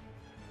I'm at,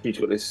 he's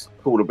got this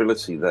cool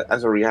ability that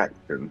as a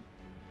reaction,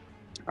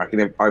 I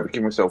can either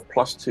give myself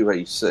 +2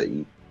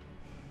 AC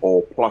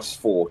or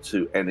 +4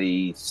 to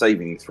any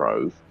saving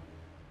throw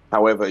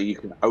However, you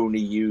can only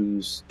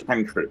use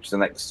cantrips the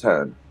next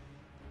turn.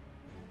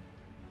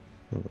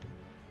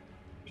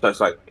 So it's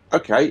like,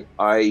 okay,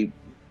 I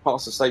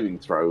pass a saving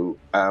throw,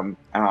 and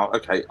I'll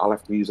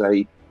have to use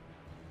a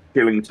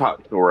healing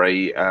touch or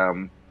a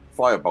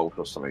firebolt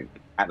or something.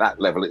 At that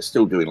level, it's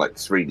still doing like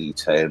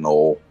 3d10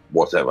 or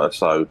whatever,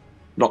 so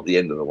not the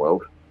end of the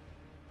world.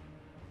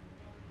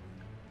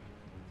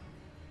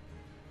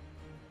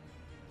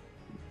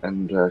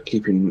 And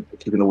keeping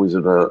the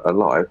wizard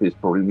alive is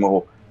probably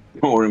more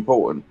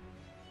important.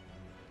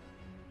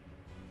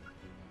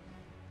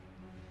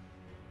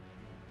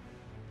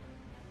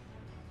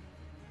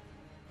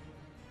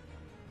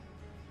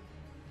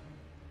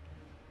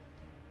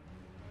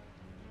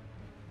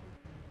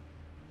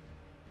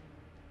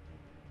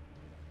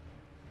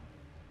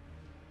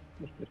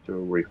 Let's just do a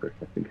refresh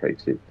in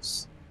case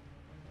it's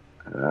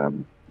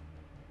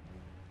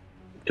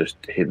just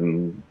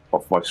hidden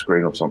off my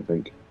screen or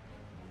something.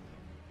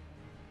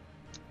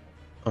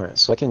 Alright,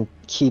 so I can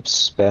keep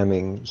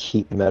spamming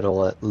heat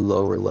metal at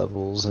lower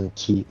levels and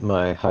keep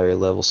my higher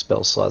level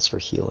spell slots for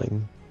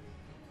healing.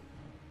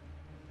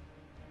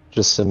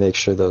 Just to make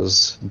sure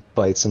those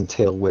bites and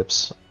tail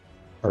whips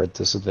are at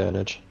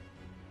disadvantage.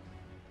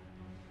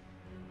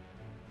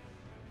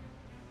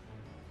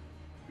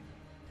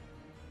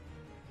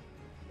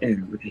 Yeah,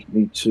 we just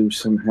need to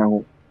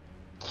somehow...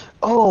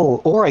 Oh,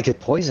 or I could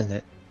poison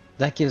it.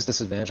 That gives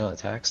disadvantage on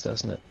attacks,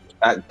 doesn't it?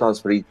 That does,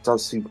 but he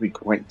does seem to be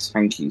quite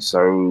tanky,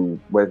 so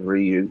whether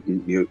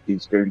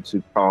he's going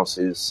to pass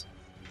his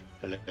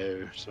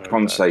Hello, sorry.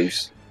 con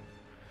saves.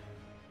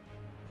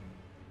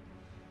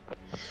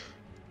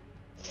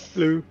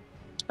 Hello.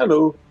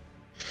 Hello.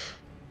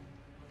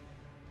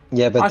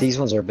 Yeah, but these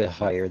ones are a bit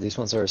higher. These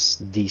ones are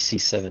DC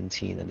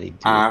 17 and they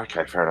do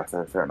Okay, fair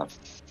enough.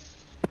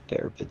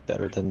 they're a bit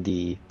better than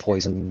the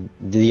poison,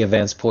 the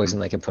advanced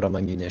poison I can put on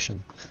my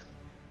munition.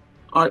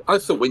 I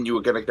thought when you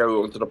were going to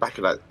go onto the back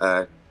of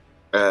that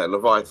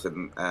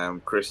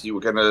Leviathan, Chris, you were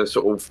going to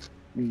sort of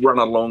run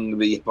along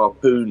the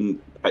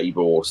harpoon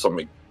cable or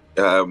something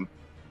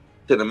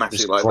cinematic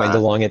Just like grind that.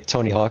 along it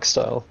Tony Hawk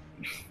style.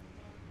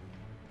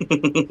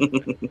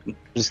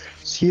 Just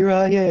here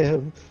I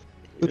am,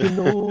 looking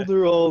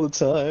older all the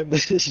time.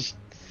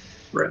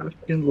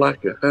 Rocking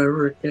like a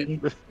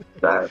hurricane.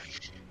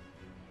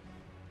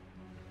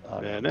 See,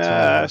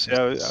 I was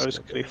going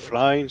to be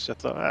flying, so I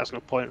thought there's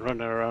no point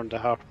running around the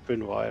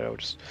harpoon wire. I'll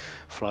just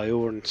fly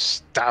over and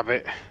stab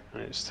it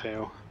on its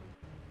tail.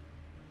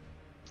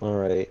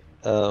 Alright,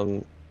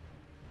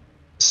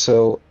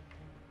 so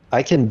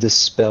I can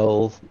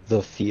dispel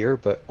the fear,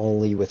 but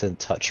only within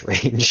touch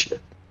range.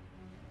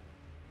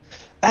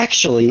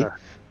 Actually,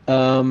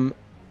 I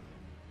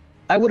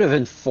would have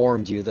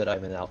informed you that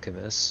I'm an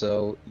alchemist,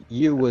 so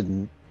you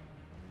would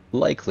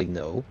likely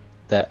know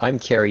that I'm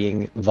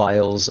carrying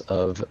vials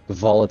of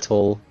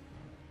volatile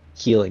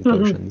healing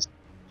potions.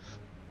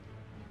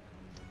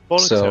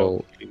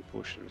 Volatile healing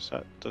potions,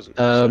 that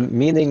doesn't...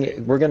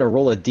 meaning we're going to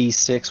roll a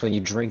d6 when you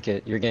drink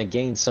it. You're going to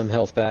gain some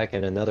health back,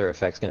 and another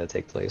effect's going to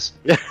take place.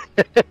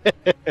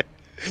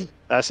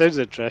 That sounds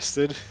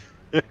interesting.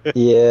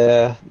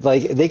 Yeah,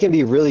 like they can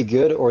be really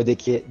good, or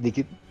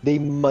they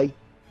might.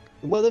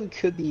 One of them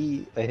could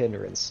be a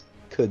hindrance.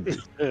 Could be.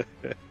 That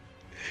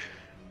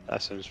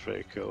sounds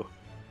pretty cool.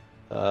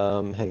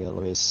 Hang on,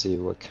 let me see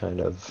what kind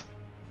of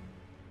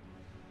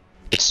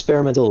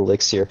experimental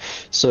elixir.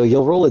 So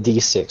you'll roll a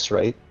d6,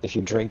 right? If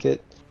you drink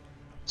it.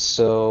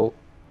 So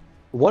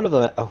one of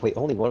them. Oh wait,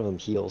 only one of them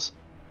heals.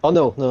 Oh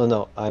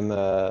no! I'm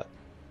a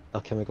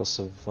alchemical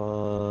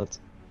savant.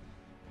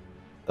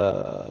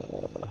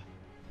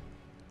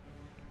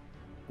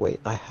 Wait,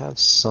 I have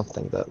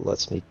something that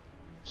lets me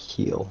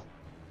heal.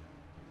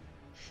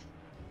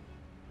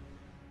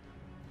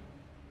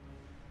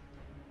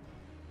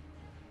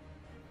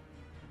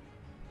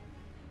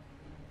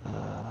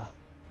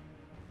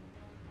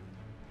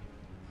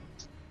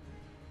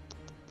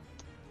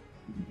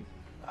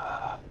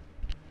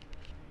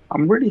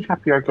 I'm really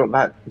happy I got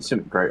that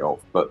disintegrate off,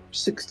 but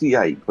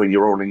 68 when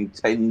you're rolling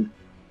 10,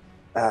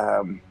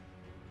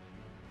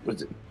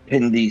 was it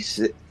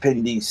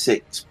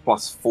 10d6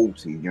 plus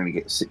 40, you only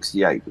get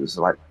 68. It was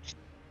like,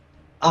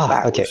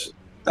 okay.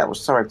 That was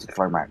so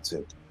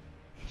anticlimactic.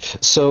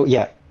 So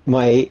yeah,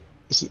 my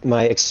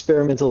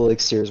experimental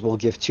elixirs will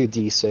give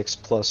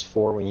 2d6 plus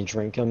 4 when you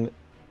drink them,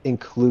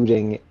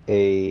 including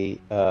a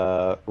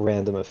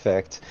random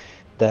effect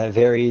that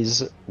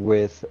varies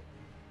with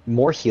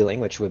more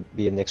healing, which would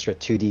be an extra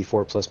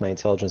 2d4 plus my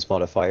intelligence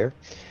modifier,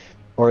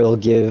 or it'll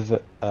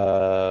give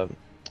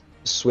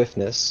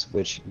swiftness,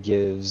 which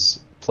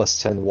gives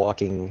plus 10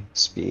 walking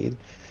speed.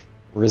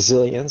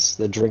 Resilience,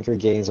 the drinker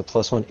gains a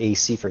plus 1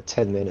 AC for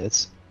 10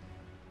 minutes.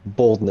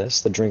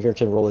 Boldness, the drinker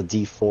can roll a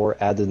d4,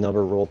 add the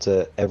number rolled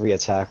to every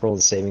attack roll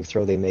and saving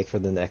throw they make for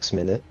the next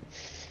minute.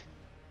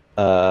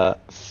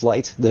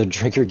 Flight, the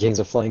drinker gains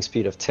a flying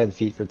speed of 10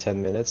 feet for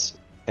 10 minutes.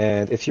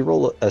 And if you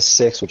roll a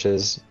 6, which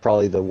is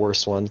probably the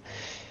worst one,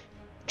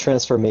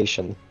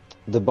 transformation.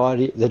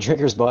 The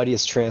drinker's body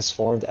is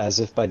transformed as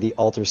if by the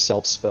alter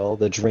self spell.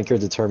 The drinker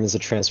determines the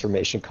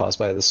transformation caused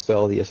by the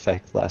spell. The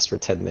effect lasts for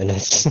 10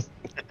 minutes.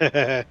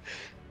 That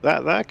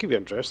could be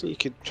interesting. You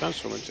could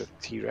transform into a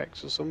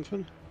T-Rex or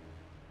something.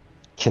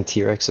 Can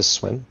T-Rexes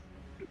swim?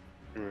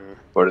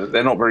 But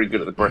they're not very good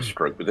at the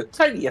breaststroke with the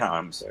tiny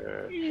arms.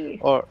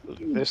 Or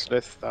this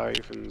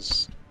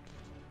Lithiaven's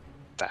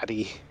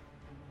daddy.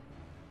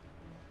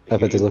 I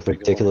bet they look Big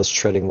ridiculous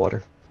treading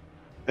water.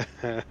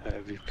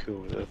 That'd be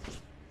cool. Though.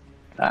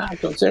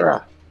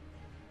 Godzilla.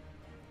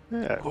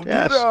 Yeah,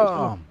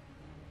 Godzilla!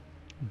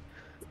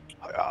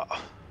 yes.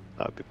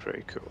 That'd be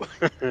pretty cool.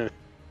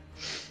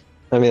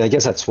 I mean, I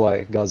guess that's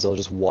why Godzilla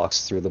just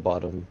walks through the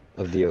bottom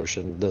of the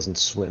ocean, doesn't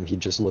swim. He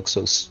just looks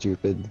so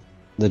stupid.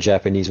 The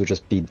Japanese would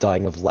just be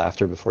dying of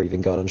laughter before he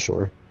even got on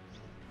shore.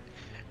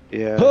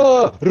 Yeah.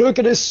 Oh, look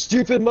at this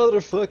stupid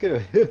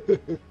motherfucker!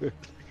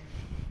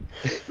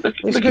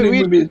 Look at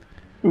him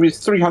with his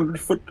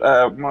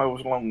 300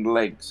 miles long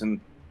legs and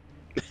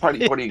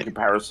tiny body in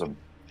comparison.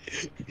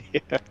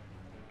 Yeah.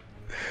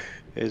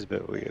 It's a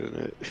bit weird,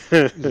 isn't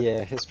it?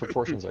 Yeah, his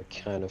proportions are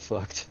kind of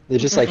fucked. They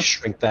just like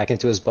shrink back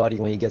into his body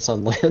when he gets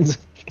on land.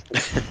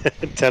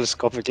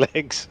 Telescopic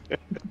legs.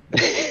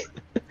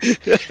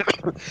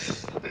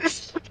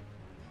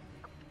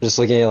 Just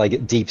looking at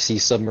like deep sea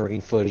submarine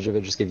footage of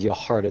it just gives you a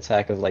heart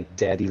attack of like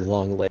daddy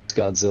long legs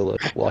Godzilla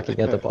walking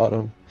at the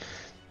bottom.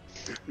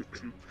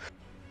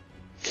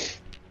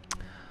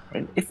 I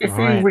mean, if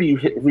Right. he really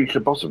reach the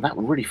bottom, that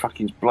would really fuck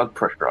his blood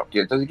pressure up.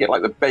 Yeah, does he get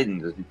like the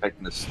bend as he's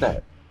taking a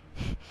step?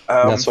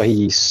 That's why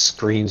he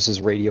screams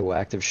his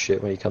radioactive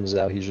shit when he comes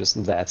out. He's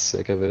just that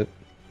sick of it.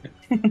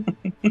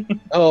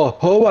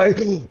 oh my!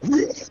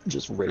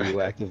 Just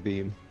radioactive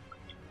beam.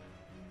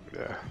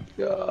 Yeah.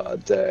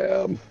 God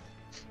damn.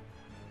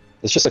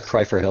 It's just a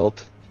cry for help.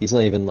 He's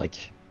not even like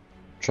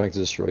trying to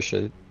destroy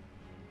shit.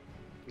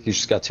 He's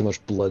just got too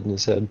much blood in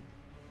his head.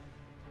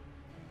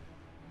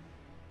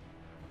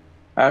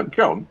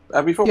 John,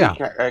 before Yeah.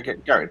 we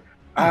get going,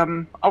 I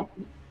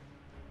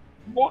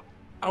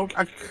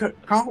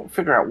can't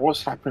figure out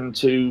what's happened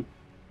to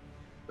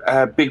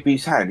Big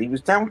B's hand. He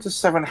was down to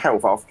 7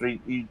 health after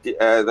you did,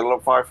 the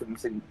Leviathan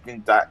thing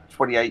did that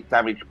 28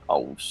 damage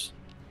pulse,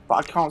 but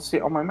I can't see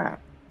it on my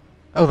map.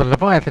 Oh, the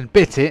Leviathan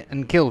bit it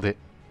and killed it.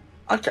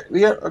 Okay,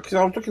 yeah, because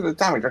I was looking at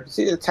the damage. I could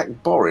see it attack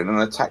Borin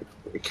and attack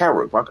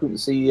Carrot, but I couldn't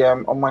see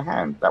on my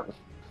hand. That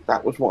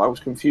was what I was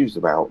confused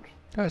about.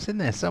 Oh, it's in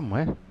there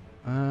somewhere.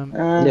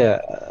 Yeah,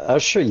 I'll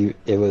show you.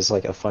 It was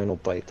like a final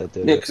bite that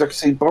did Yeah, it. because I can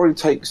see Borin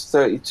takes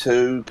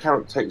 32,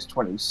 Carrot takes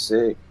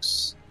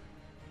 26.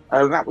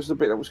 That was the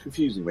bit that was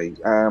confusing me.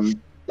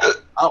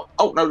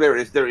 Oh no, there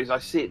it is. I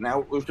see it now.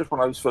 It was just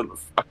one of those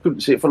I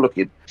couldn't see it for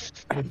looking.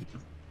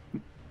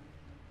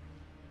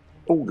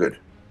 All good.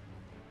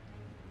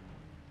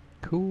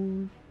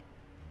 Cool.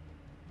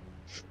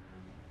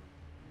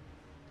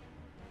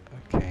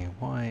 Okay,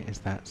 why is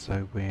that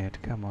so weird?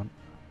 Come on.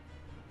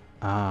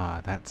 Ah,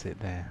 that's it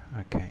there.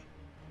 Okay.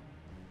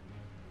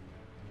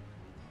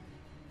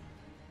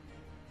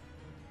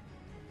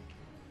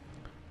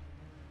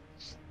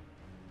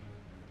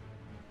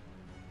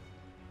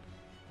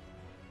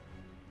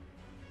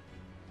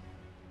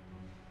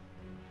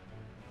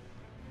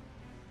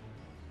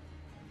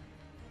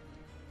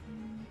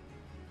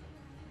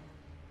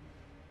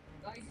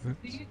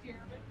 Oops.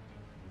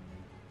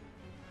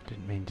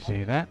 Didn't mean to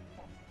do that.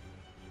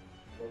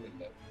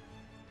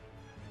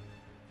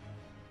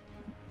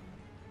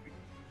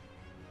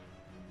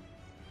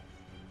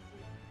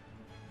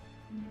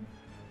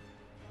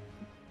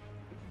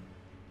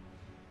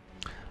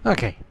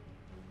 Okay.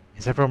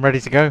 Is everyone ready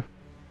to go?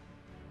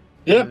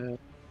 Yep.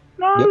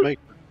 Yep.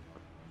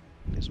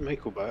 Is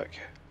Michael back?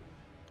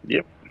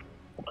 Yep.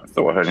 I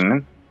thought I heard him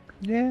then.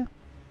 Yeah.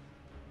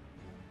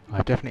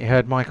 I definitely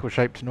heard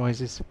Michael-shaped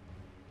noises.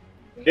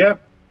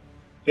 Yep.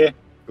 There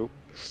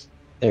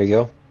you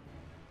go.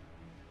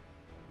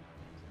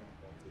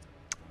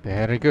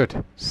 Very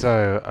good.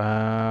 So,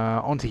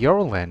 on to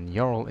Yorl then.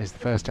 Yorl is the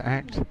first to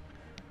act.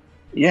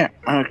 Yeah.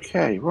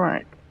 Okay.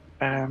 Right.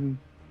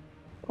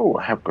 Oh,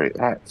 how great!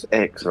 That's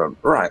excellent.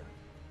 Right.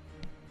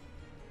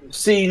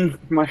 Seeing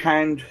my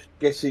hand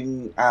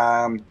getting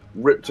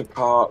ripped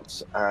apart,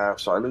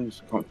 so I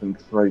lose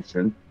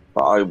concentration,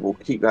 but I will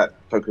keep that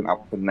token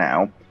up for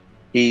now.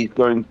 He's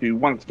going to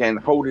once again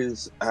hold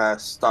his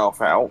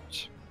staff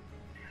out,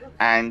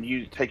 and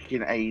you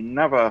taking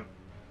another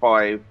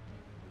 5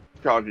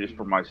 charges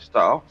from my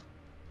staff.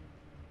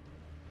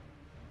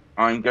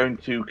 I'm going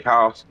to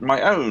cast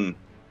my own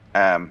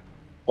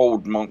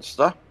old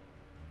monster.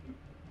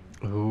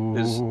 Ooh.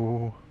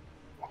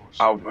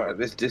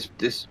 This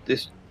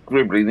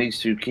Gribbly needs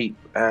to keep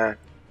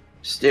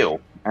still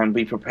and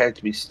be prepared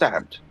to be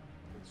stabbed.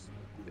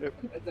 Yep.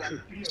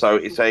 So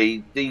it's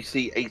a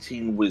DC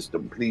 18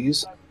 Wisdom,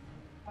 please.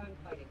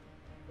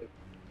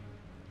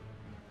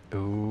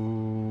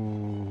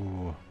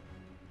 Ooh.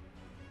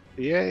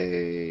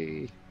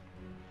 Yay!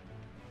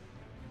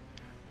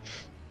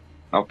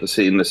 After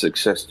seeing the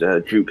success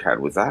Duke had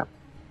with that.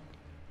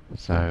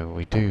 So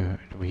we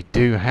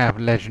do have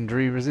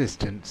legendary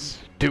resistance.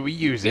 Do we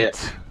use Yeah. it?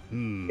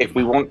 Hmm. If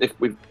you want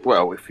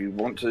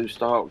to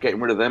start getting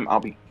rid of them, I'll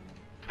be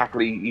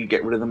happily you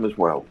get rid of them as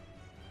well.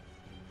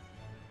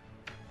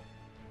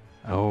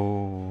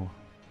 Oh.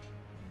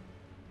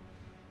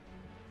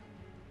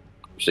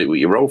 See what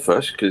you roll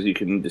first, because you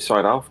can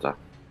decide after.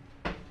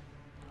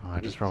 I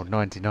just rolled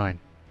 99.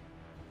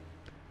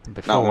 And No, I'm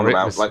before on it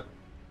about was... I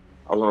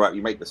was on about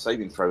you make the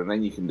saving throw, and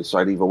then you can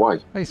decide either way.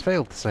 Oh, he's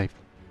failed to save.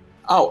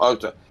 Oh,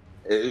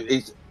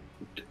 it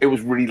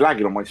was really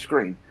lagging on my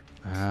screen.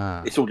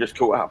 Ah. It's all just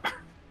caught up.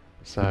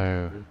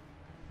 So,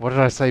 what did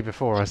I say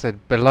before? I said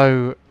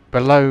below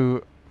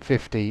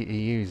 50 he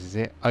uses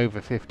it,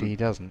 over 50 he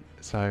doesn't.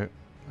 So,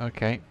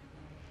 okay.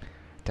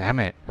 Damn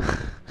it.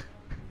 That's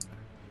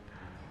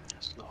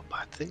not a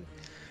bad thing.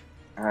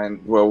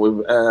 And well,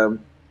 with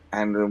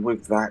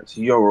that,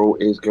 Yorl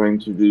is going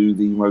to do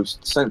the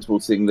most sensible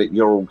thing that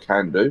Yorl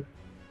can do.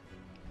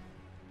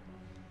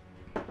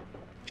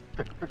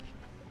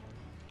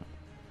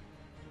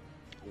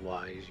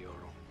 Wise Yorl.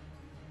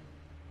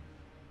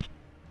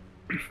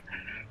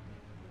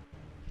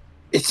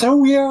 It's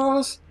all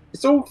yours.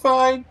 It's all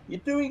fine. You're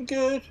doing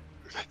good.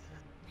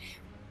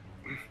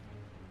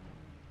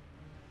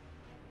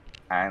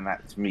 And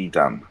that's me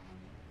done.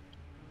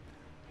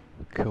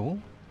 Cool.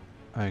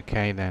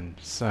 Okay then,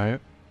 so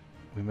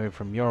we move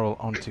from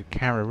Yorl onto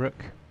Kararuk.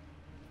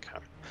 Okay.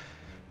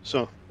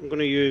 So I'm going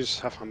to use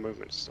half my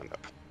movement to stand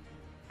up.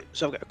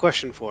 So I've got a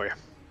question for you.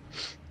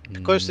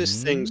 Because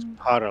this thing's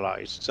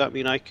paralyzed, does that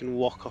mean I can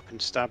walk up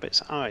and stab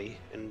its eye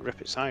and rip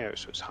its eye out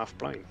so it's half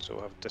blind? So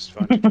I'll have a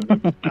disadvantage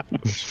on it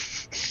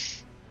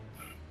afterwards.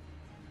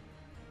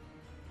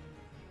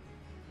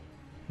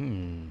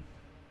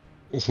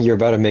 You're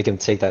about to make him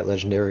take that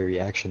legendary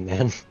reaction,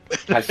 man.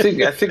 I think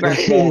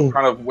that's more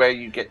kind of where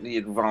you get the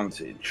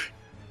advantage.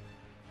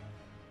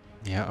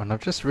 Yeah, and I've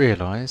just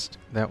realised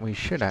that we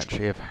should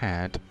actually have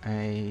had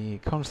a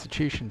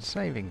Constitution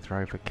saving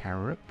throw for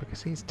Kararuk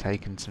because he's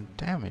taken some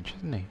damage,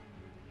 hasn't he?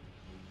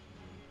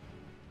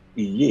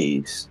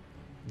 Yes.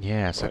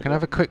 Yeah, so can I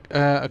have a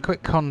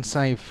quick con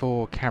save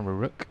for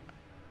Kararuk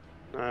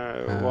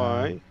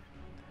Why?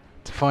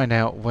 to find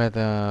out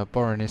whether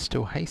Borin is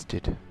still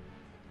hasted.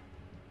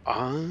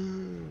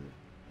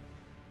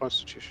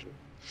 Constitution.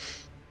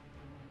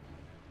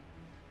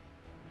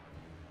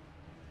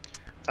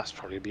 That's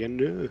probably be a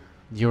no.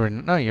 You're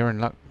in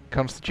luck.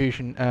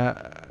 Constitution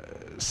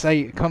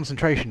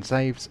concentration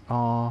saves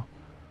are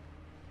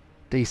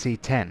DC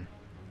 10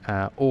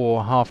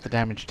 or half the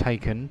damage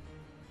taken,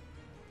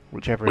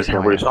 whichever is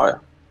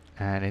higher.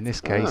 And in this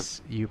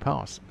case, you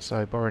pass.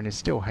 So Borin is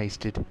still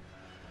hasted.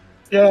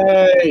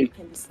 Yay! It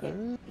can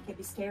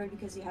be scary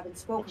because you haven't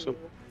spoken Awesome.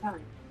 in a long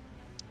time.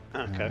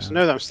 Okay, so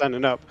now that I'm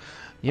standing up,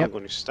 Yep. I'm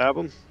going to stab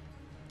him.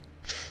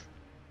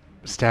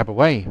 Stab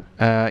away.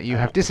 You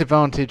have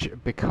disadvantage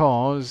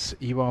because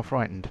you are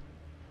frightened.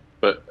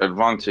 But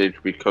advantage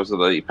because of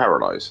the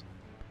paralyze.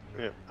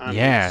 Yeah,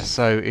 Yeah,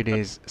 so it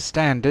is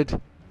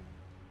standard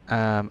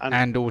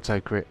and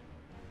auto crit.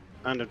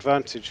 And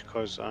advantage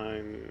because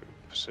I'm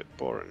opposite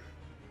Borin.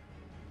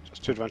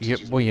 Just two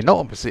advantages. Well, you're not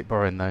opposite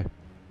Borin though.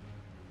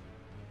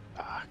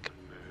 I can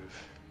move.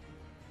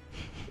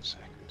 1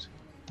 second.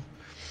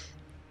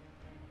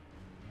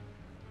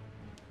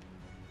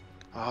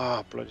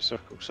 Bloody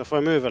circle. So if I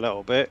move a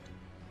little bit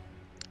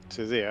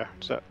to there,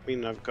 does that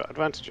mean I've got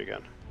advantage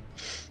again?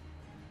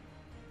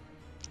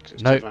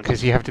 No,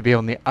 because you have to be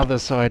on the other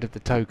side of the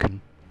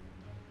token.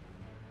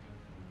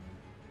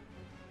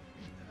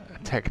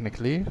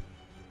 Technically.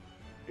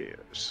 Yeah,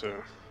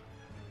 so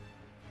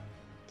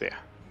there.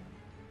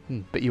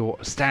 But you're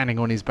standing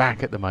on his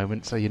back at the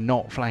moment, so you're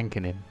not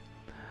flanking him.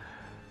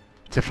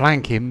 To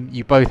flank him,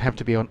 you both have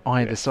to be on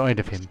either side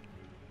of him.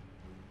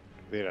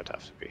 There I'd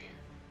have to be.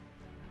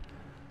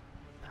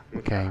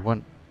 Okay,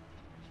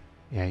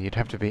 yeah, you'd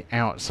have to be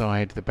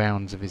outside the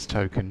bounds of his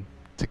token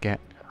to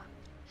get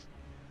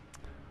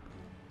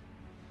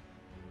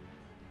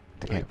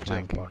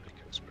flanking. Bardic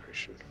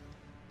inspiration.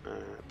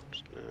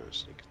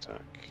 Sneak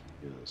attack.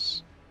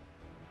 Yes.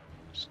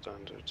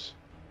 Standard.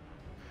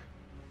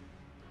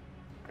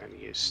 And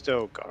he is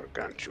still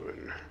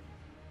gargantuan.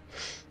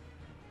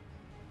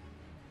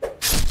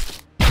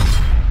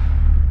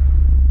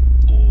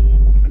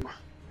 Boom.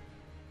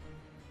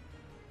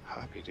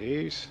 Happy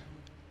days.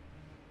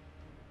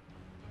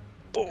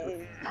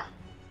 Boom.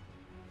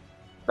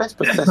 That's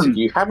pathetic.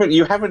 you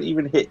haven't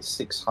even hit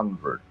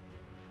 600.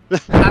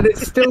 And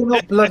it's still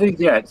not bloodied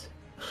yet.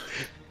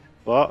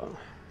 What?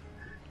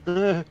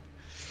 Look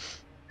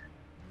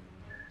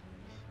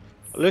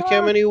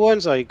how many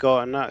ones I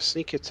got in that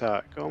sneak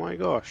attack. Oh my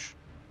gosh.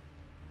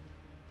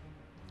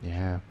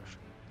 Yeah.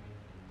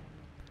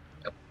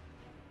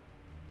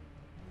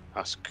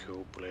 That's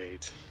cool,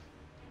 Blade.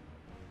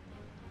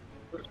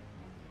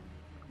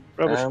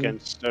 Rubbish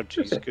against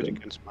sturgeons, good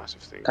against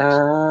massive things.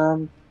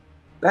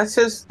 That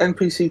says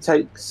NPC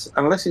takes,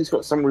 unless he's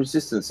got some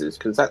resistances,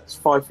 because that's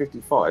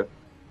 555,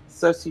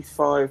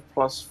 35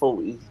 plus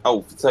 40.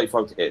 Oh,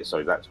 35 to hit.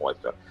 Sorry, that's why.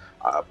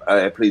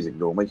 Please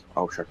ignore me.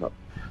 I'll shut up.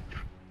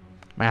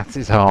 Maths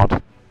is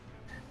hard.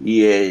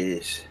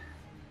 Yes.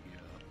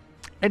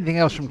 Anything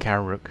else from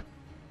Kararuk?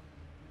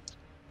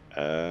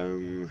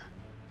 Oh,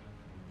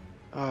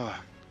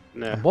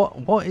 no. And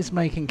what is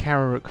making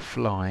Kararuk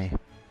fly?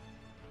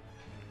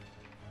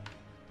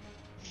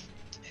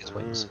 His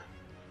wings.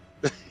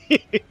 Do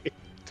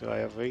I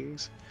have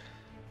wings?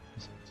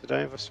 Did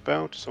I have a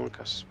spell? Did someone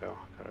cast a spell?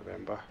 I can't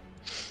remember.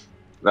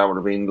 That would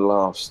have been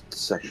last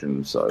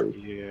session, so.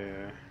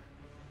 Yeah.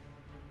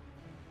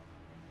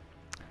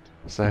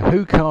 So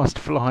who cast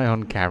fly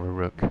on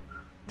Kararuk?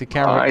 Did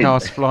Kararuk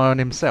cast fly on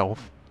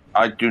himself?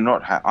 I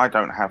don't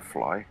have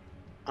fly.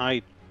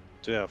 I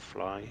do have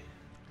fly.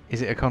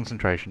 Is it a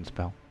concentration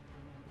spell?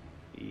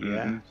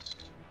 Yes.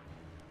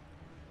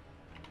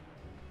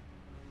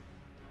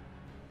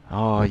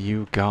 Oh,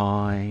 you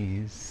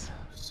guys.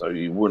 So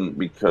you wouldn't,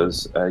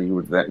 because you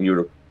would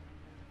have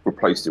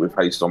replaced it with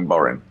haste on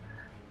Borin.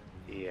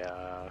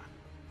 Yeah.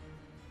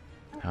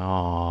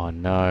 Oh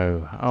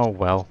no. Oh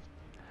well.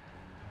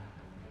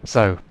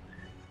 So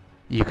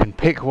you can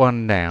pick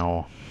one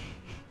now.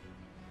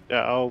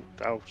 Yeah, I'll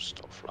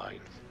stop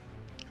flying.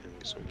 And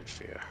get some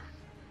fear.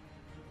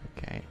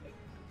 Okay.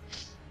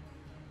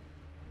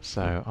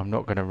 So I'm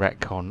not going to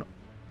retcon.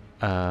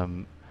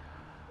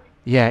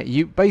 Yeah,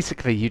 you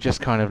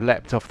just kind of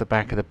leapt off the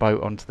back of the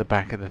boat onto the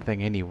back of the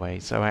thing anyway.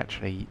 So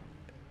actually,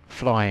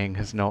 flying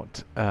has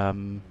not. Well,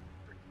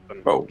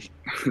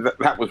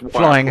 that was why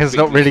Flying has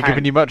not really hand.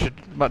 given you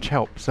much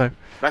help. So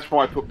That's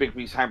why I put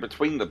Bigby's hand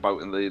between the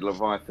boat and the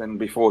Leviathan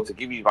before, to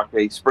give you like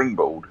a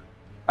springboard.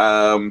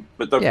 But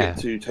don't forget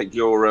to take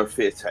your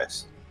fear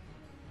test.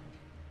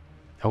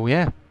 oh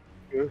yeah,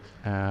 So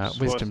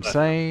wisdom what's that?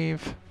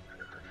 save.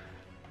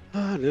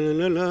 Ah,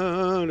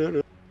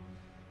 no.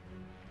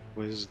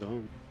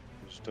 Wisdom.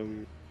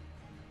 And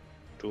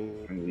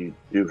you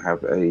do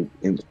have a.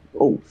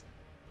 Oh,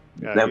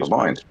 Yeah, never use my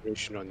mind.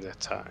 inspiration on the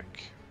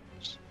attack.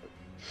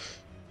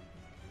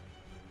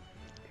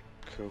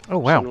 Cool. Oh,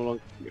 wow. So no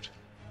longer good.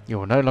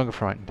 You're no longer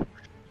frightened.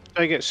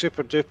 I get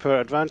super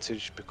duper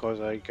advantage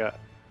because I got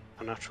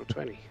a natural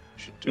 20. I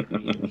should do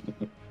it.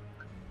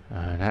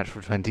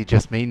 Natural 20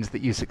 just means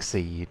that you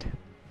succeed.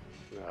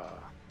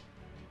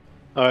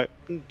 Alright,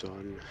 I'm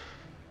done.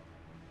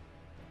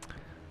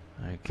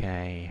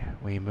 Okay,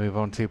 we move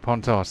on to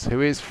Pontos,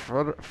 who is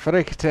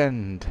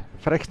Frechtened.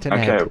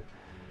 Okay.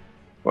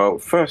 Well,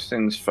 first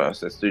things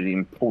first. Let's do the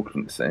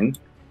important thing.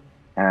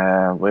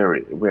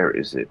 Where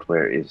is it?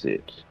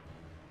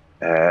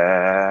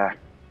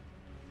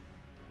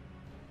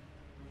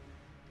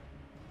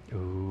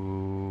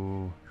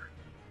 Ooh.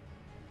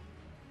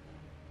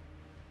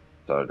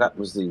 So that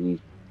was the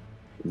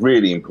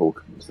really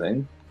important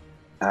thing.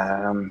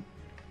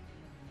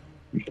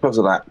 Because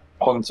of that,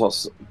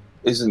 Pontos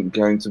isn't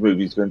going to move.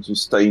 He's going to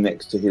stay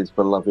next to his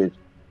beloved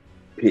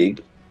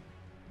pig,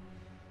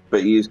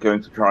 but he is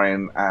going to try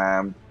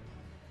and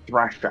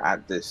thrash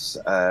at this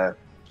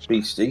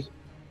beastie.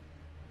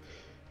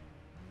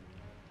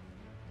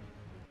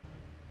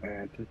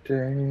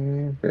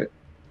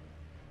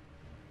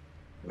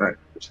 Right,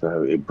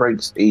 so it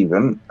breaks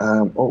even.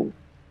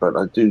 But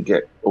I do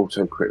get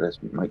auto crit. Let's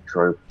make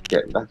sure I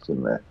get that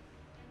in there.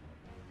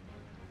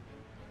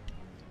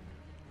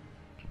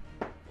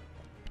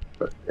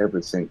 But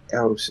everything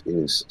else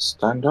is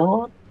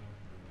standard.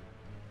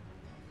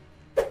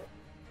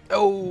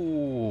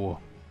 Oh!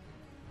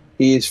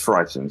 He is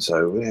frightened,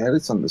 so yeah,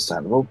 it's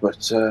understandable.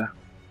 But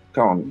come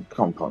on,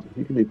 Pontos,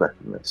 you can do better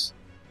than this.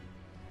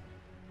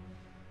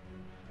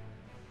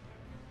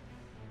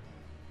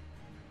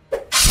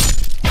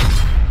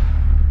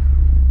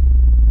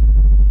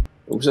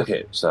 It was a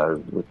hit,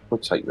 so we'll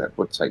take that.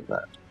 We'll take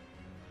that.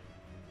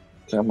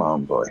 Come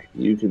on, boy,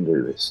 you can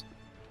do this.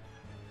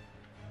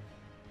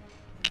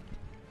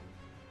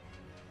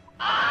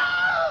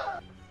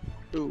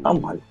 Oh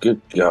my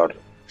good God.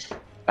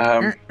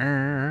 I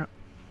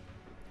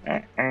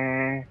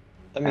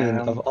mean,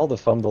 of all the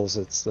fumbles,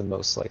 it's the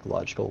most like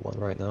logical one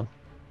right now.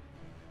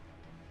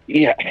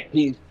 Yeah,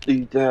 he's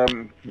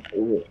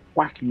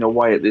whacking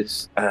away at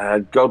this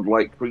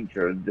godlike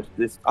creature, and just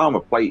this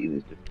armor plating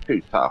is just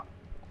too tough.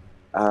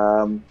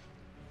 And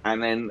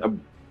then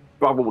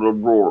above all the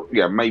roar,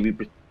 maybe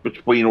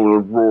between all the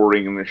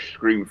roaring and the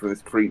screaming for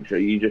this creature,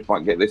 you just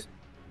might get this,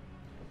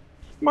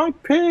 my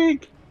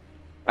pig,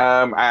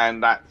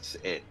 and that's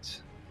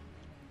it.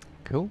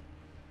 Cool.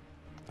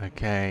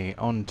 Okay,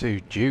 on to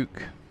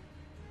Duke.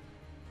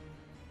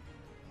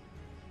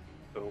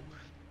 Cool.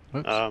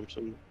 Oops. So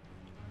I'm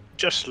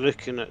just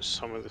looking at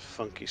some of the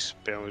funky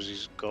spells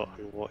he's got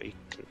and what he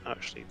can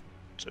actually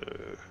do.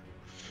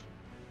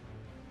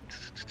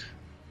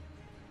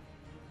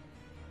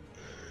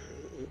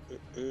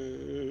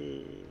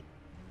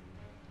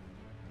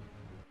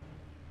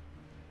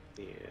 Yeah,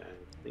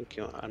 I think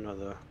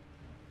another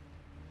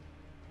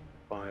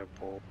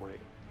fireball might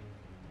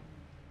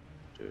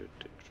do the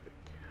trick.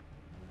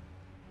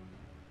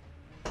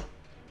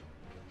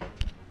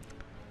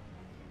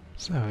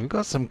 So we've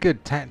got some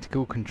good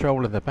tactical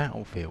control of the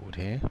battlefield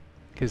here,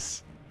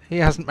 because he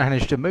hasn't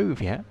managed to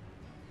move yet.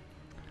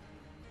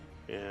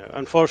 Yeah,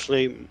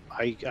 unfortunately,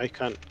 I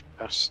can't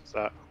cast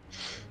that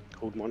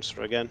cold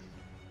monster again.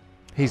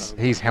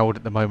 He's held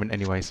at the moment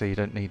anyway, so you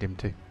don't need him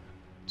to.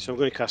 So I'm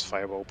going to cast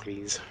Fireball,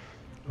 please.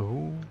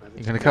 Ooh,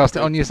 you're going to cast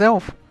it on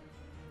yourself?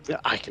 Yeah,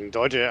 I can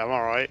dodge it, I'm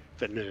alright,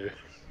 but no.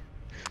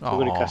 I'm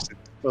going to cast it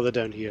further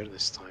down here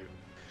this time.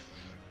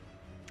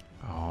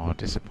 Oh,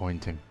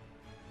 disappointing.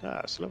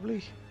 That's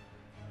lovely.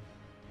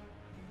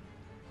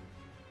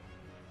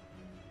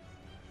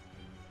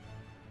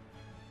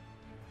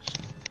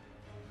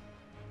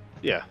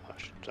 Yeah, that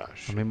should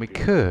I mean, we be-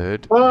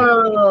 could.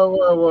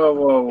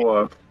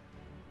 Whoa.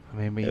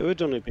 I mean, It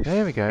would only be.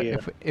 there we go. Yeah.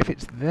 If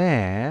it's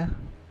there,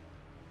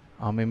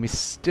 I mean, we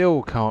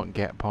still can't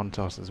get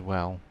Pontos as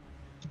well.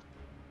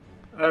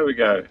 There we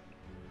go.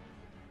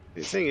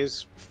 The thing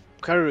is,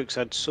 Kyrux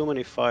had so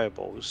many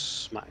fireballs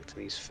smacked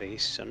in his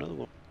face. Another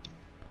one,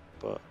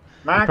 but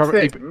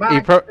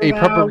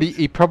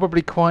He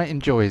probably quite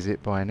enjoys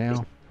it by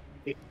now.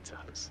 it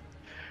does.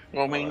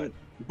 Well, I mean,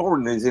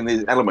 Borin is in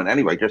his element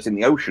anyway, just in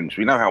the oceans.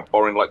 We know how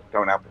Borin likes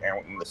going out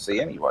in the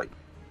sea anyway.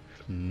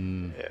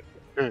 Hmm.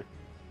 Yeah.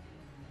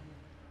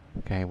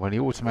 Okay, well, he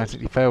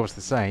automatically fails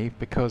the save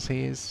because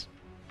he is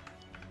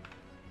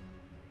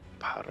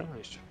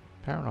Paralyzed.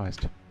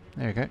 paralysed.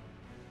 There we go.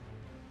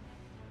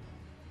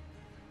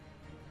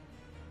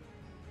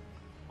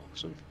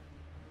 Awesome.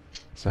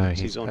 So He's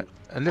he's on.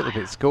 a little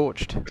bit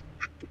scorched. I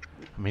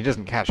mean, he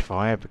doesn't catch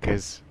fire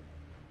because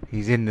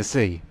he's in the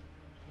sea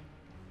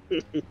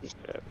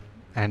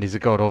and he's a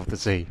god of the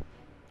sea.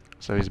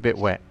 So he's a bit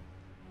wet.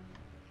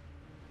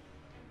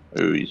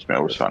 Ooh, he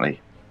smells funny.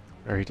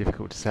 Very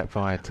difficult to set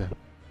fire to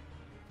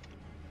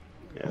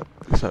Yeah.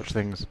 such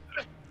things.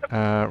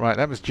 Right,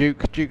 that was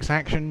Duke. Duke's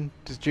action.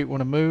 Does Duke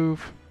want to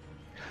move?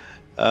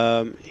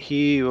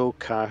 He will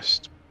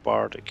cast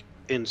Bardic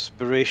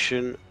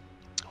Inspiration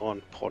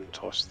on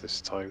Pontos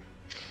this time.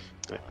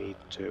 Let me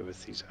do it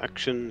with these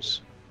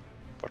actions.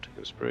 Bardic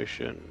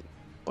Inspiration,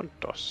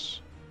 Pontos.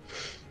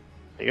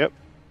 There you go.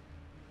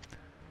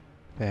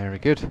 Very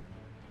good.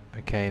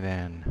 Okay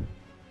then.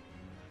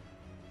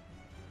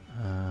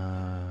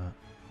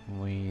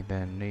 We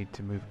then need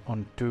to move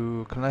on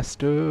to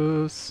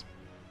Calestus.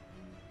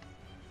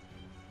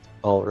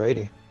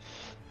 Alrighty.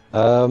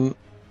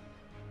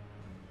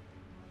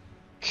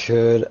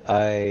 Could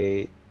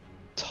I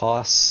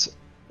toss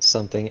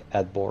something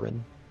at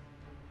Borin?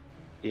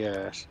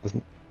 Yes.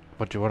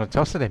 What do you want to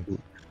toss at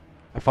him?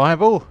 A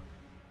fireball?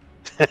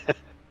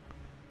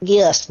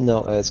 Yes.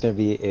 No, it's going to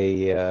be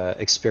a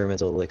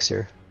experimental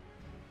elixir.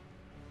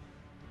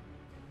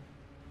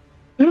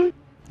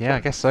 Yeah, I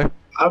guess so.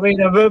 I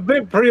mean, I'm a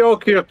bit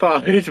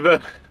preoccupied,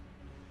 but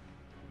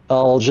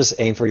I'll just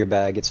aim for your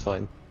bag. It's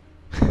fine.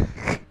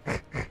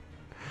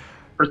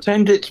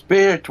 Pretend it's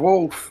beer,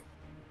 dwarf.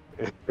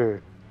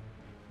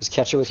 Just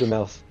catch it with your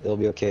mouth. It'll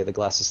be okay. The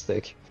glass is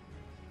thick.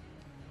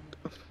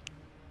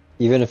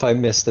 Even if I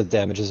miss, the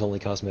damage is only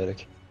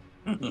cosmetic.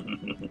 So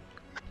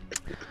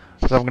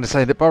I'm going to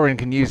say that Borin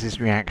can use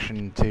his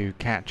reaction to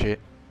catch it,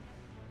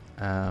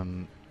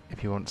 if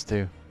he wants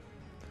to.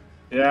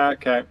 yeah,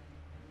 okay.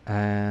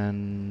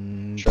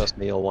 And Trust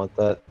me, you'll want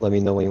that. Let me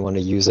know when you want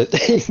to use it.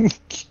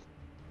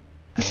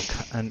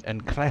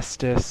 and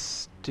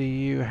Calestus, do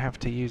you have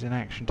to use an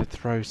action to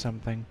throw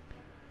something?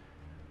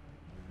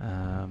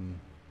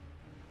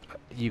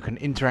 You can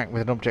interact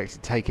with an object to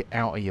take it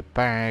out of your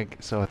bag,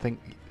 so I think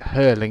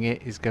hurling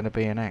it is going to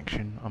be an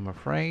action, I'm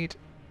afraid.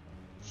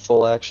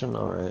 Full action?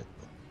 Alright.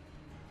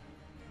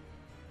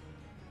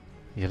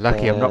 You're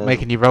lucky I'm not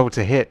making you roll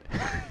to hit.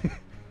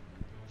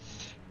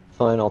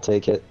 Fine, I'll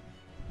take it.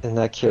 In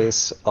that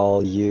case,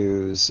 I'll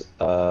use...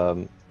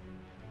 that's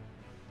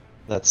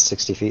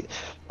 60 feet.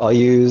 I'll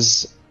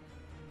use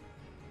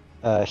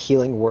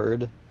Healing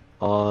Word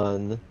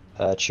on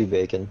Chew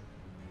Bacon.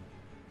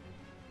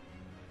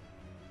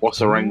 What's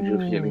the range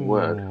of healing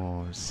word?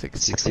 Ooh,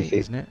 60 60 feet, feet.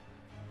 isn't it?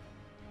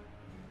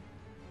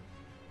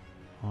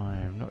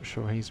 I'm not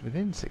sure he's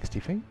within 60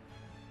 feet.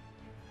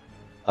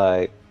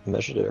 I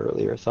measured it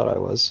earlier. I thought I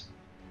was.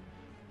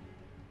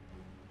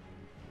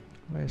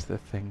 Where's the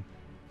thing?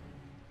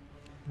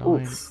 9.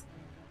 Oof.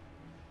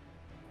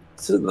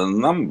 To the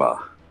number.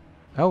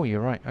 Oh,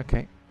 you're right.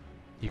 Okay.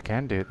 You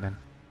can do it then.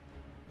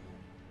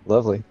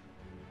 Lovely.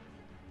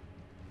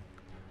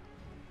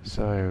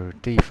 So,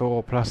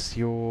 D4 plus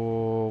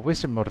your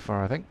wisdom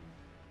modifier, I think.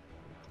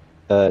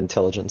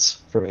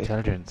 Intelligence for me.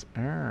 Intelligence.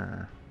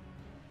 Ah.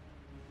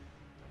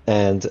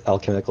 And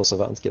Alchemical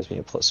Savant gives me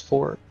a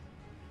 +4.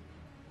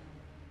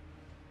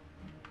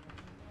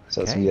 So that's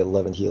going to Okay. be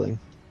 11 healing.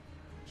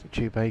 So,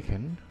 Chew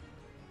Bacon.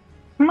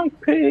 My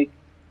pig.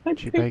 My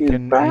Chew pig is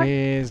Bacon back.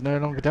 is no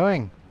longer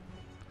dying.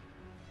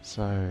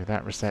 So,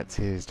 that resets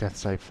his death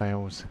save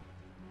fails.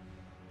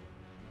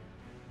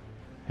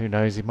 Who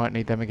knows, he might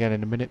need them again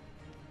in a minute.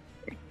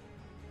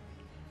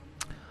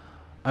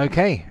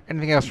 Okay,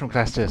 anything else from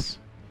Calestus?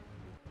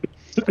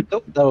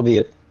 Nope, that'll be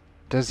it.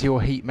 Does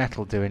your heat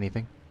metal do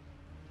anything?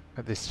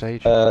 at this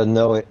stage?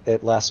 No,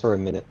 it lasts for a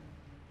minute.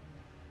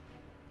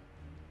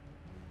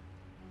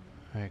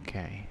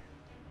 Okay.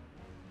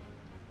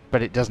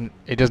 But it doesn't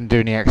do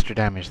any extra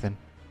damage then?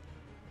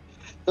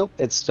 Nope,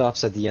 it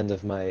stops at the end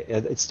of my.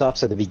 It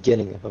stops at the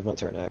beginning of my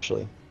turn,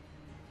 actually.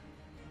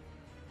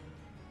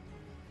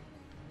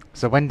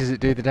 So when does it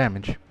do the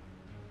damage?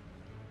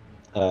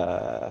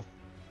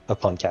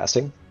 Upon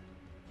casting.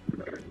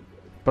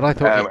 But I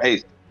thought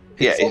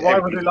yeah, Well, why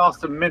would it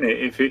last a minute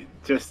if it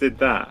just did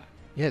that?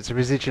 yeah, it's a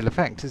residual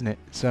effect, isn't it?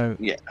 So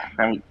yeah.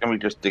 Can we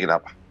just dig it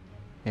up?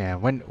 yeah,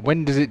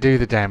 when does it do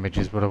the damage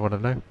is what I want to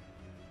know.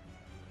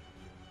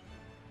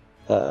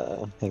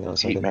 Hang on a Heat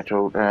second.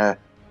 metal.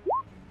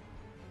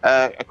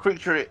 A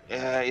creature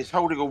is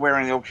holding or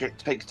wearing the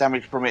object takes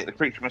damage from it. The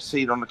creature must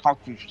cede on the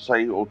Constitution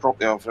save or drop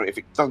the offer. If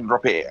it doesn't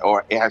drop it,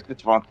 or it has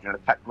disadvantage on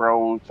attack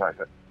rolls.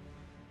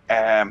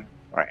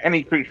 Right.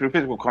 Any creature in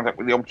physical contact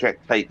with the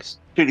object takes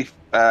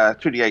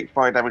 2d8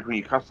 fire damage when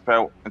you cast the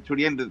spell. Until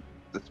the end of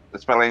the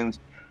spell ends,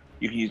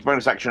 you can use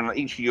bonus action on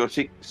each of your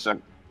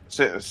subsequent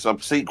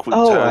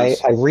Oh, turns.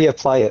 I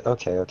reapply it.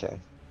 Okay.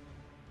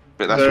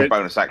 But that's your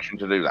bonus action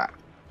to do that.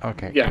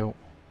 Okay, Yeah. cool.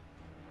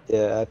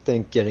 Yeah, I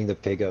think getting the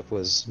pig up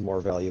was more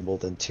valuable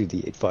than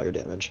 2d8 fire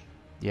damage.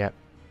 Yep,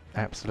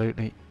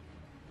 absolutely.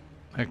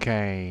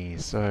 Okay,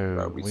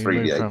 so With we 3d8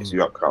 move from because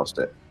you upcast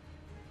it.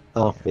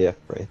 Oh, yeah,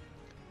 right.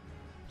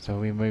 so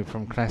we move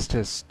from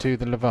Clastus to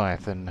the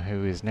Leviathan,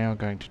 who is now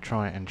going to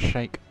try and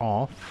shake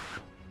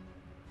off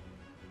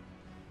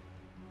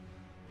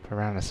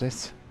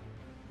paralysis.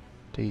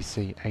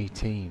 DC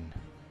 18.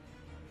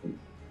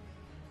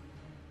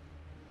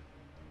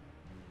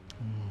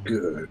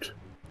 Good.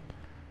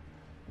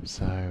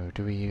 So,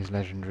 do we use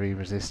legendary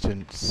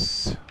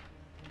resistance?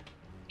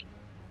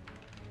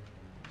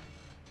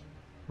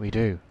 We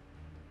do.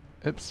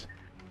 Oops.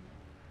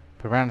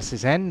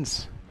 Paralysis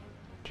ends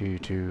due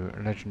to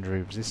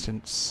legendary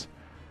resistance.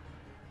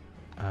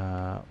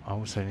 I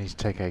also need to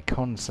take a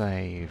con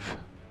save.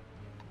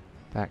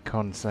 That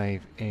con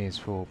save is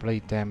for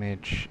bleed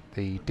damage.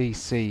 The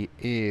DC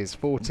is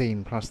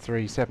 14 plus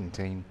 3,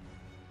 17.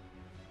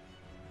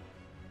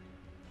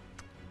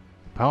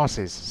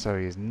 Passes, so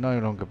he is no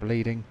longer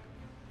bleeding.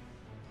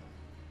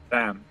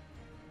 Damn.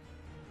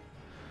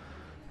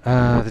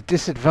 The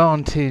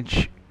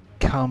disadvantage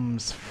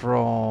comes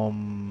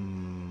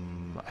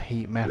from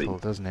heat metal,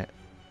 doesn't it?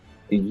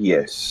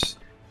 Yes.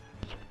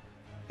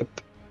 If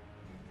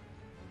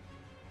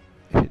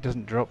it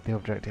doesn't drop the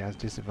object, it has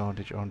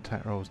disadvantage on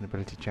attack rolls and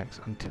ability checks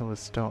until the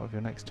start of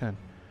your next turn.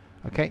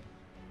 Okay.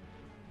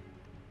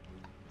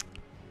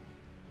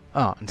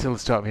 Until the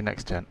start of your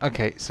next turn.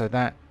 Okay, so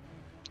that...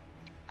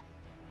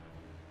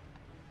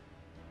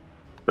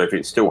 But if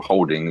it's still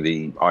holding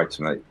the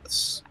item,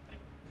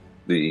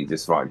 the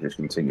disadvantage is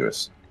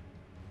continuous.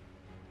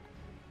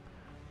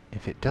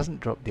 If it doesn't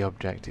drop the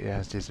object, it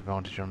has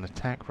disadvantage on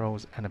attack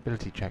rolls and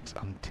ability checks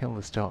until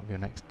the start of your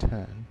next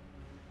turn.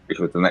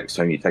 Because the next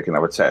time you take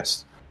another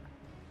test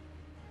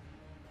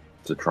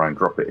to try and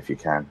drop it if you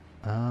can.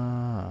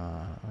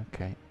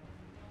 Okay.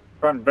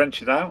 Try and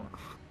bench it out.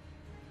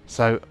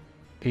 So,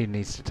 he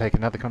needs to take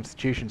another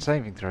Constitution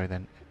saving throw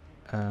then.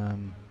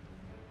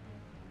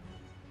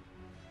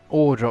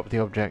 Or drop the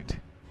object.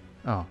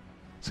 Oh,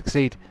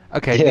 succeed.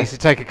 Okay, it Yeah. needs to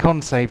take a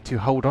con save to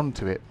hold on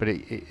to it, but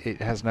it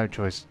has no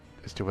choice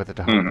as to whether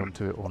to hold on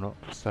to it or not.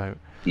 So,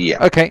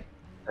 Yeah. okay.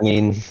 I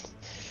mean,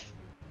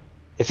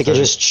 if it can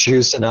just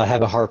choose to not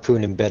have a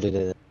harpoon embedded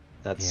in it,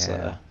 that's...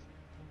 Yeah.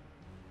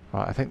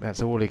 Right, I think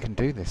that's all he can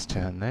do this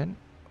turn then.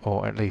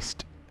 Or at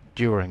least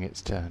during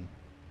its turn.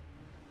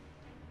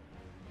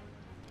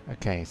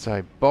 Okay,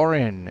 so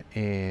Borin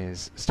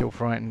is still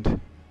frightened.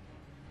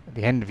 At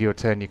the end of your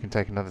turn you can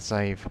take another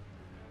save.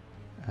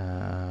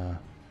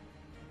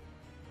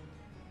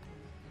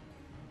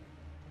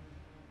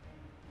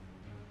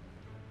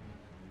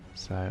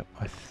 So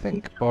I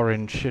think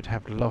Borin should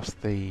have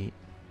lost the...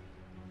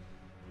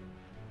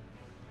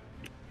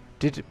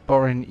 Did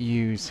Borin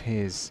use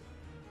his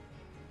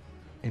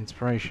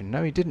inspiration?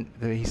 No, he didn't.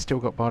 He's still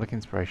got bardic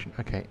inspiration.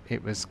 Okay,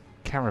 it was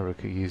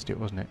Kararuk who used it,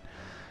 wasn't it?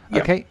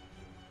 Yep. Okay,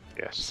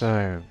 Yes.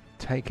 so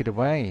take it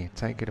away,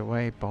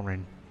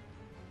 Borin.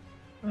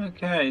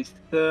 Okay,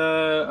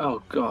 so...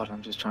 Oh god,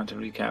 I'm just trying to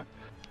recap.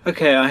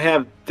 Okay, I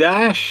have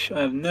dash,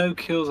 I have no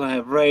kills, I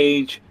have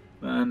rage,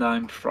 and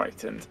I'm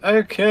frightened.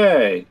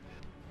 Okay.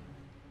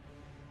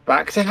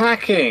 Back to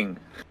hacking.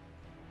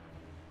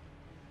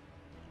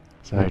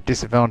 So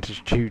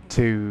disadvantage due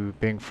to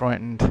being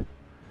frightened.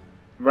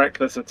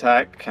 Reckless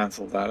attack,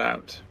 cancel that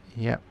out.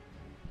 Yep.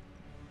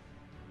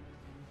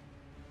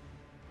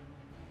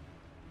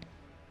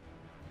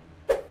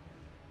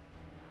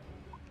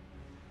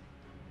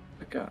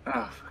 For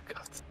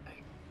God's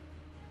sake.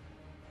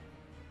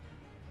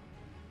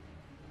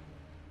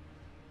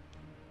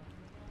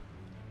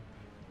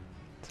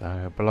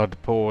 So blood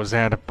pours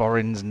out of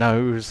Borin's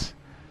nose.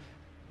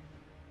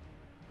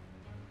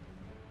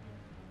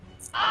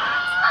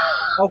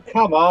 Oh,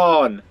 come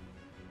on!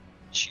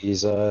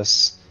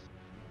 Jesus.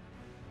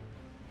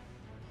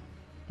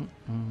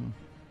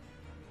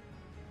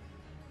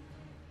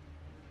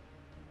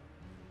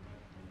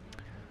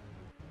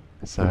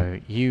 So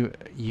you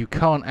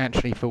can't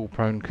actually fall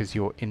prone because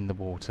you're in the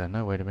water.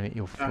 No, wait a minute,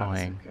 you're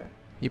flying. Okay.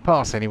 You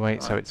pass anyway,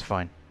 so Right. it's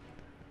fine.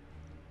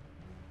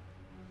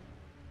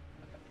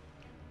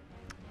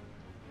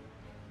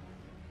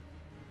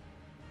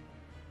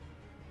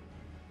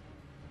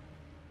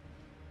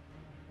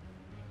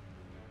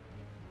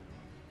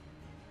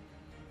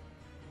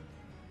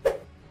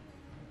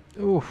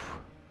 Oof.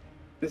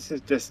 This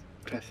is just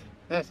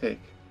pathetic.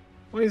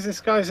 What is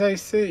this guy's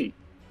AC?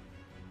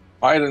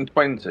 Higher than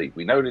 20.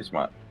 We know this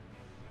much.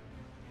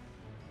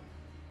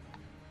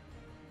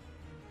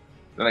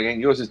 Then again,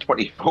 yours is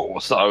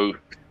 24, so...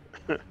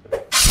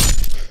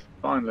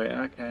 Finally,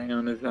 okay, hang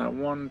on, is that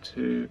 1,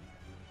 2,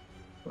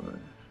 5.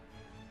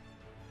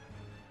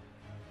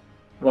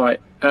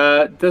 Right,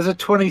 there's a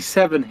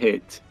 27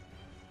 hit.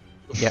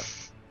 Yep.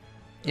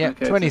 Yep,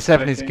 Okay,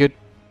 27 is okay. good.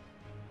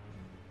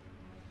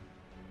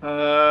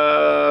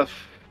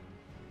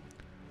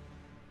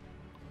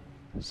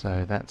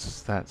 So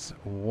that's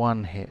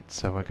one hit.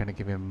 So we're going to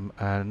give him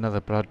another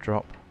blood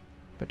drop,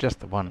 but just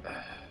the one.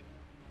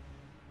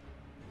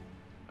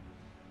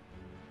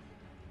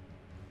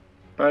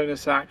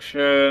 Bonus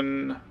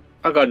action.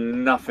 I got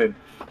nothing.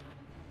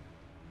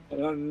 I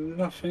got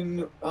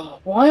nothing. Oh,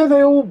 why are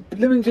they all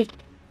blooming just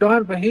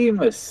giant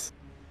behemoths?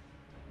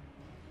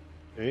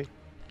 Why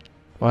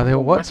are they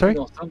all what? Sorry.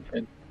 Or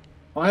something.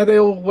 Why are they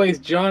always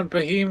giant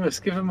behemoths?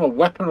 Give them a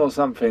weapon or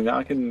something that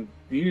I can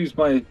use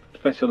my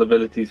special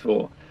abilities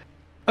for.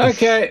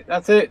 Okay,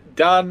 that's it.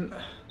 Done.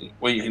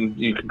 Well,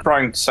 you can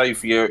try and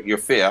save your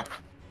fear.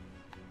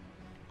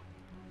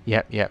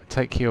 Yep.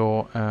 Take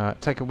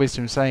a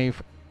wisdom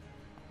save.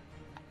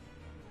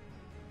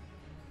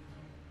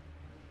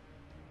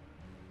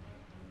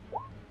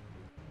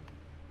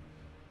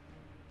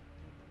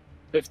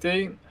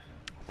 $15.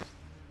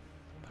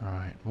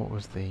 Alright, what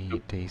was the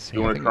DC?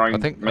 you wanna try and I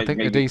think make- the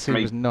make- DC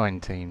make- was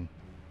 19.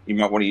 You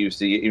might want to use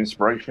the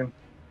inspiration.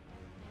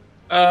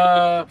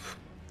 Yeah,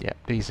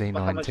 DC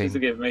How much does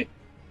it 19. give me?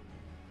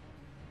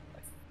 I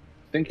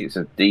think it's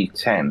a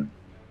D10.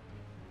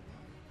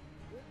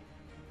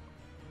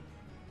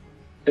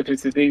 If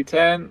it's a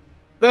D10.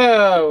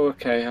 Oh,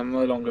 okay, I'm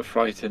no longer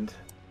frightened.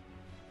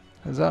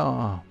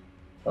 Huzzah!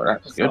 Oh,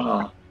 that's good.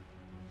 Ah.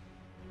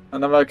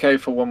 And I'm okay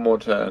for one more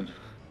turn.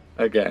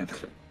 Again.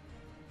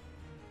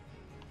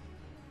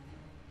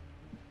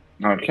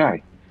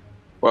 Okay.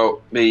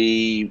 Well,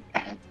 the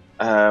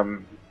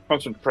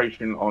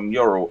concentration on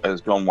Yoral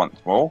has gone once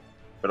more,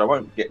 but I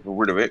won't get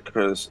rid of it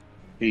because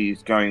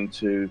she's going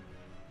to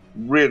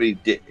really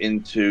dip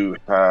into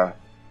her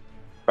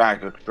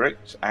bag of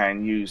tricks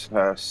and use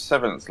her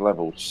 7th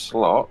level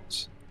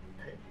slot.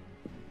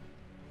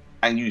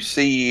 And you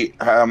see,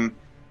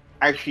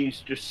 as she's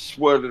just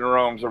swirling her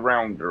arms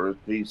around her, as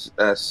she's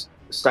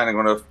standing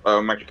on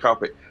a magic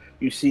carpet,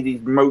 you see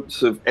these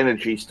motes of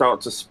energy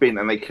start to spin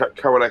and they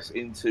coalesce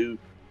into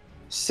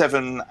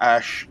 7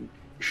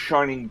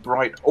 shining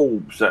bright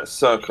orbs that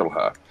circle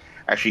her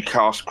as she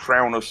casts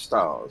Crown of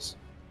Stars.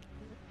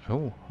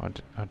 Oh, I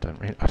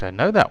don't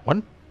know that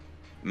one.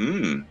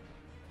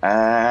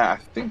 I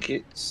think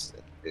it's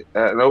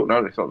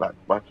no, it's not that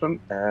button.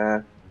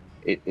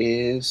 It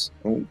is.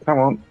 Oh, come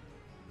on.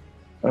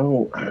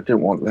 Oh, I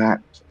don't want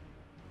that.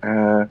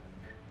 I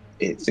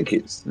think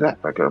it's that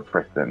I gotta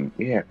press then.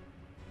 Yeah.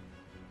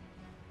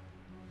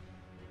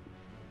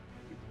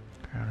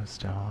 Crown of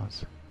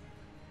Stars.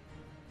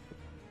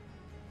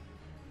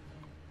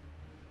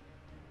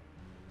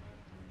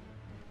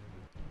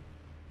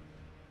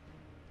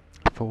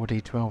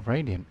 $4d12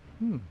 radiant.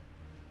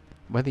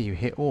 Whether you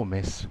hit or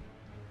miss,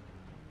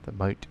 the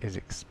mote is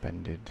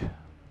expended.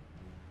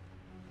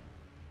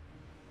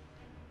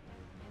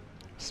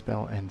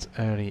 Spell ends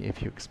early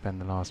if you expend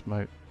the last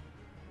mote.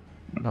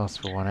 Lasts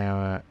for 1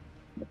 hour.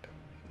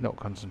 Not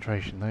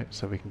concentration though,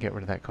 so we can get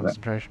rid of that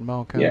concentration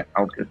marker. Yeah,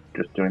 I was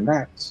just doing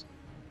that.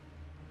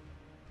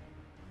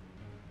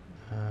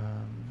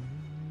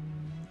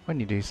 When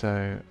you do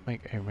so,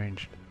 make a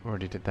ranged.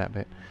 Already did that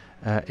bit.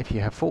 If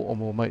you have 4 or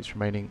more motes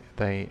remaining,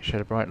 they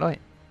shed a bright light.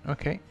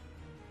 Okay.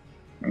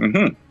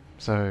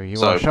 So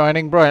you are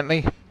shining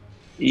brightly.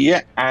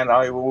 Yeah, and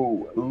I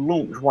will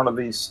launch one of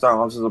these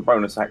stars as a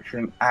bonus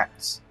action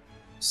at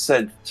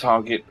said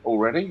target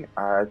already.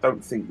 I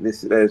don't think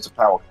there's a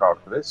power card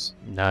for this.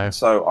 No.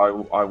 So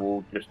I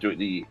will just do it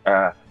the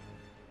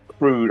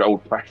crude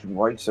old-fashioned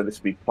way. So this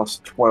will be plus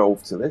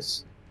 12 to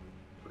this.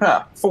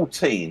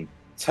 14.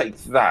 Take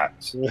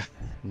that.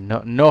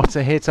 Not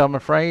a hit, I'm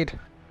afraid.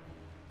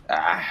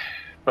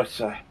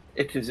 But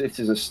it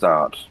is a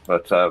start.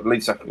 But at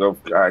least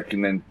I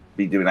can then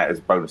be doing that as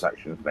a bonus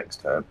action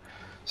next turn.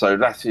 So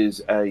that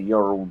is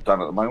you're all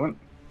done at the moment.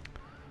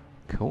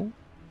 Cool.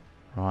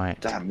 Right.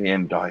 Damn the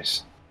end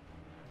dice.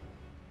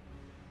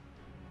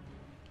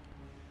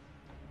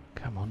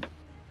 Come on.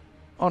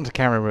 On to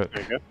Kararook.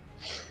 There you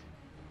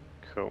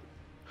go.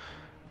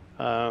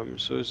 Cool.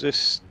 So is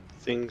this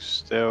thing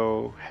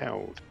still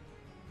held?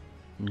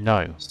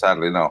 No.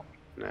 Sadly not.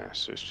 Nah,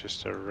 so it's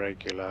just a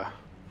regular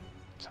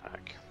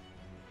attack.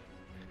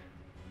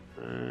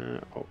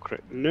 I'll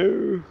crit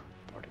no,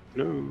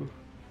 No.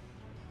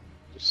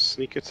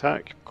 Sneak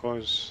attack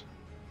because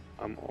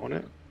I'm on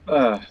it.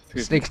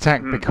 Excuse Sneak me.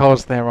 attack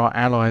because there are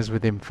allies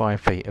within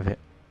 5 feet of it.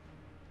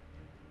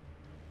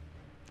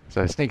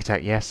 So sneak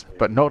attack, yes,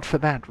 but not for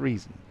that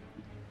reason.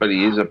 But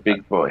he is a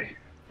big boy.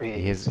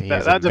 He is a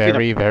That'd have been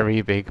very,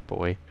 very big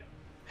boy.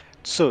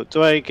 So,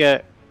 do I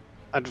get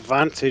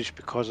advantage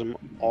because I'm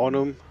on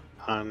him?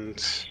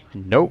 And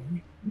Nope.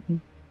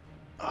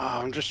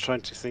 I'm just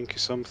trying to think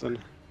of something.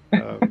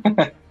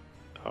 Alright.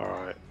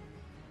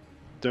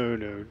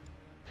 No.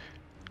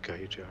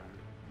 Okay, John.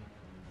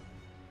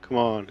 Come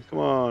on.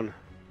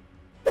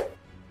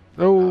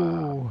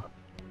 Oh.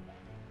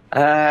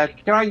 Can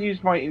I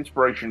use my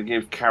inspiration to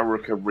give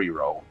Kalruk a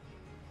reroll?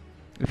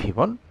 If you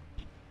want.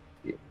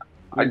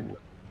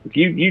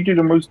 You do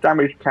the most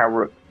damage,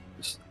 Kalruk.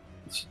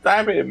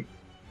 Stab him.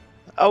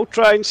 I'll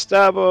try and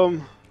stab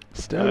him.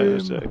 Stab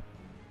him.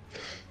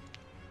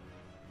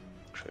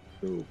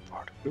 No,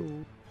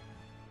 pardon,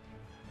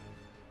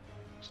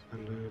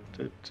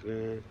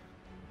 no.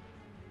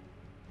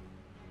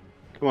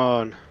 Come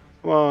on.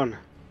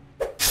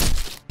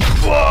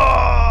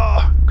 Whoa!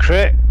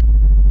 Crit.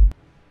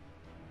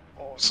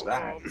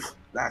 Awesome.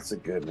 That's a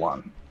good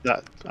one.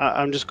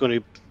 I'm just going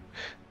to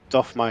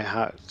doff my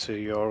hat to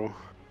Yorl.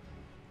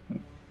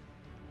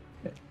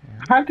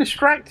 I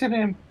distracted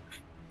him.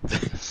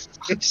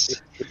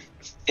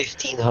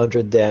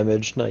 1500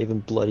 damage, not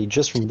even bloody,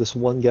 just from this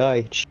one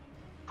guy. Jesus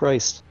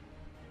Christ.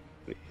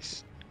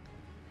 Please.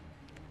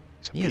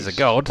 He is a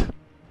god.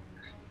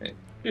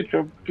 Good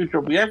job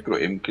we have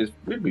got him, because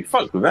we'd be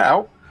fucked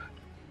without.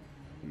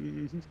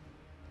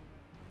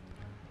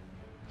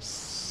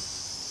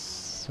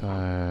 So,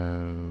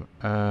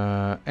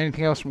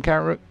 anything else from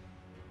Kalruk?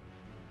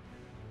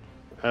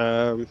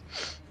 What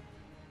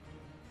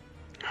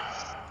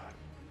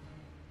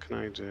can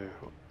I do?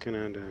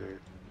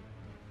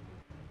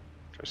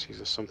 Try to see if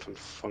there's something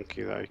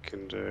funky that I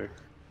can do.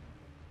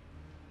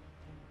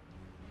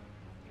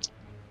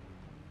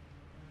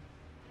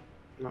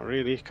 Not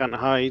really, can't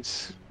hide.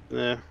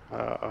 Yeah,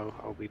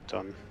 I'll be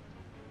done.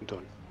 I'm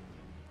done.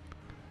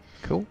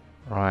 Cool.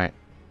 Right,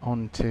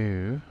 on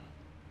to...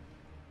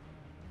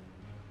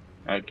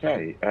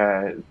 Okay,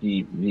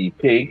 the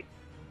pig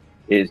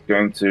is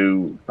going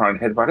to try and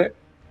headbutt it.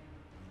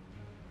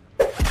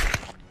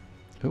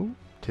 Ooh,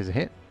 'tis a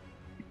hit.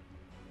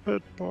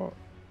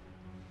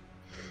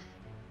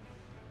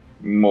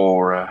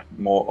 More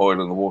oil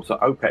in the water.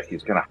 OPEC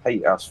is going to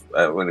hate us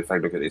if they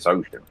look at this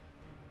ocean.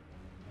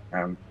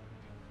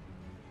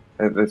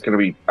 There's going to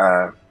be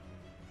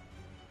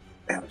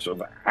sort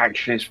of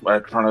actionists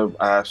trying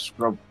to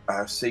scrub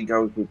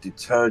seagulls with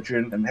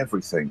detergent and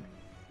everything.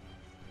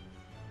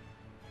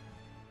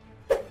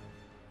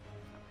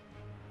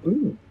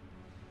 Ooh.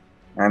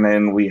 And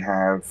then we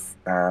have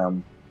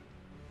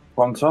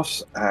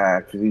Pontos,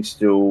 because he's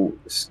still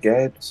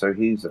scared, so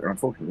he's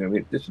unfortunately going to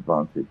be at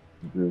disadvantage.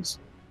 Because...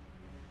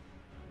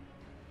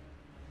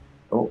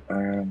 Oh,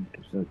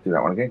 just going to do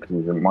that one again, because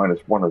he's a -1 as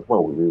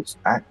well with his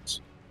axe.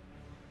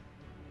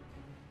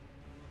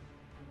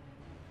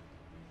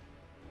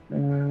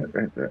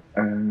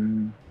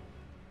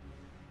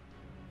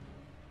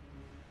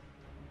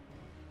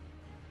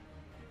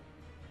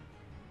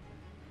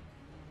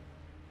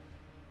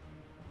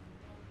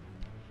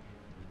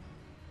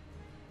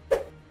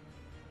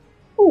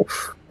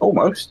 Oof,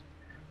 almost.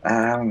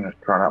 I'm going to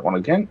try that one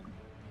again.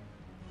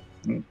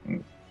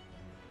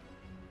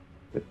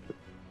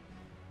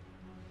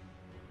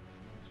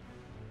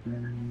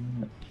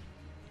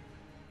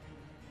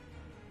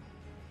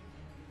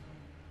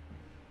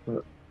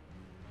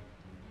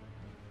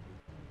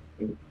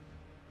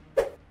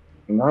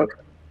 No.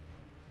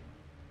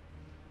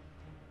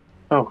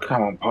 Oh,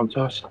 come on,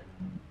 Pontos.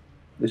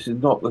 This is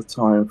not the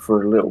time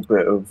for a little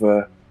bit of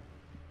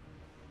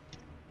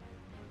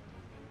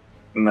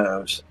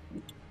nerves.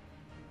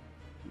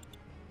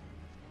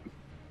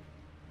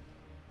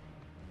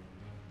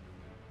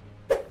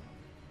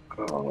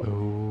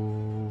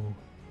 Ooh.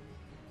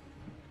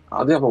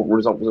 Oh, the other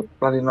result was a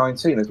bloody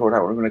 19 as well.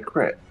 That would have been a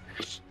crit.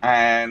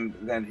 And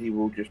then he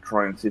will just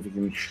try and see if he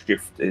can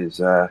shift his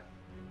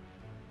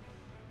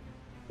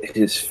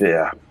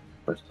fear.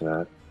 But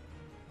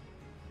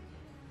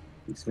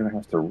he's going to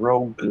have to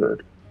roll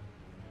good.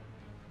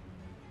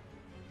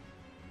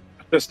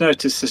 Just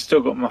noticed I've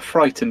still got my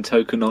frightened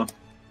token on.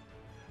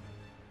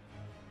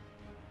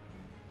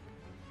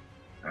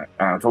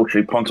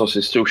 Unfortunately, Pontos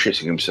is still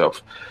shitting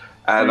himself.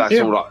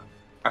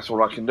 That's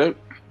all I can do.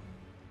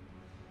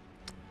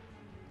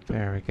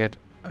 Very good.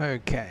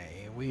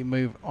 Okay, we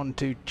move on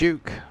to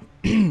Duke.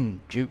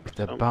 Duke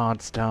the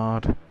Bard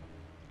Starred.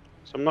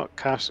 So I'm not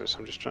casting this,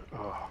 I'm just trying...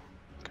 Oh,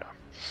 okay.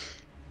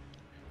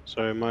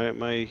 So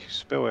my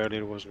spell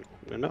earlier wasn't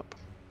opening up.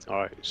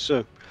 Alright,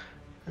 so...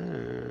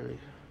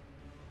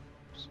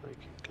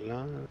 Psychic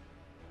Glance...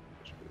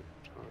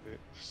 Target...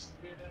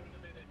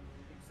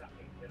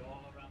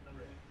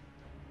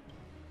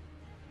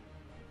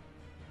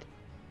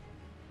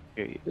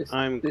 Okay,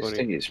 I'm This going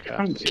thing to is cast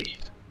funky.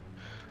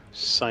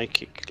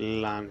 Psychic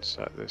Glance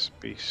at this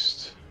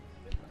beast.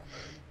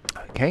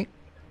 Okay.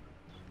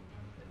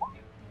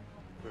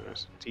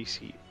 That's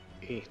DC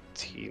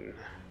 18.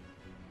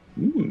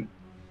 Hmm.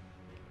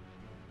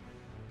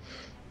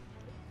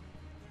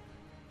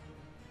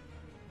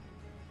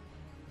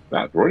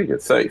 That's really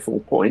good. 34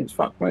 points.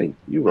 Fuck me.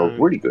 You rolled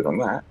really good on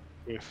that.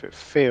 If it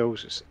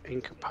fails, it's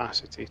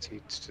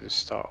incapacitated to the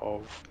start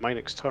of my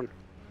next turn.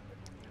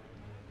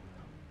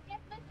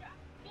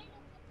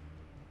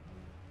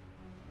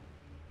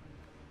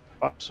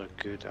 Pups are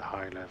good at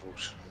high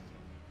levels.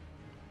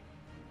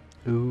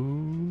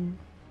 Ooh.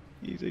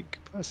 He's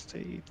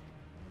incapacitated.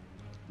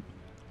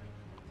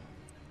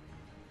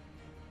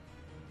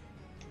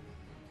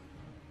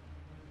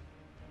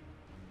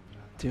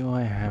 Do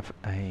I have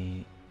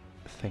a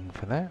thing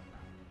for that?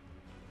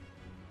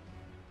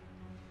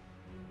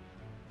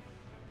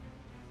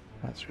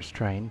 That's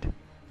restrained.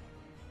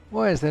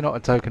 Why is there not a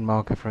token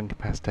marker for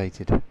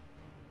incapacitated?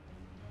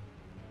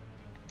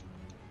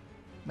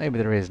 Maybe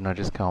there is and I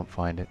just can't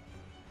find it.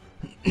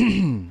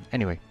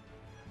 Anyway.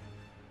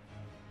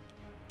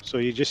 So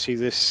you just see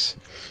this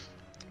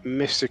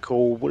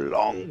mystical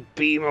long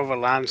beam of a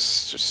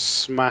lance just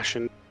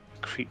smashing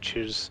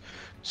creature's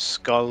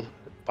skull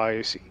by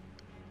his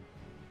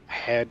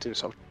head and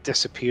sort of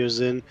disappears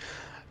in,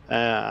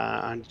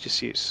 and you just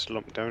see it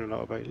slump down a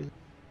little bit.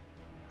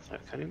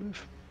 Can he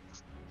move?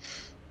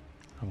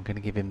 I'm going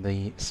to give him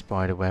the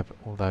spider web,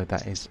 although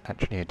that is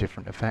actually a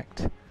different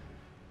effect.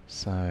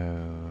 So,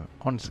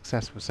 on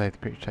success, we'll say the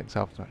creature takes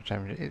half as much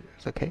damage.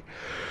 It's okay.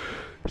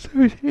 So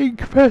he's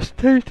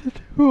incapacitated.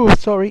 Oh,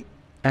 sorry.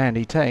 And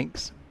he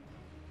takes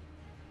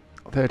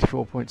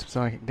 34 points of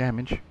psychic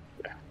damage.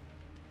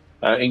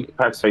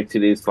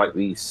 Incapacitated is like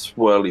the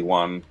swirly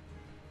one.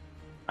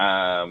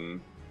 Ah.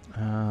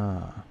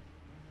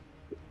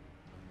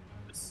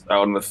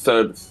 On the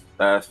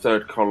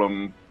third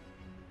column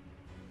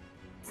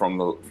from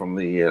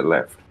the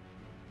left.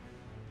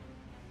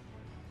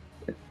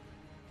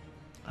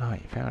 Oh,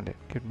 you found it.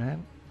 Good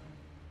man.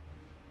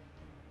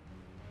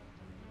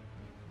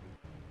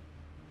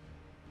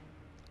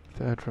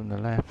 Third from the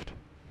left.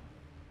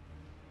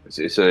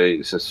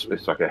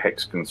 It's like a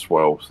hexagon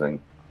swirl thing.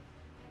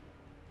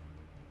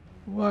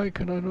 Why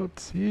can I not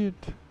see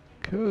it?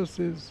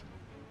 Curses.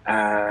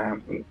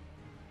 Um,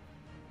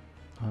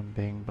 I'm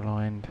being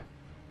blind.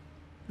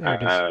 There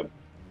it is.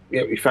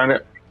 Yeah, we found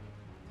it.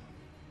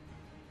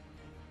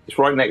 It's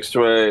right next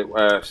to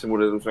a symbol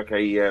that looks like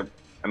an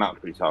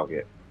archery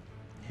target.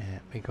 Yeah,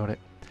 we got it.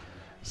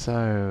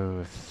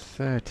 So,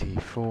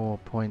 34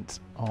 points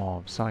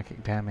of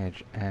psychic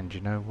damage, and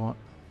you know what?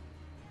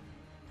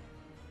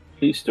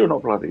 He's still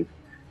not bloodied.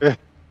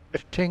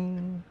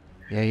 Ching!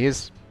 Yeah, he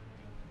is.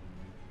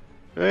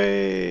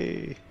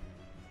 Hey!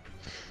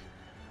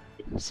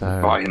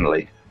 So,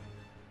 Finally.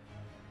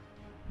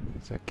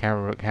 So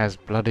Kararuk has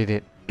blooded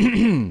it.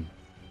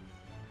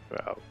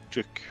 Well,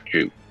 Duke.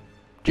 Duke.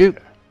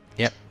 Duke!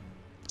 Yep.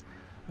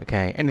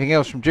 Okay, anything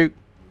else from Duke?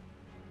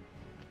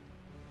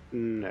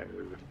 No.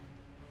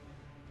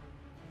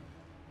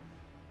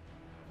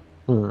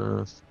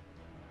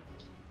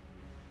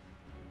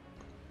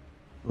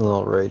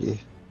 Alrighty.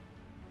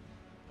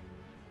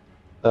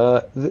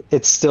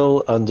 It's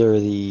still under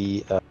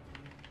the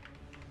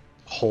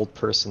hold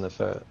person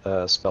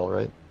spell,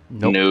 right?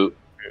 Nope. No.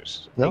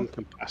 It's No?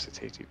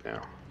 incapacitated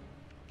now.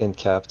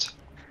 Incapped.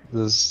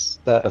 Does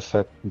that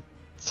affect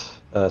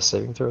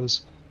saving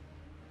throws?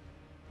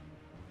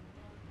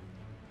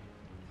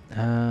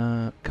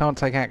 Can't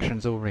take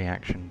actions or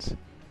reactions.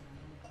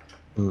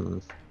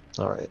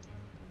 Alright.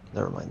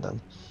 Never mind then.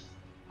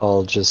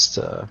 I'll just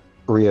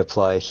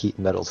reapply heat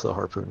metal to the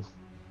harpoon.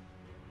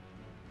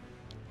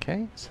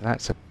 Okay, so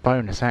that's a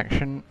bonus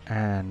action,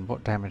 and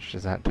what damage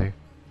does that do?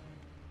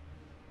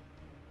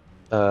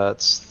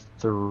 It's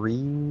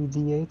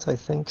 3d8, I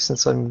think,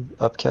 since I'm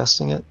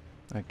upcasting it.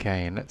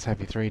 Okay, and let's have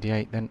your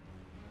 3d8 then.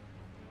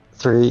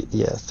 3.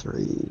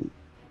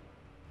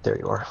 There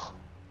you are.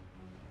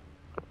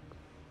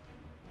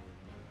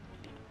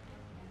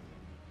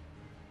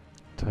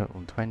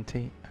 Total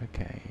 20.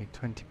 Okay,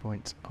 20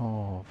 points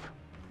of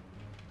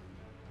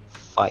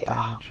Fire.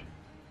 damage.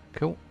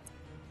 Cool.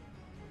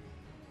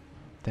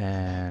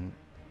 Then,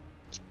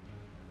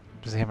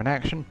 does he have an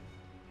action?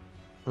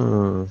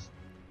 You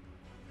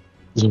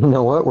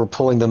know what? We're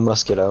pulling the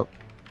musket out.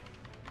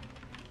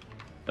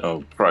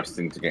 Oh, Christ,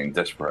 things are getting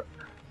desperate.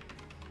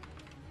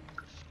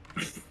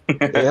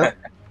 Yep.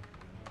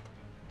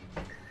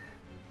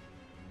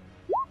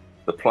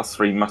 The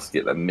 +3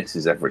 musket that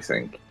misses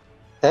everything.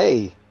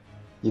 Hey!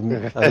 I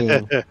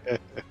mean,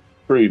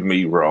 Prove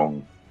me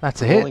wrong.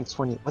 That's a hit. rolling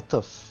 20. What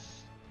the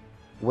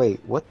Wait,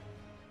 what?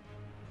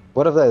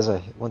 What if that is a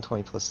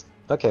 120 plus?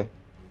 Okay.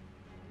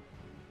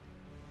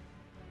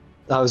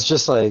 I was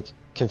just like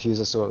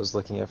confused as to what I was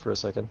looking at for a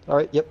second.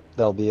 Alright, yep,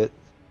 that'll be it.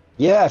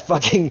 Yeah,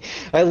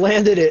 I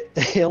landed it!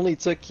 It only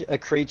took a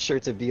creature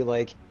to be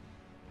like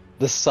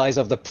the size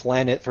of the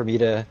planet for me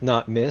to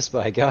not miss,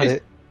 but I got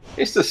it.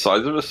 It's the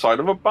size of the side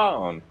of a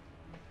barn.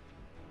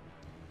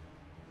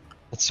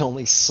 It's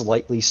only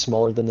slightly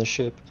smaller than the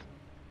ship.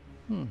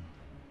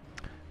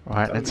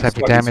 Right, let's It's have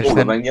your slightly damage smaller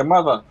then. than your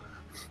mother.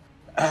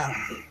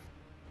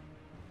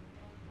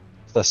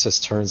 Lessus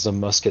turns the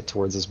musket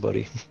towards his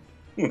buddy.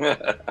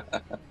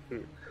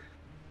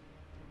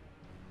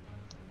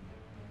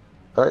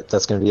 Alright,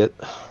 that's gonna be it.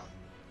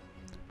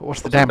 But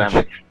what's the What's the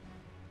damage?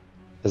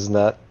 Isn't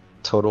that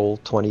total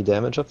 20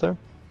 damage up there?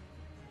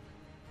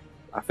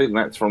 I think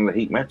that's from the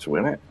heat metal,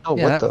 isn't it? Oh,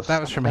 Yeah, what the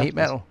that was from fuck heat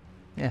metal.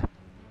 Yeah.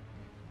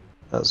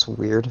 That was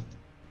weird.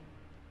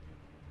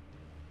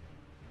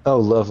 Oh,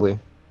 lovely.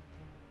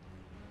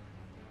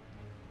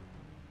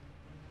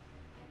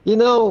 You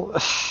know,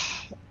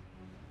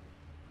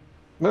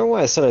 remember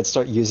when I said I'd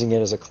start using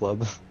it as a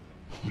club?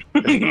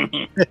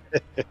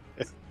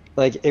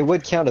 Like, it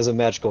would count as a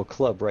magical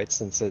club, right?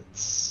 Since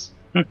it's,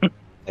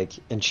 like,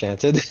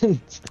 enchanted.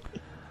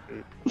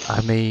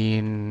 I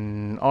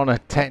mean, on a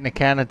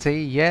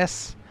technicality,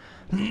 yes.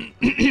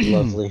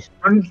 Lovely.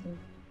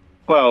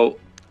 Well,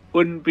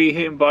 wouldn't be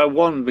hit by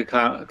one be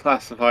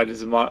classified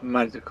as a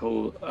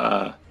magical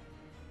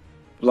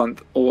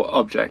blunt or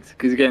object?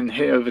 Because again,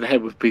 hit over the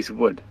head with a piece of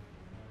wood.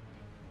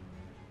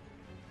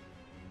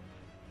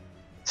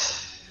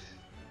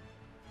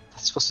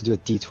 That's supposed to do a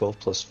d12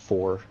 plus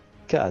 4.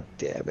 God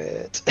damn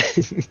it.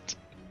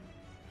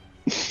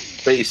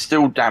 But it's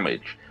still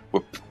damage.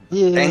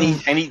 Yeah.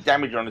 Any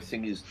damage on this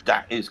thing is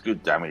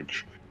good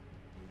damage.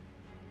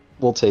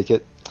 We'll take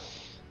it.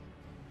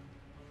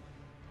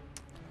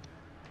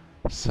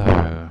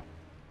 So.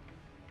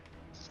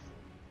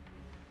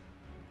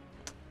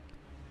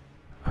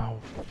 Oh,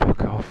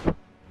 fuck off.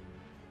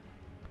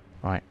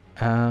 Right.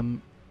 So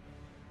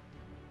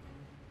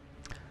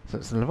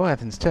it's the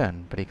Leviathan's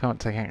turn, but he can't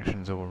take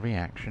actions or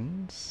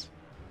reactions.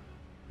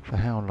 For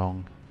how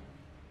long?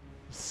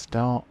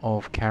 Start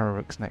of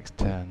Kararuk's next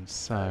turn,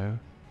 so...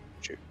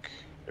 Duke.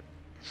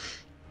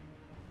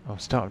 Oh,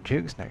 start of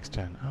Duke's next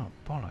turn. Oh,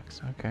 bollocks,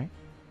 okay.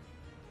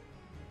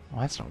 Well,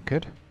 that's not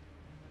good.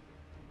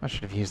 I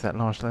should have used that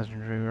last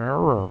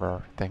legendary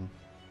thing.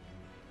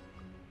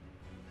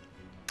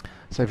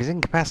 So if he's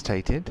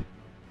incapacitated,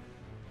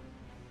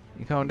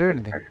 you can't do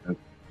anything.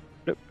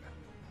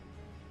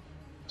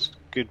 It's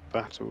good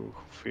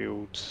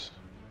battlefield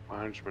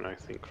management, I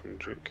think, from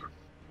Duke.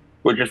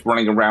 We're just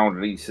running around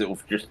and he's sort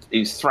of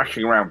he's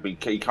thrashing around, but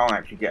he can't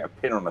actually get a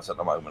pin on us at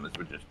the moment as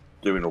we're just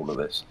doing all of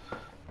this.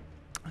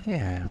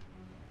 Yeah.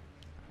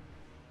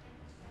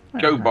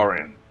 Go,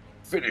 Borin.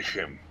 Finish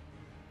him.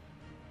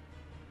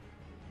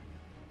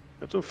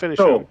 I don't finish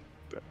Sure. him.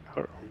 But,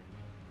 hold on.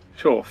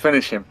 Sure,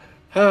 finish him.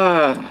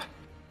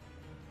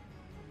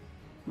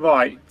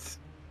 Right.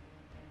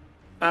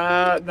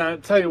 Now,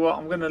 tell you what,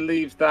 I'm going to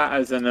leave that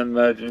as an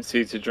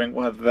emergency to drink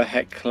whatever the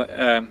heck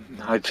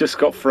I just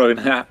got thrown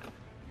at.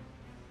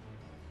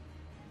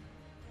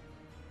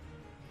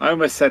 I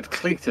almost said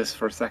Cletus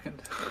for a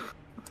second.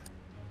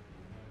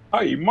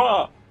 Hey,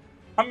 Ma!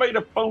 I made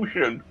a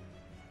potion!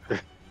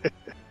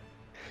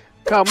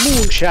 Come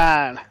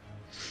moonshine!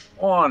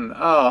 One.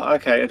 Oh,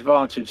 okay.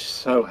 Advantage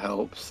so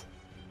helps.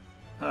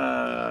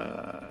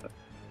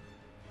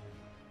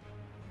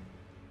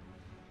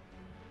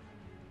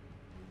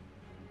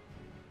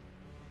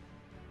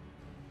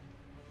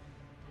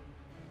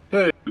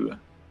 Two.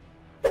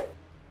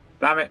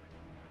 Damn it.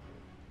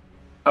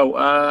 Oh,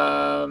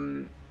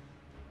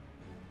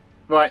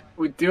 right,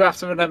 we do have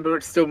to remember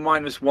it's still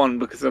 -1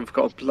 because I've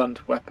got a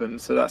blunt weapon,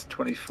 so that's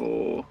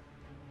 24.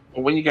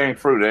 Well, when you're going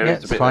through there, Yeah,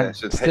 it's a it's bit fine. there.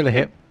 So Still a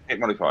hit. Hit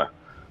modifier.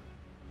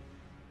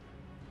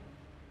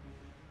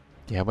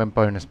 Yeah, when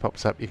bonus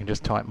pops up, you can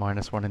just type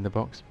 -1 in the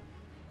box.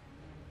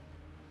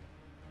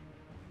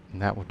 And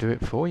that will do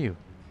it for you.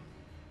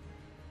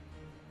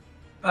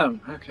 Oh,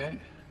 okay.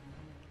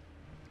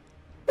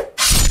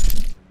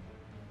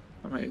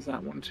 How many is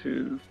that? 1,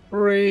 2,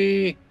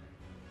 3.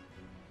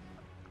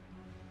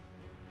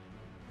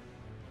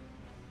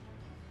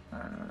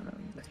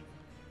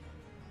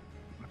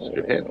 That's a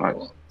good hit, like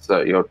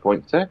 30 odd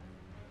points there.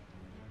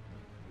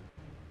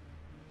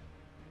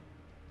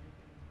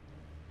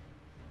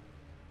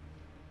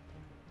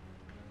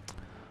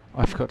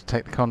 I forgot to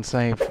take the con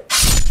save.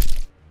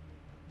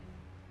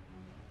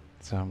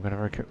 So I'm going to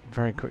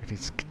very quickly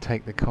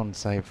take the con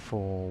save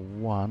for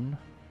 1.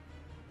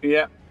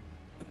 Yeah.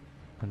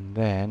 And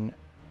then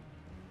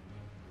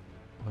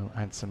we'll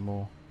add some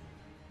more.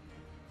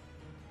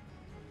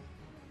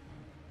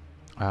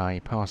 Ah, he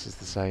passes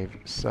the save,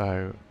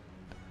 so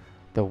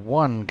the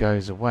 1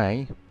 goes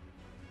away.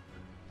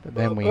 But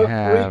then we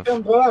have,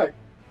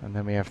 and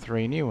then we have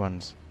 3 new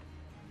ones.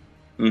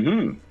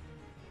 Mm-hmm.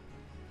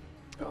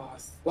 Oh,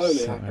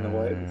 slowly hacking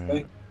away at this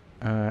thing.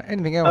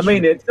 Anything else? I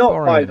mean, from it's not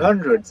Borin?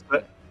 500s,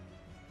 but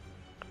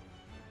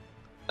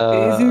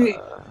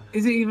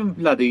is it even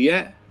bloody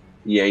yet?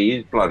 Yeah, he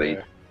is bloody.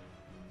 Yeah.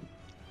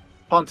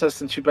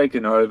 Pontos and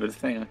Chewbacca are over the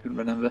thing. I couldn't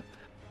remember.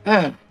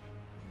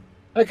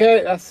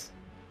 Okay, that's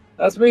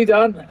me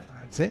done.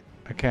 That's it.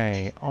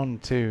 Okay, on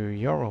to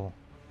Yorl.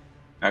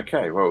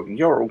 Okay, well,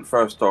 Yorl,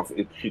 first off,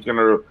 she's going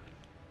to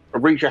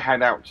reach her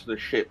hand out to the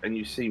ship, and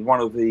you see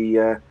one of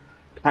the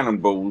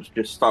cannonballs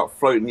just start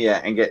floating in the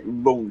air and get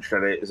launched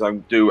at it as I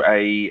do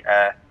a...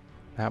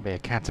 That'll be a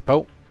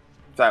catapult.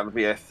 that would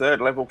be a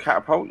 3rd level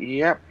catapult,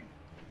 yep.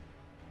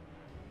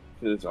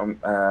 because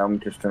I'm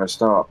just going to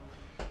start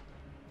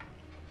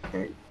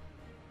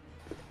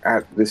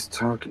at this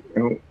target.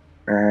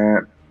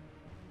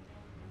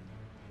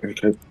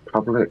 Okay,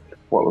 public.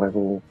 What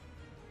level?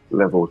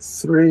 Level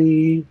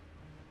 3.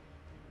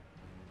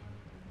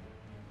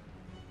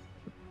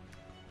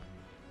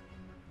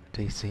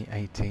 DC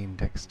 18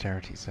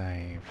 dexterity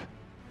save.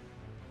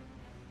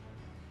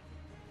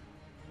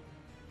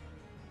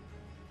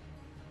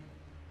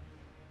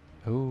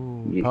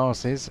 Ooh, Yeah.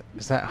 passes.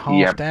 Is that half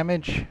Yep.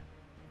 damage?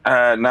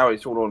 No,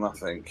 it's all or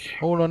nothing.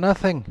 All or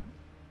nothing?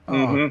 Oh,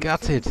 Mhm.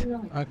 gutted.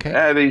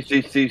 Okay.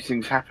 These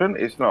things happen.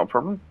 It's not a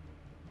problem.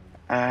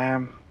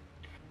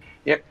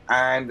 Yep.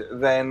 And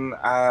then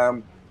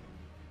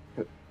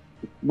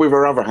with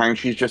her other hand,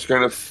 she's just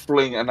going to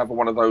fling another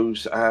one of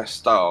those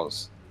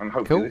stars, and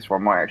hopefully Cool. this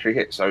one might actually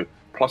hit. So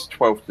plus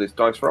 12 to this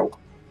dice roll.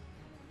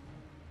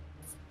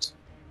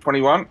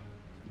 21.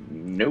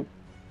 Nope.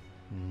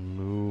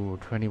 Ooh,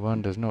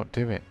 21 does not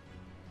do it.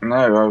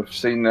 No, I've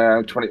seen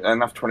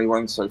enough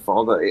 21 so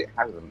far that it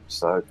hasn't.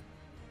 So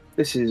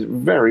this is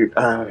very.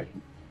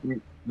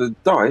 The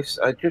dice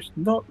are just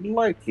not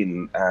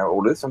liking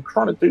all this. I'm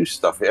trying to do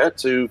stuff here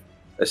to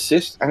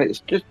assist, and it's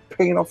just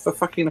pinging off the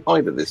fucking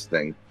hide of this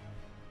thing.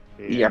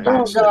 Yeah, Come on,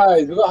 that's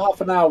guys. We've got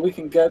half an hour. We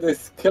can get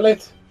this. Kill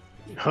it.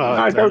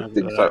 I don't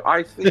think so.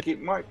 I think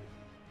it might.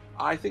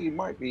 I think it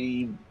might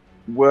be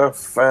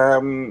worth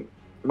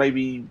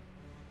maybe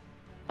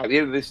at the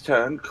end of this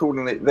turn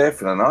calling it there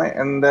for the night,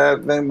 and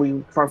then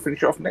we try and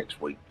finish it off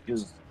next week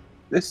because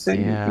this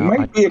thing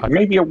Yeah,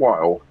 maybe a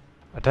while.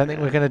 I don't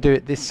think we're going to do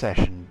it this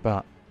session,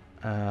 but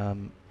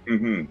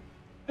Mm-hmm.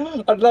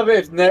 I'd love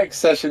it if next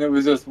session it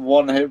was just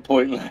 1 hit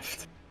point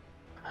left.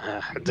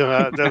 I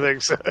don't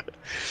think so.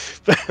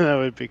 But that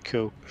would be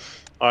cool.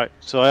 Alright,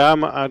 so I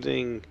am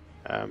adding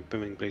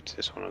Booming Blade to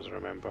this one, as I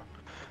remember.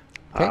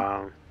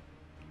 Okay.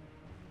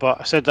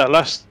 But I said that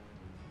last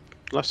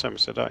time I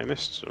said that I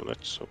missed, so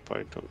let's hope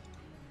I don't.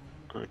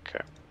 Okay.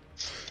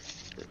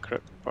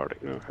 Crit,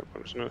 Bardic, no. Hit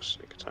bonus, no.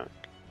 Sneak attack.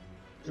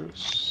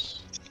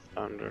 Yes.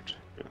 Standard,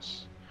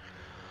 yes.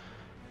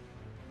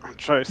 I'm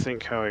trying to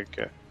think how I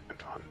get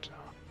advantage.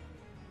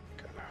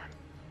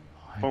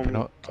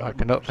 I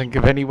cannot think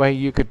of any way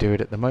you could do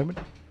it at the moment.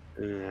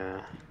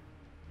 Yeah.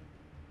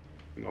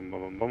 Bum,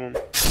 bum, bum,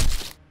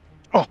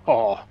 bum.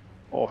 Oh,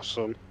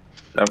 awesome.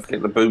 Don't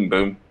forget the boom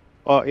boom.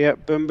 Oh, yeah,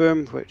 boom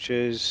boom, which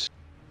is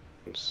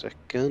 1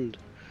 second.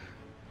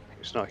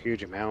 It's not a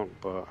huge amount,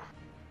 but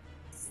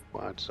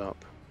what adds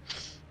up?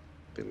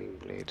 Booming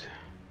blade.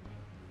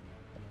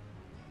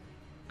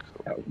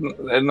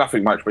 Cool.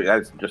 Nothing much, but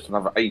it's just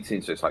another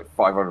 18, so it's like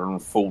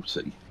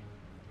 540.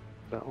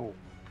 Oh.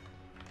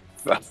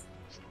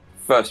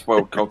 First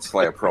world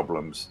Godslayer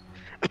problems.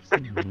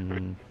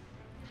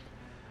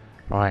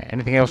 Right,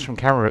 anything else from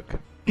Karuk?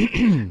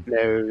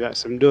 No,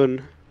 that's him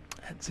done.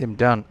 That's him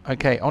done.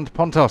 Okay, on to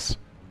Pontos.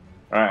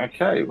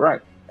 Okay,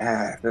 right.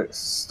 Let's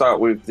start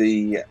with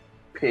the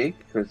pig,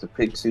 because the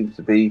pig seems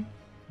to be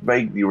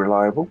vaguely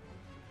reliable.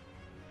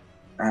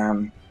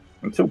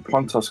 Until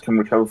Pontos can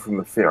recover from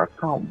the fear, I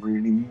can't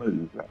really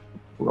move. That's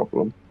the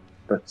problem.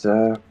 But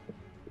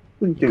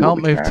we can do You what can't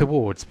we move can.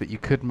 towards, but you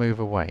could move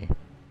away.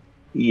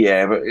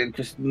 Yeah, but it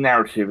just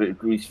narrative,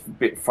 it would be a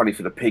bit funny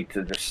for the pig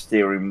to just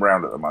steer him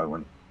round at the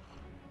moment.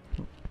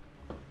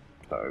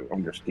 So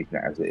I'm just keeping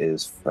it as it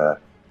is for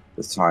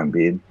the time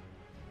being.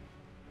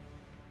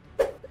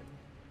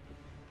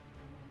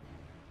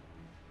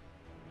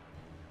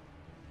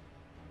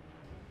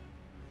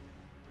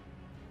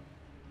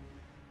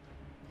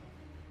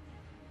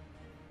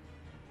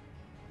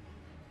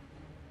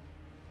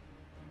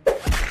 The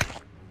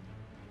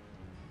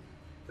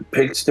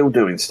pig's still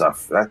doing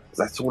stuff.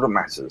 That's all that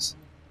matters.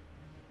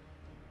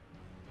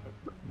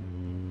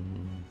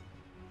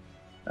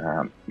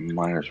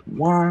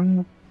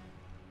 -1.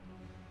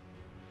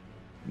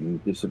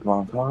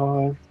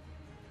 Disadvantage.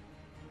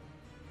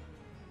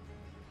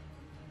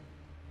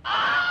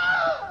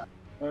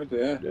 Oh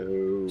dear.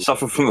 No.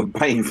 Suffer from the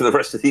pain for the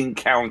rest of the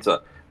encounter.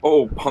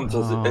 Oh,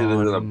 Pontos is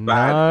in a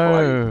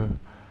bad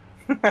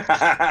place.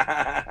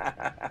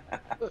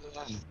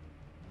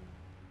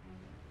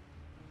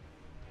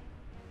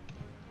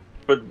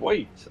 But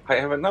wait, I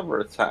have another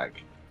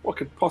attack. What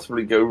could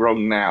possibly go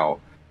wrong now?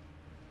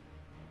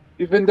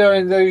 You've been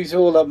doing these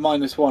all at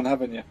 -1,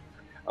 haven't you?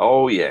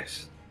 Oh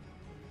yes.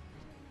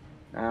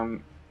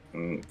 Come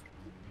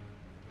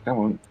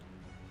on.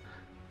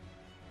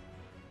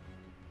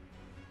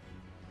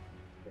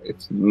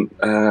 It's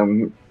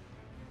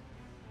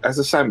as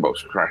a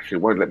sandbox crash, it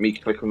won't let me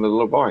click on the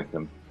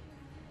Leviathan.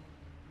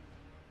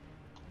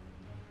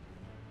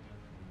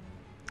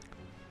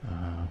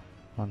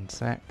 One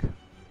sec.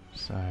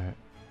 So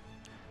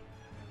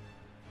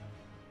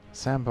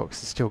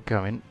sandbox is still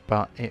going,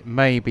 but it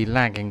may be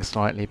lagging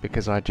slightly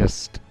because I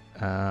just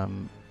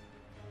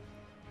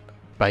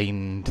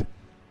baned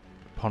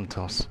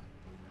Pontos.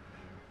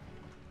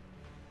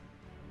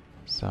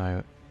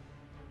 So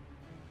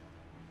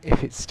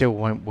if it still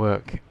won't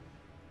work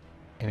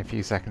in a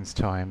few seconds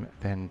time,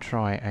 then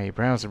try a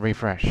browser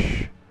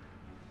refresh.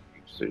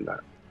 Let's do that.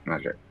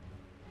 Okay.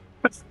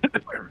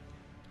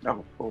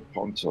 Oh, poor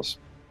Pontos.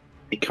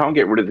 He can't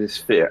get rid of this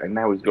fear, and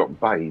now he's got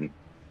Bane,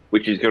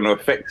 which is going to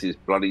affect his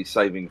bloody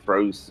saving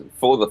throws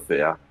for the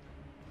fear.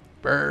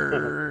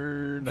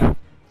 Burn.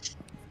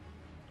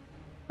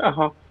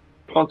 Uh-huh.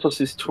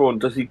 Pontos is torn.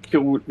 Does he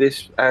kill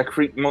this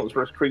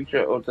monstrous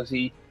creature, or does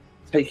he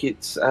take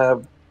its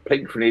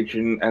patronage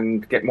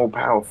and get more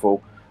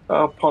powerful?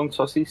 Oh,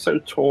 Pontos, he's so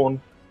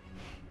torn.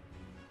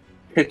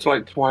 It's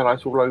like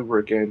Twilight all over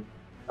again.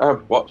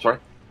 What? Sorry.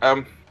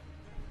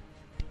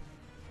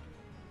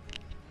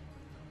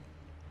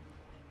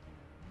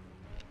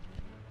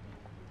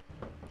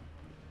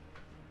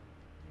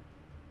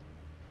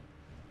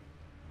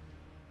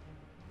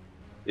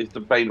 Is the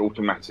Bane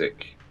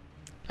automatic?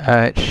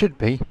 It should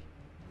be.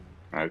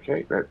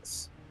 Okay,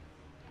 let's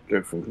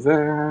go from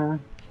there.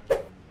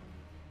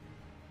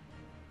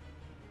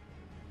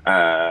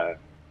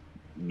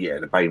 Yeah,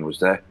 the Bane was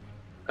there.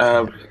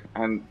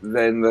 And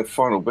then the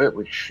final bit,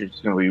 which is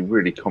going to be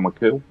really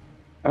comical.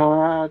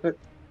 Let's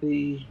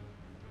see.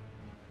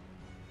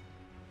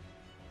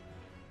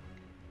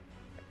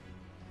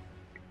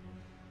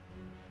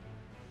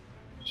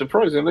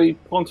 Surprisingly,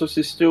 Pontus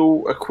is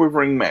still a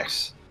quivering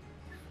mess.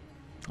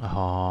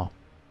 Oh.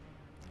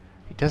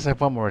 He does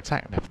have one more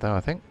attack left, though, I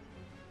think.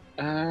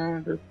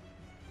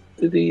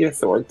 Did he? I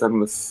thought I'd done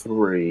the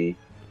 3.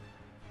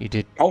 You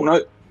did. Oh no!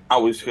 It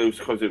was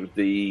because it was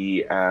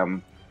the Yeah,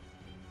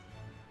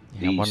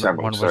 one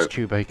sandbox, was so-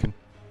 Chew Bacon.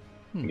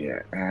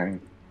 Yeah.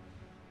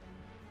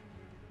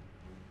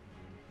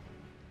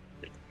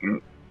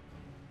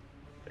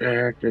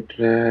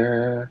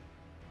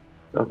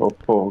 Oh,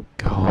 poor.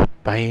 God,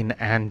 Bane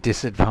and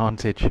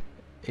disadvantage.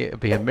 It'd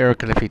be a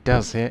miracle if he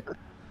does hit.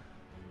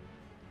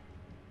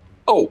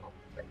 Oh,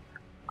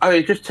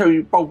 I just tell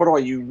you, by the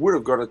way, you would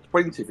have got a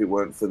 20 if it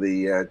weren't for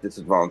the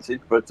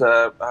disadvantage, but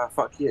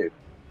fuck you.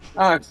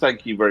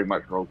 Thank you very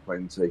much,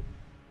 Roleplaying.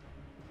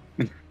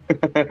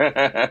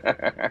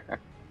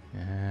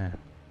 Yeah.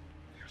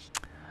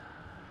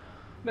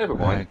 Never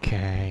mind.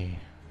 Okay.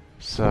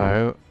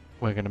 So,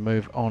 we're going to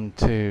move on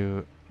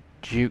to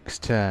Duke's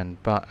turn,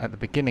 but at the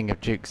beginning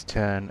of Duke's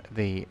turn,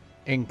 the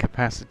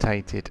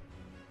incapacitated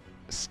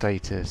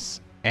status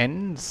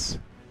ends.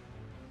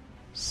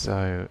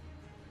 So,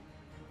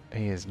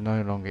 he is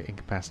no longer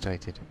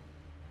incapacitated.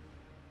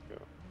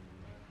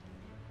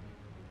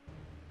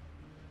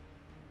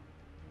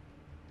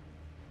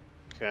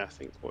 Okay, I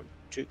think what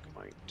Duke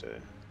might do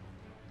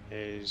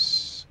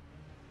is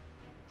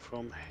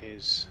from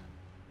his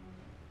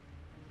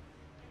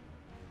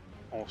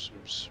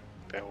awesome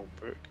spell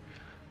book,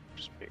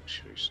 just make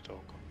sure he's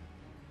still got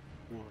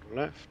more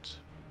left.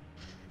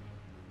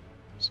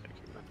 Second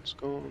man's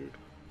gone.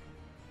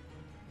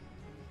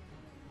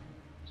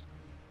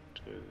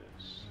 Do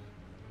this.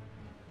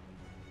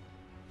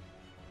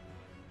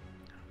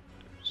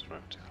 Just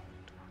right.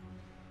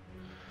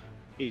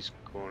 He's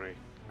going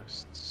to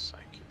cast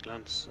Psychic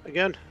Glance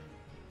again.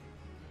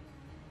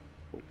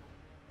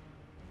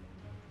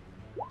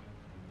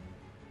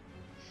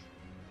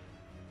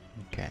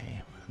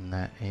 Okay, and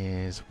that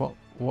is what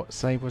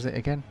save was it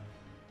again?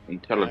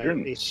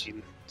 Intelligence.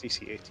 18,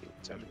 DC 18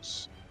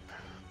 intelligence.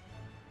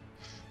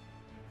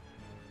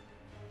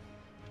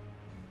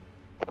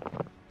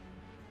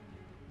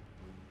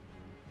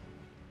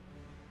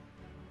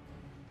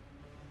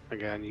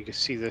 Again, you can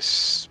see this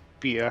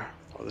spear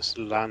or this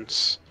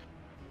lance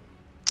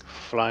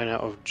flying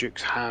out of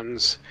Duke's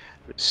hands.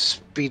 It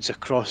speeds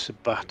across the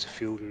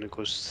battlefield and it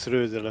goes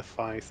through the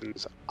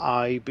Leviathan's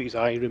eye, but his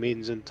eye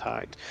remains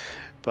intact.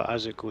 But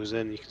as it goes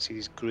in, you can see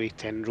these grey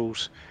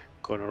tendrils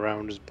going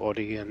around his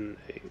body and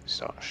it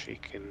starts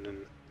shaking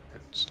and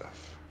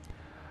stuff.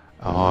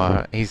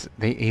 Oh, he's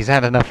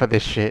had enough of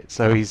this shit,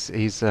 so he's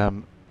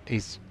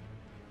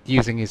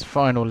using his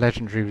final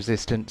legendary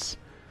resistance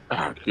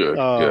Oh, good,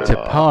 Oh. good. to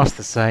pass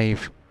the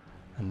save,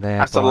 and thereby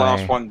That's the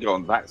last one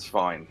gone. That's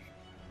fine.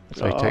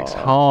 so he takes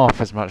Oh. half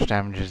as much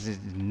damage as he's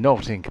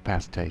not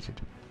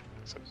incapacitated.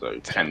 So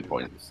 10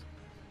 points.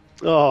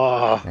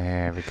 Oh,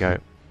 There we go.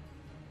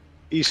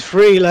 he's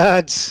free,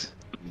 lads.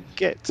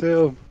 Get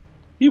to him.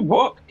 You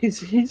what? He's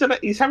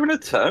having a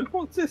turn?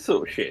 What's this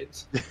sort of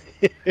shit?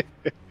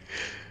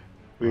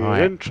 We're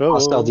Right. in trouble.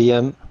 Hostile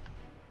DM.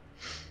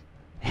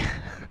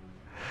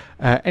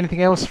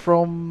 Anything else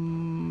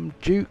from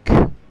Duke?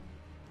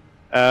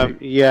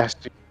 Yes,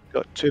 you've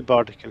got 2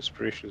 bardic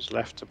inspirations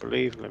left, I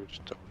believe. Let me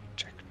just double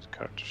check his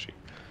character sheet.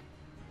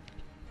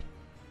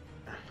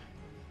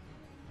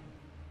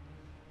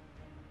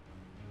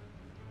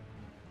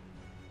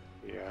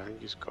 Yeah, I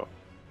think he's got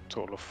a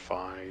total of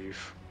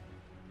 5.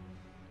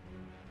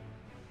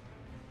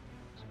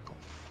 He's got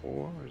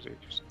 4, or is it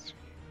just 3?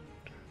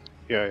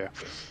 Yeah.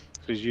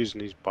 So he's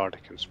using his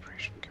bardic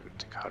inspiration, give it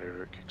to Carry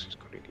Rook, because he's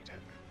going to need it.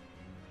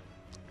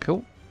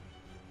 Cool.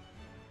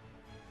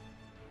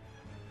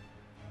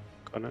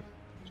 Got it?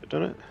 Has it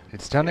done it?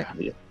 It's done it.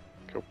 Yeah.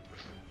 Cool.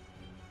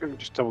 Let me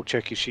just double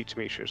check his sheet to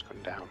make sure it's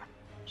gone down.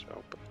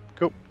 So, but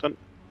cool, done.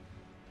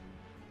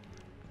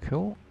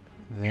 Cool.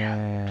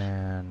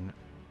 Then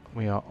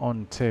we are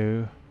on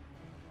to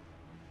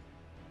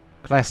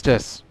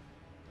Clastus.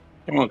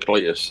 Come on,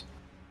 Cletus.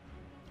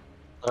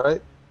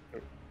 Alright.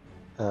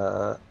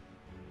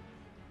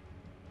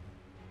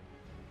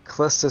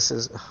 Clestis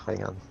is...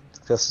 hang on.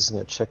 Clestis is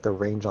going to check the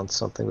range on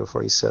something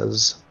before he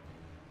says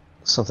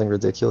something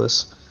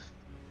ridiculous.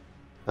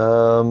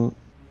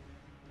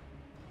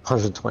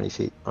 120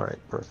 feet. Alright,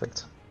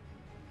 perfect.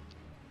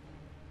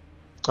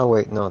 Oh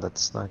wait, no,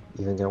 that's not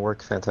even going to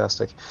work.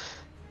 Fantastic.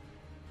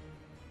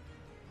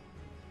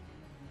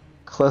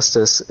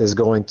 Clestis is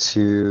going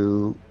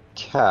to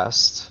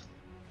cast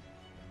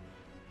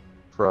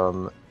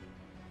from...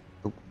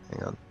 oh,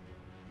 hang on.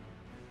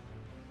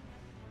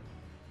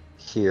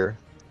 Here.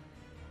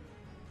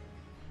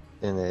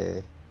 In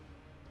a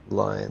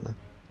line.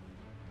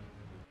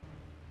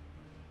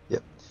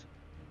 Yep.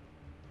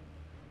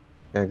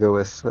 Gonna go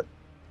with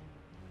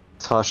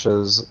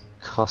Tasha's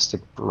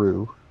Caustic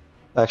Brew.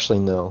 Actually,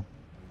 no.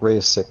 Ray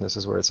of Sickness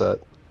is where it's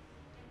at.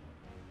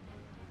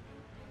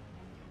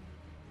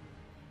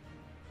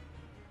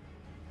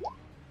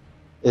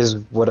 Is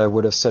what I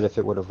would have said if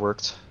it would have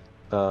worked.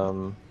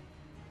 DC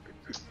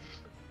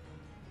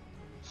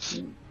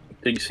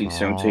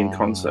 17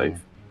 con Oh. save.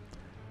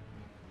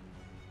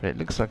 But it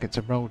looks like it's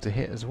a roll to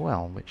hit as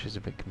well, which is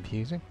a bit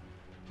confusing.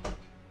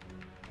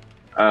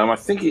 I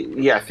think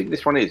I think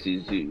this one is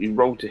you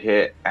roll to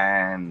hit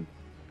and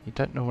You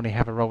don't normally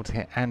have a roll to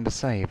hit and a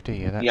save, do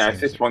you? That yeah, seems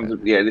this a one's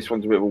bit- this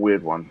one's a bit of a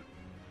weird one.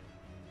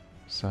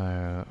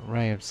 So,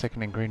 Ray of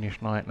Sickening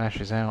Greenish Light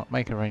lashes out,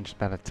 make a ranged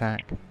spell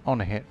attack,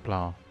 on a hit,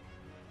 blah.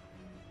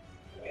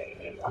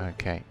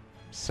 Okay,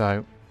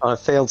 so, On a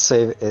failed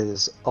save, it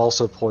is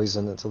also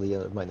poisoned until the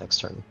end of my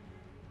next turn.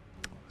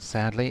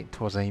 sadly,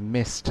 it was a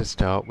miss to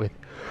start with.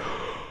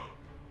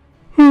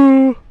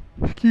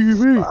 Excuse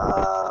me.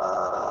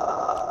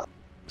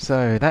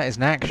 So, that is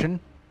an action.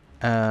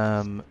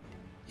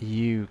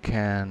 You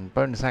can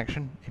bonus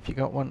action if you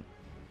got one.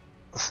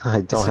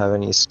 I don't Is it- have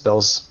any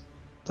spells.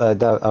 I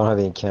don't have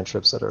any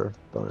cantrips that are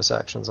bonus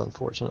actions,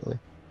 unfortunately.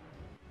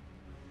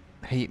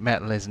 Heat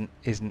metal isn't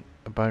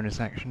a bonus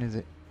action, is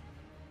it?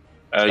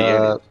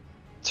 Yeah,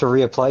 To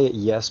reapply it,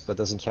 yes, but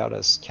doesn't count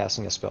as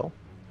casting a spell.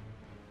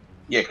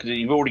 yeah, because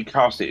you've already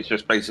cast it. It's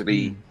just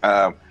basically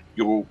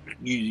you're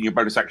using your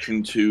bonus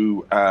action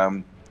to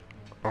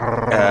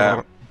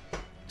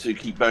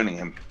keep burning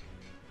him.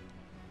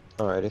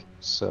 Alrighty,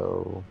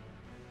 so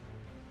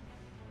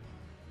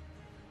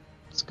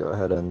let's go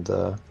ahead and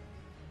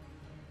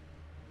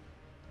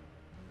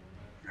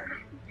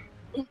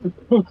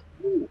Oh,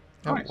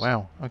 Nice.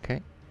 wow,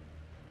 okay.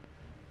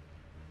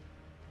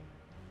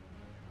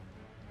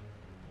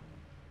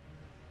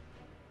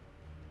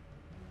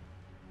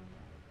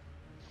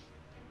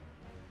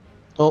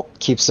 oh,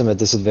 keeps them at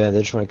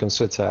disadvantage when it comes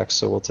to attacks,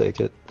 so we'll take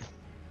it.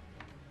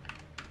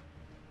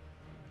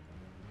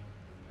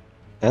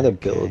 And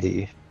Okay.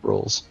 ability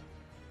rolls.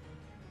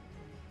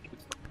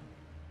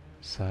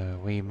 So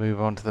we move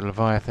on to the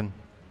Leviathan,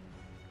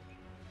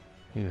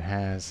 who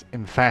has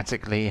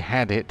emphatically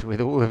had it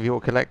with all of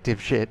your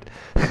collective shit.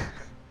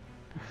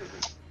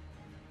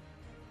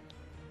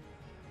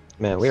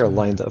 Man, we are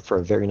lined up for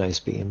a very nice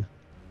beam.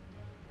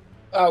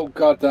 Oh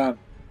goddamn!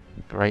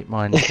 Great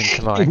minds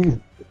think alike.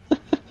 I'm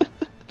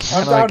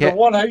Can I down get- to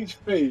 1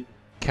 HP.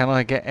 Can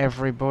I get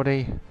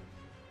everybody?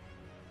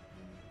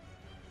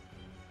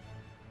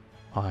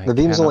 The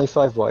beam's cannot- only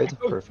 5 wide.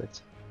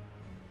 Perfect.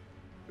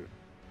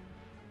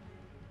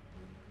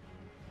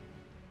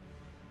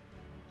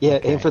 Yeah,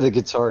 aim Okay. for the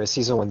guitarist.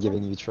 He's the one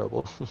giving you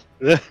trouble.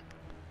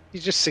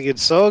 He's just singing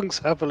songs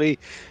happily,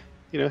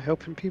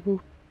 helping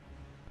people.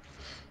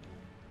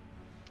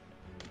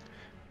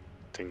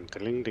 Ding,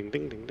 ding, ding,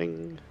 ding, ding,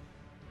 ding.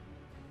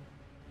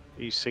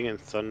 He's singing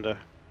Thunder.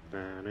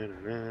 Na, na,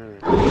 na,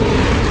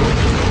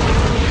 na.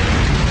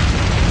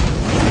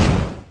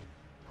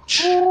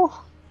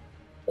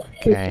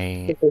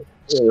 Okay.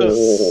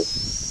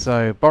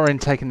 So Borin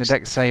taking the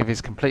deck save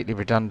is completely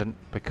redundant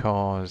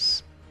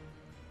because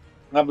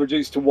I'm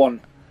reduced to 1.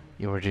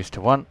 you're reduced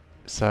to 1.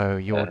 So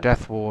your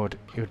death ward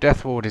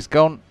is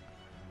gone,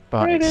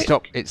 but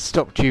it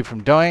stopped you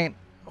from dying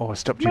or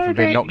stopped you from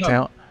being knocked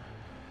out.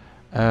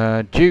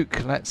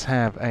 Duke, let's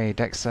have a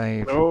deck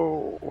save.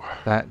 No.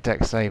 That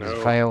deck save is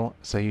No. fail,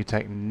 so you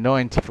take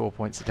 94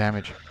 points of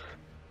damage.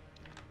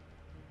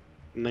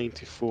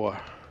 94.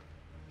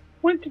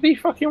 When did he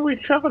fucking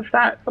recharge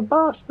that, the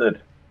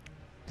bastard?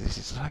 This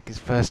is like his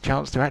first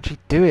chance to actually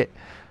do it.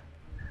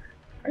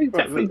 He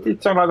definitely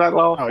did something like that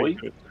last Oh, he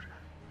week. did.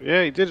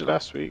 Yeah, he did it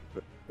last week,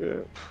 but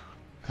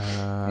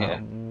yeah.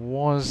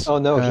 Was Oh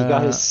no, he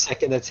got his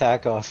second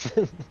attack off.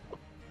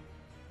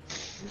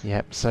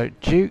 Yep. So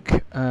Duke,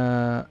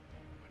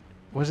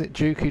 was it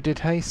Duke who did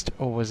haste,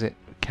 or was it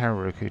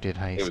Kararuk who did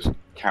haste? It was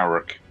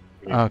Karuk.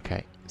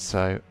 Okay.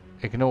 So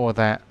ignore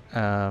that.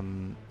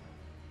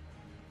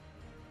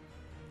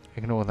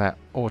 Ignore that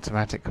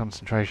automatic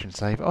concentration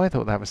save. I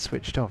thought that was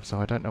switched off, so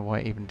I don't know why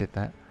it even did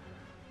that.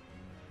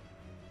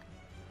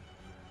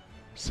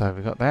 So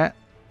we got that.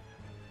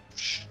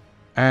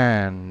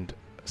 And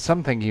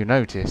something you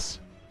notice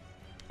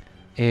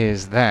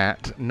is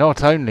that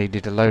not only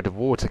did a load of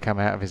water come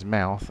out of his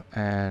mouth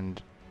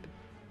and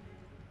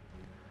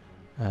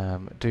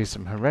do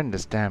some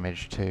horrendous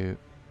damage to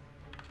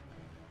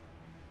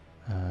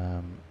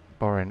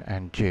Borin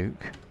and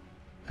Duke,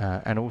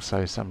 and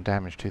also some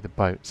damage to the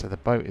boat. So the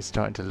boat is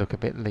starting to look a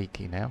bit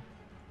leaky now.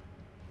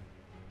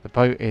 The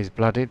boat is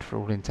blooded for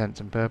all intents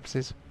and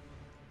purposes.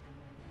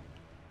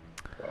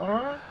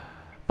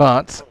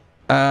 But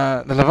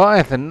the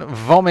Leviathan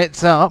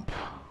vomits up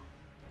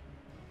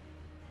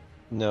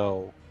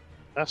No.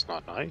 That's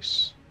not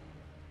nice.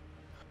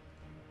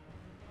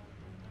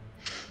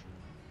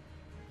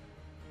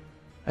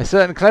 a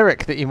certain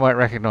cleric that you might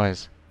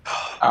recognise.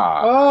 Crap.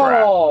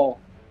 Oh,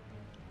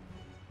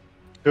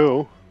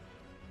 Cool.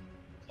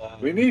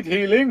 we need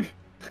healing.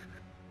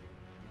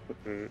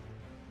 Mm.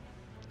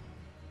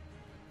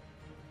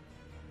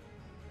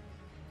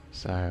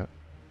 So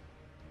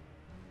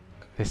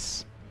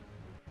this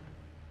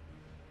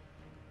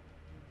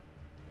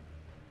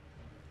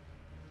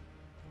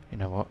you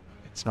know what?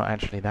 It's not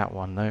actually that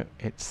one though.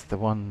 It's the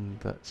one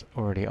that's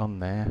already on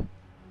there.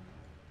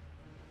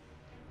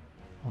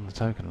 On the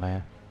token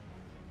layer.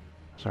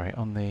 Sorry,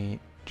 on the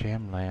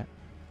GM layer.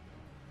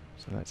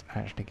 So let's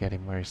actually get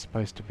him where he's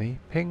supposed to be.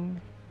 Ping!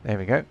 There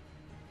we go.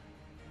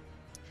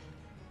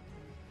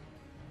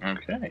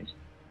 Okay.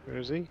 Where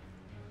is he?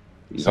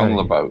 He's So- on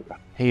the boat.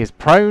 He is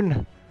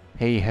prone.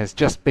 He has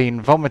just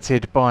been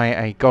vomited by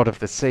a god of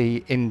the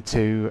sea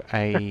into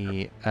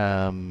a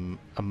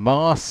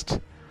mast.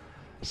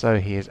 So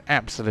he is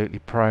absolutely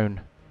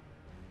prone.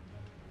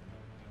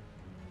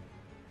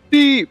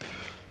 Deep.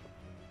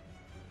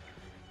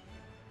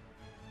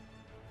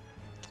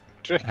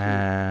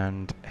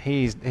 And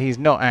he's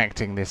not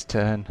acting this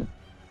turn.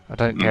 I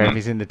don't care if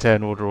he's in the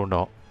turn order or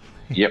not.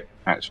 Yep,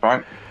 that's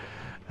fine.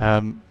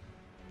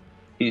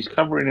 He's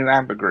covering in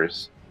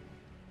ambergris.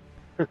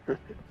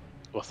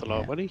 Worth a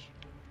lot of money.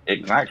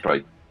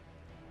 Exactly.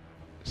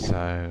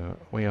 So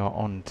we are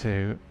on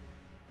to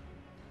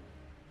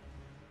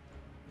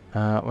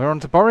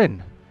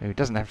Borin, who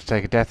doesn't have to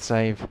take a death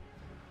save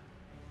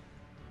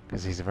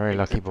because he's a very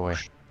lucky boy.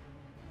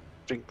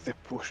 Drink the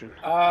potion.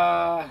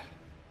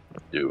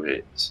 Do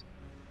it.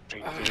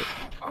 Drink it.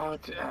 Oh,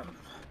 damn.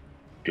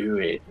 Do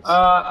it.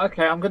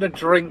 Okay, I'm gonna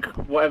drink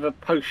whatever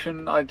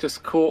potion I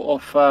just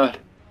caught off.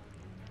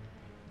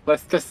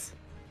 Let's just.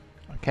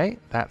 Okay,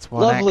 that's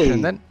one Lovely.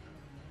 action then.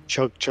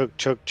 Chug, chug,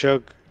 chug,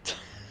 chug.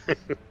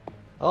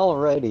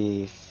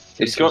 Alrighty.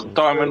 It's got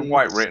diamond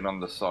white written on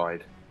the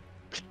side.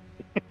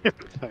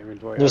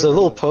 Diamond white. There's a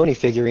little pony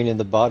figurine in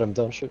the bottom.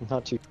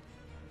 Not too.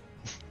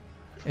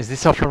 Is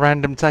this off a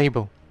random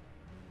table?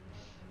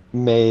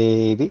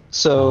 Maybe.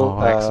 So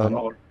Oh,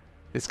 excellent.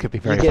 This could be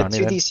you very get funny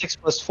then. 2d6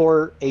 plus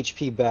 4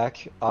 HP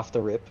back off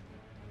the rip.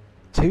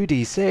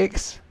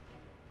 2d6?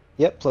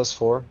 Yep, plus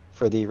 4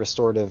 for the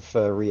restorative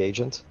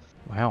reagent.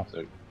 Wow.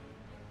 So,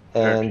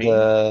 And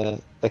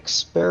 13.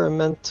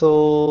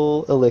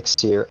 experimental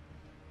elixir.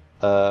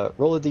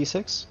 Roll a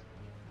d6.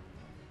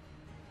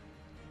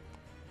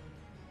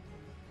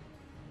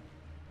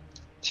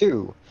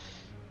 2.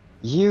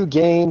 You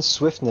gain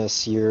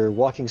swiftness. Your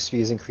walking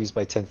speed is increased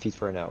by 10 feet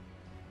for an hour.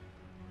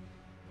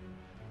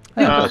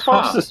 He's the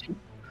fastest.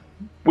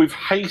 With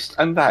haste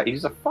and that,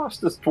 he's the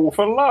fastest dwarf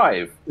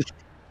alive.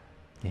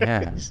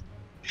 Yeah.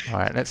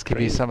 Alright, let's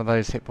give you some of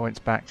those hit points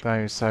back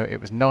though. So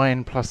it was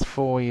 9 plus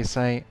 4, you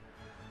say?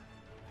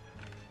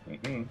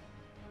 Mm-hmm.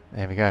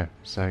 There we go.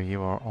 So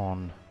you are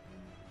on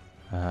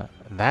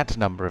that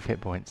number of hit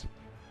points.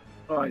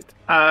 Right.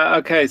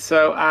 Okay,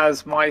 so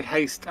as my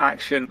haste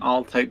action,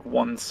 I'll take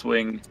one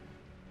swing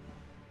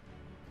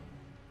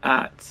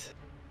at.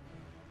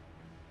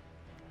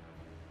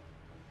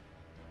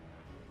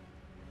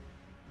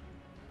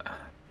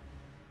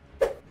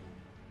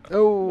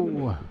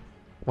 Oh,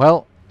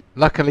 well,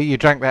 luckily you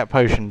drank that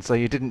potion, so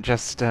you didn't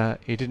just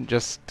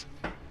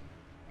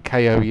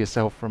KO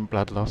yourself from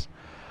blood loss.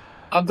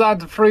 I'm down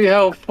to 3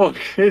 health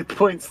hit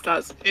points.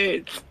 That's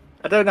it.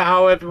 I don't know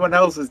how everyone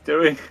else is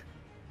doing.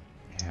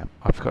 Yeah,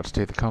 I forgot to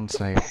do the con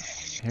save.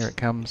 Here it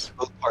comes.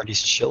 Both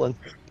parties chilling.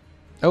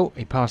 Oh,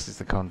 he passes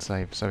the con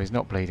save, so he's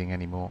not bleeding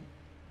anymore.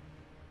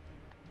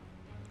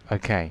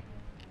 Okay.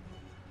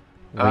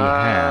 We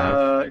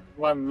have. Can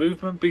my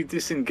movement be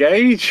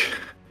disengage?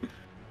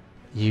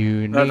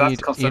 You No, that's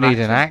need cost you an need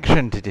an action.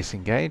 action to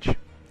disengage.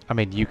 I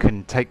mean, you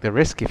can take the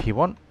risk if you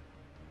want.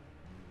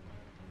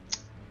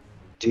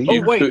 Do Oh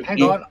you? wait, could- hang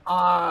you-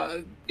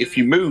 on. If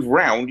you move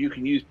round, you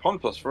can use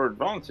Pontos for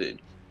advantage.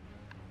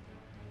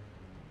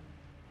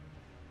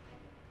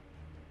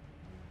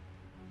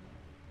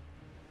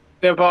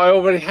 Yeah, but I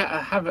already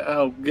have it.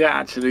 Oh, yeah,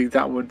 actually,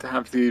 that would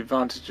have the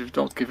advantage of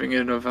not giving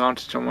an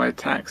advantage on my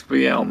attacks. But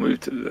yeah, I'll move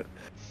to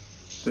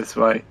this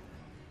way.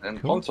 And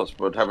Cool. Pontos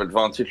would have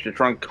advantage to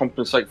try and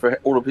compensate for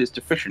all of his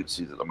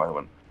deficiencies at the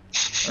moment.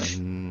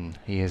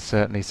 He is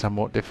certainly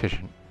somewhat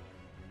deficient.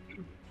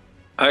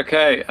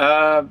 Okay,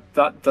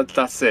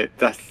 that's it.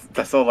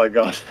 That's all I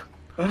got.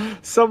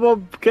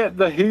 Someone get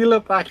the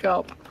healer back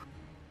up.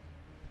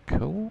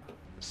 Cool.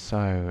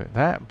 So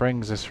that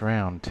brings us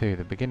round to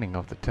the beginning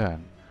of the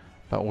turn.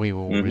 But we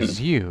will Mhm.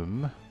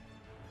 resume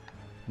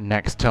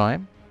next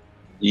time.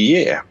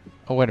 Yeah.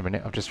 Oh, wait a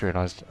minute, I've just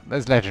realised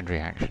there's legendary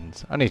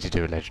actions. I need to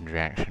do a legendary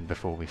action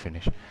before we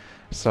finish.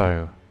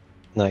 So,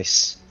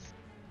 Nice.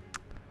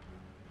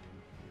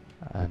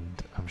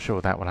 and I'm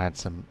sure that will add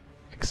some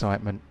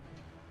excitement.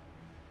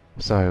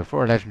 So,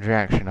 for a legendary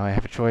action, I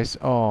have a choice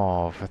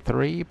of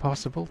 3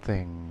 possible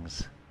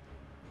things.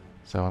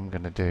 So I'm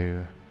going to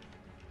do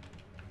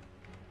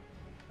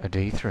a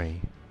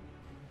D3.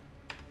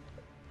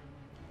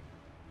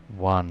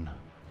 1.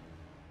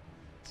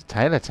 It's a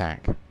tail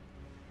attack.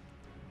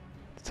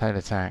 The tail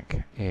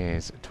attack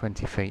is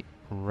 20 feet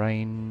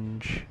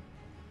range.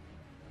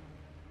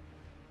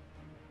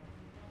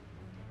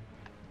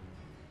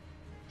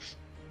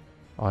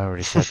 I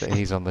already said that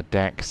he's on the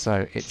deck,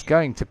 so it's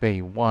going to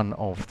be one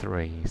of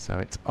 3. So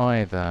it's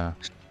either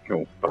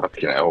Oh,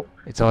 fucking hell.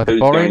 Who's going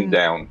Going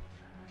down?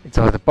 It's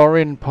either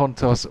Borin,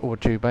 Pontos, or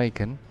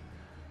Bacon.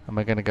 And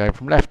we're going to go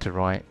from left to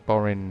right.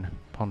 Borin,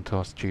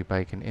 Pontos,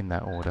 Bacon in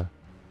that order.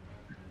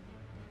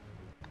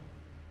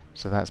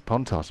 So that's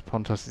Pontos.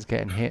 Pontos is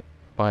getting hit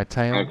by a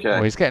tail. Okay.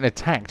 Or he's getting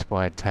attacked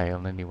by a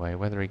tail anyway.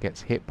 Whether he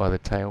gets hit by the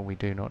tail, we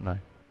do not know.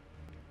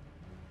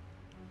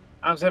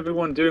 How's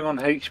everyone doing on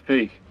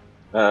HP?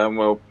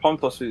 Well,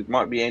 Pontos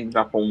might be ending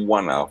up on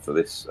 1 after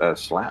this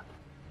slap.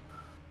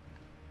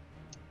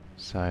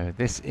 So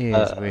this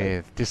is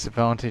with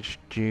disadvantage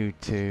due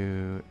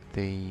to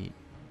the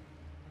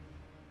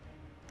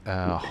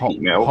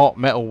hot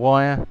metal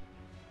wire.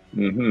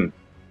 Mm-hmm.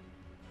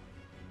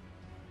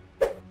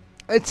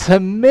 It's a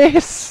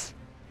miss!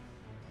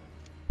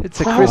 It's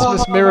a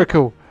Christmas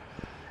miracle.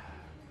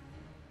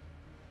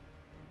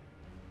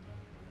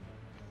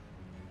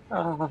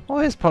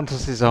 Why is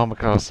Pontus' armor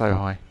class so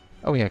high?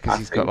 Oh yeah, because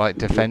he's got like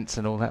defense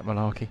and all that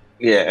malarkey.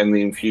 Yeah, and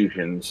the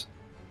infusions.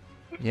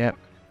 Yep.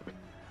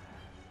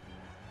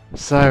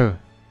 So,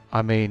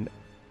 I mean,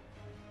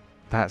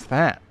 that's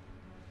that.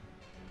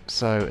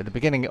 So at the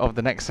beginning of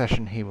the next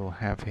session, he will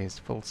have his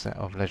full set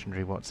of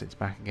legendary Whatsits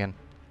back again.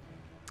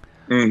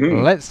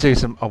 Mm-hmm. Let's do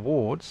some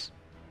awards.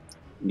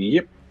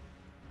 Yep.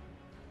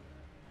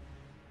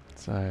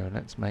 So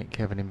let's make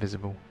Kevin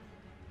invisible.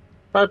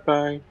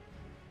 Bye-bye.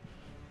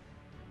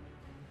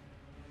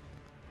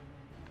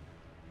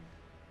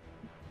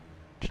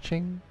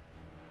 Cha-ching.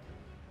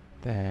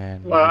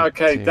 Then. Well,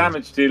 okay, to-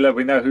 damage dealer,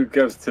 we know who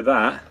goes to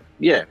that.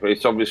 Yeah, but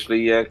it's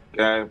obviously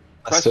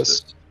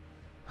Crestus.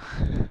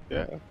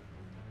 Yeah.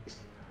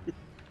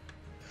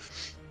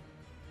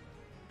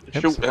 Oops, Short,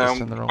 I've just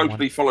done the wrong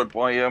closely followed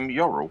by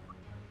Yorl.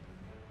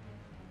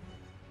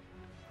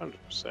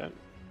 100%.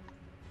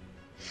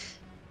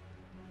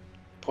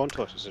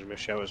 Pontos is in my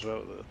show as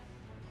well,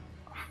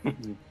 though.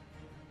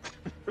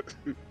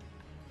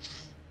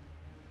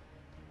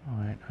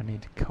 Alright, I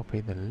need to copy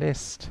the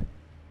list.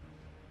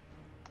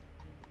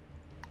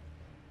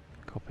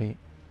 Copy.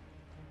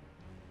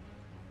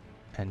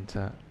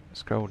 Enter.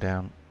 Scroll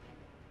down.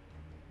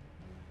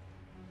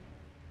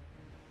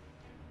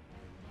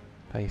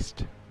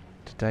 Paste.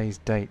 Today's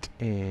date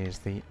is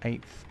the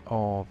 8th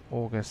of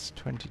August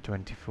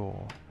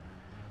 2024.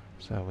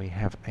 So we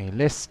have a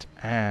list,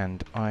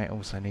 and I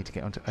also need to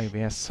get onto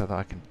OBS so that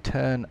I can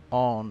turn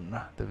on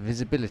the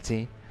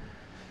visibility.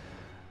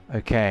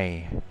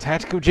 Okay,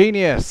 Tactical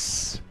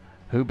Genius!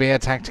 Who be a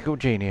Tactical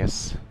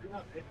Genius?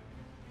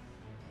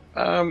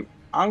 I'm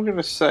going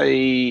to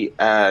say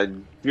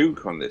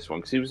Duke on this one,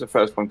 because he was the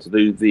first one to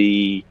do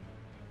the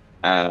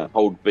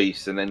Hold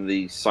Beast and then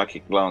the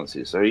Psychic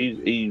Glances. So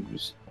he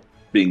was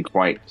being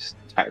quite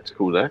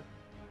tactical there.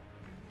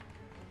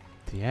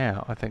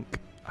 Yeah, I think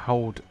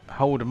hold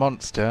a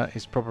monster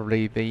is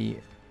probably the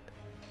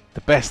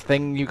best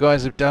thing you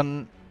guys have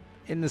done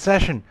in the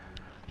session,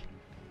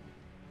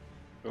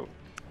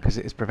 because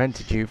it has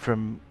prevented you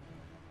from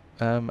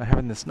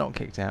having the snot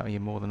kicked out of you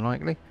more than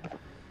likely.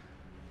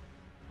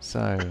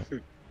 So,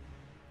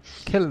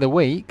 kill of the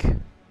week.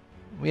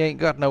 We ain't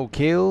got no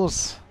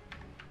kills.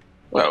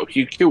 Well,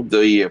 you killed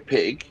the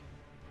pig.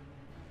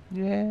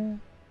 Yeah.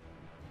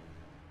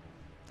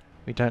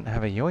 We don't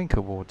have a Yoink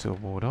award to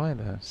award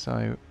either,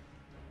 so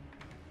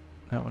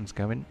that one's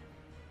going.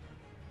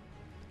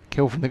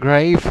 Kill from the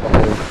grave.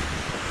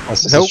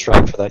 Unless this Nope. is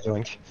trying for that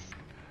yoink.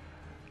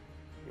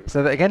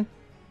 Say that again?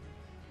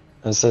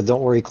 I said,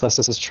 don't worry,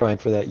 Clestis is trying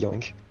for that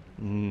yoink.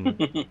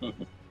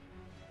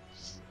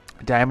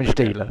 Damage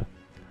dealer.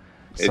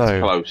 It's So,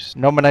 close.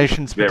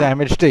 nominations for Very-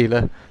 damage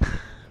dealer.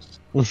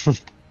 The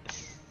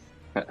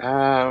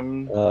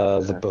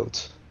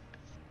boat.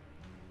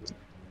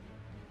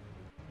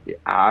 Yeah,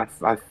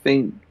 I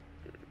think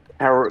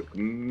Eric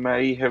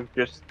may have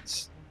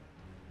just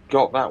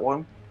got that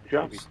one.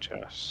 Maybe Just.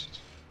 just.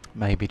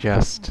 Maybe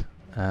just.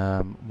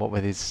 What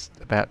with his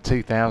about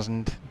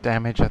 2,000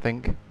 damage, I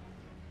think.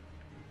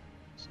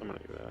 Something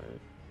like that.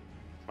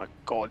 My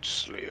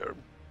Godslayer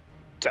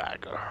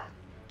dagger.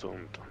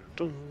 Dun, dun,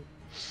 dun.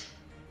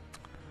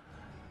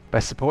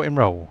 Best supporting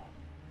role.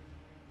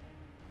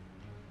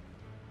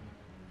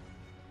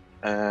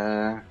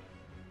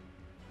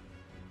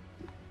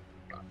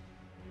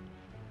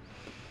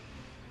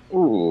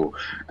 Ooh,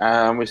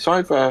 it's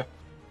either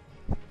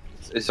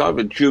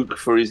Duke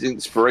for his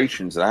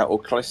inspirations and that, or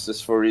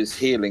Callistus for his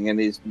healing and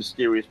his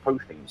mysterious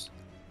potions.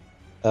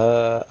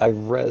 I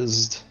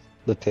rezzed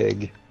the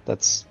pig.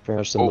 That's pretty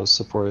much the Oh. most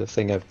supportive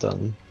thing I've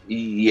done.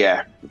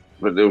 Yeah,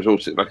 but there was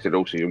also, like I said,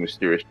 also your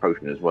mysterious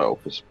potion as well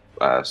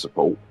for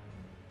support.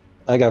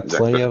 I got Is that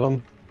plenty correct? of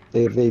them.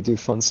 They do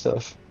fun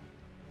stuff.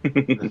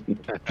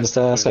 Just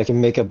ask, I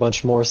can make a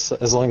bunch more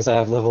as long as I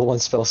have level 1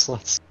 spell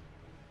slots.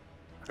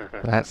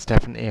 That's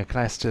definitely a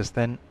Callistus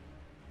then.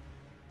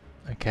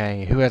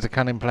 Okay, who has a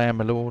cunning plan,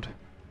 my lord?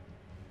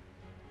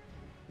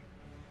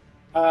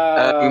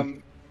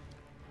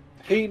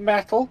 Heat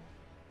metal.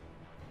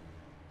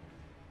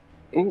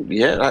 Oh,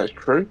 yeah, that's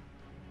true.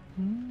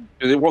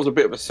 'Cause it was a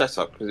bit of a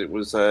setup because it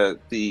was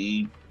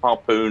the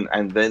harpoon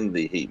and then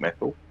the heat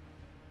metal.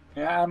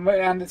 Yeah,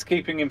 and it's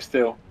keeping him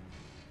still.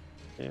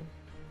 I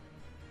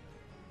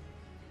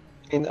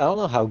mean, I don't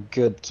know how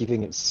good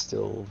keeping it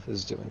still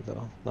is doing,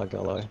 though. Not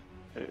gonna lie.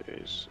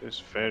 It's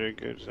very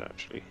good,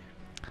 actually.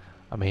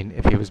 I mean,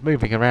 if he was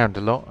moving around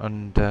a lot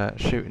and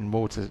shooting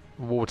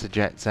water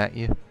jets at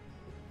you,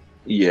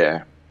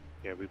 Yeah.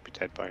 Yeah, we'd be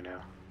dead by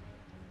now.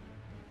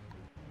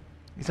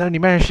 he's only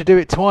managed to do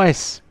it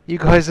twice. You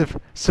guys have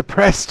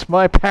suppressed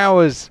my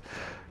powers.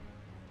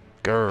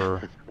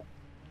 Grr.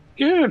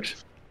 Good.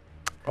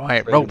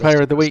 Right, Afraid role of us player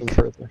to of the push them week.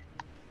 further.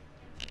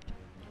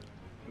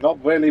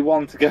 Not really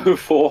one to go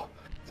for.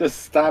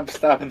 Just stab,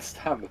 stab, and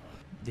stab.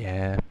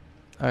 Yeah.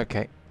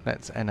 Okay,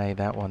 let's NA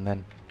that one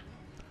then.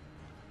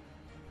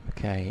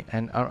 Okay,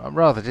 and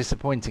rather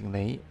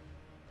disappointingly,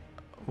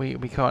 we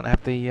can't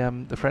have the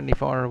friendly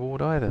fire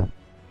award either.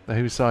 The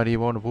whose side are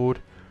you on award?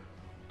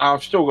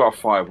 I've still got a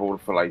fireball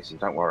for later,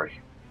 don't worry.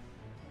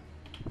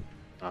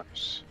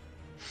 Nice.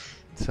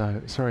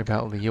 So sorry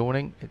about all the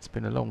yawning. It's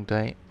been a long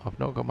day. I've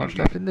not got much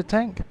left in the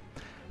tank.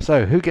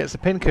 So who gets the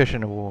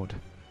pincushion award?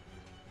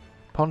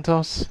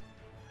 Pontos,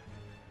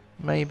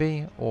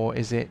 maybe, or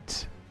is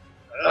it?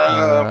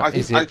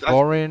 Is it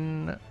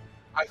Borin?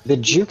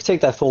 Did Juke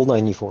take that full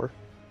 94?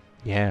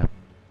 Yeah,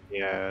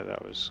 Yeah,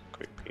 that was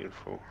quite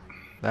painful.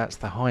 that's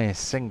the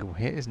highest single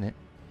hit, isn't it?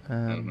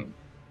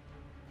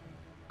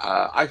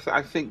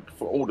 I think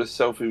for all the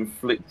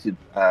self-inflicted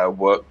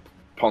work,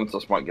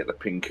 Pontos might get the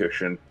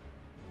pincushion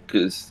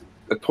because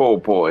the poor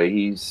boy,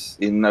 he's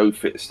in no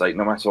fit state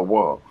no matter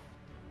what.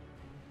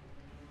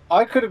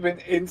 I could have been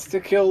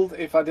insta-killed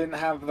if I didn't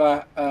have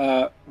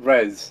that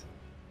res.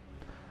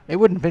 It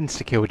wouldn't have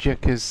insta-killed you,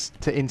 because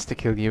to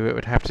insta-kill you it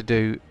would have to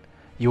do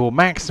your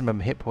maximum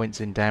hit points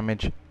in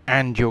damage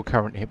and your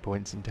current hit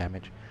points in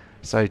damage.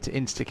 So to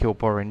insta-kill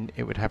Borin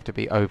it would have to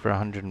be over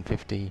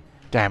 150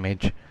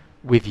 damage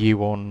with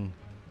you on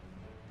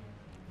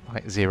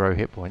like 0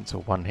 hit points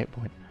or 1 hit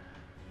point.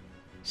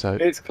 So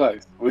It's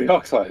close. We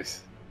are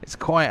close. it's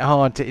quite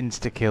hard to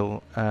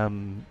insta-kill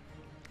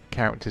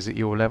characters at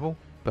your level,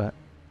 but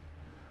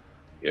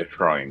You're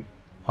trying.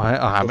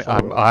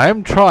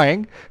 I'm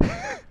trying.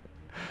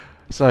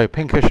 So,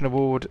 Pincushion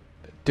Award,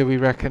 do we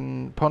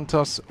reckon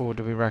Pontos, or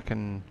do we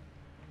reckon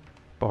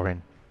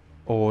Borin?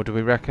 Or do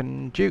we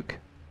reckon Duke?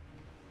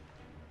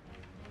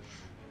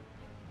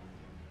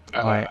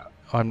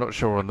 I'm not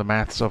sure on the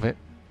maths of it.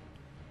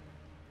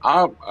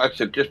 I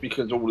said just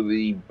because all of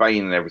the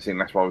Bane and everything,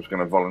 that's why I was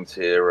going to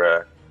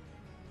volunteer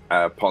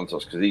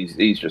Pontos, because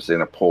he's just in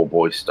a poor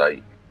boy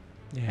state.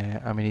 Yeah,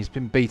 I mean, he's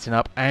been beaten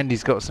up and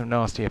he's got some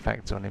nasty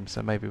effects on him,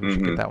 so maybe we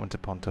should give that one to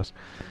Pontos.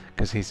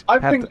 Because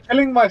I've been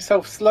killing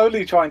myself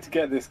slowly trying to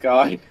get this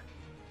guy.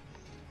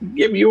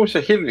 Yeah, but you're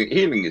also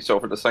healing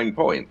yourself at the same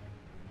point.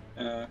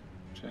 Sure.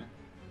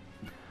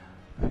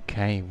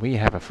 Okay, we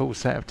have a full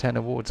set of 10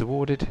 awards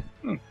awarded.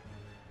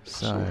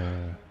 So,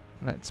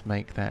 let's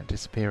make that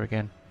disappear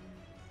again.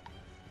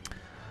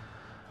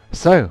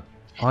 So,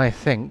 I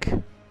think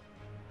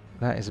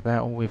that is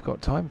about all we've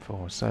got time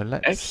for. So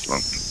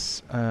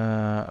let's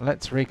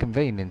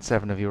reconvene in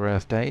 7 of your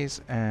Earth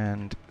days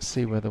and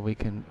see whether we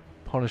can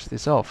polish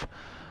this off.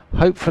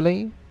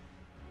 Hopefully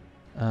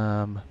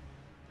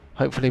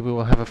we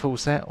will have a full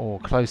set or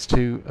close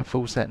to a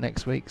full set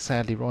next week.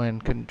 Sadly, Ryan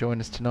couldn't join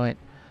us tonight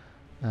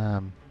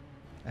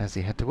as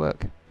he had to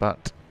work,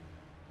 but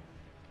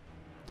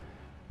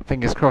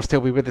fingers crossed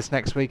he'll be with us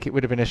next week. It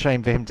would have been a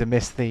shame for him to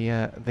miss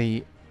the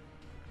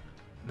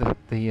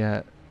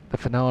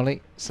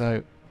finale,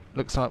 so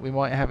looks like we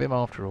might have him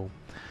after all.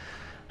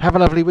 Have a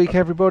lovely week,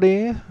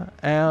 everybody,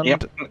 and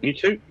yep, you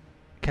too.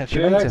 Catch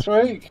you later. Next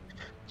week.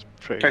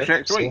 Catch you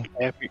next week.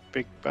 Epic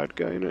big bad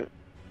guy in it.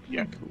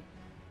 Yeah. Cool.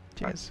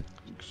 Cheers.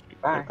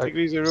 Bye. Take it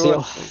easy, See everyone.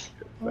 ya.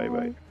 Bye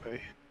bye.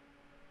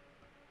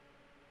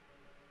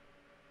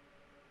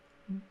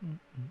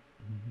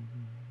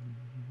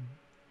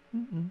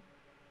 Bye.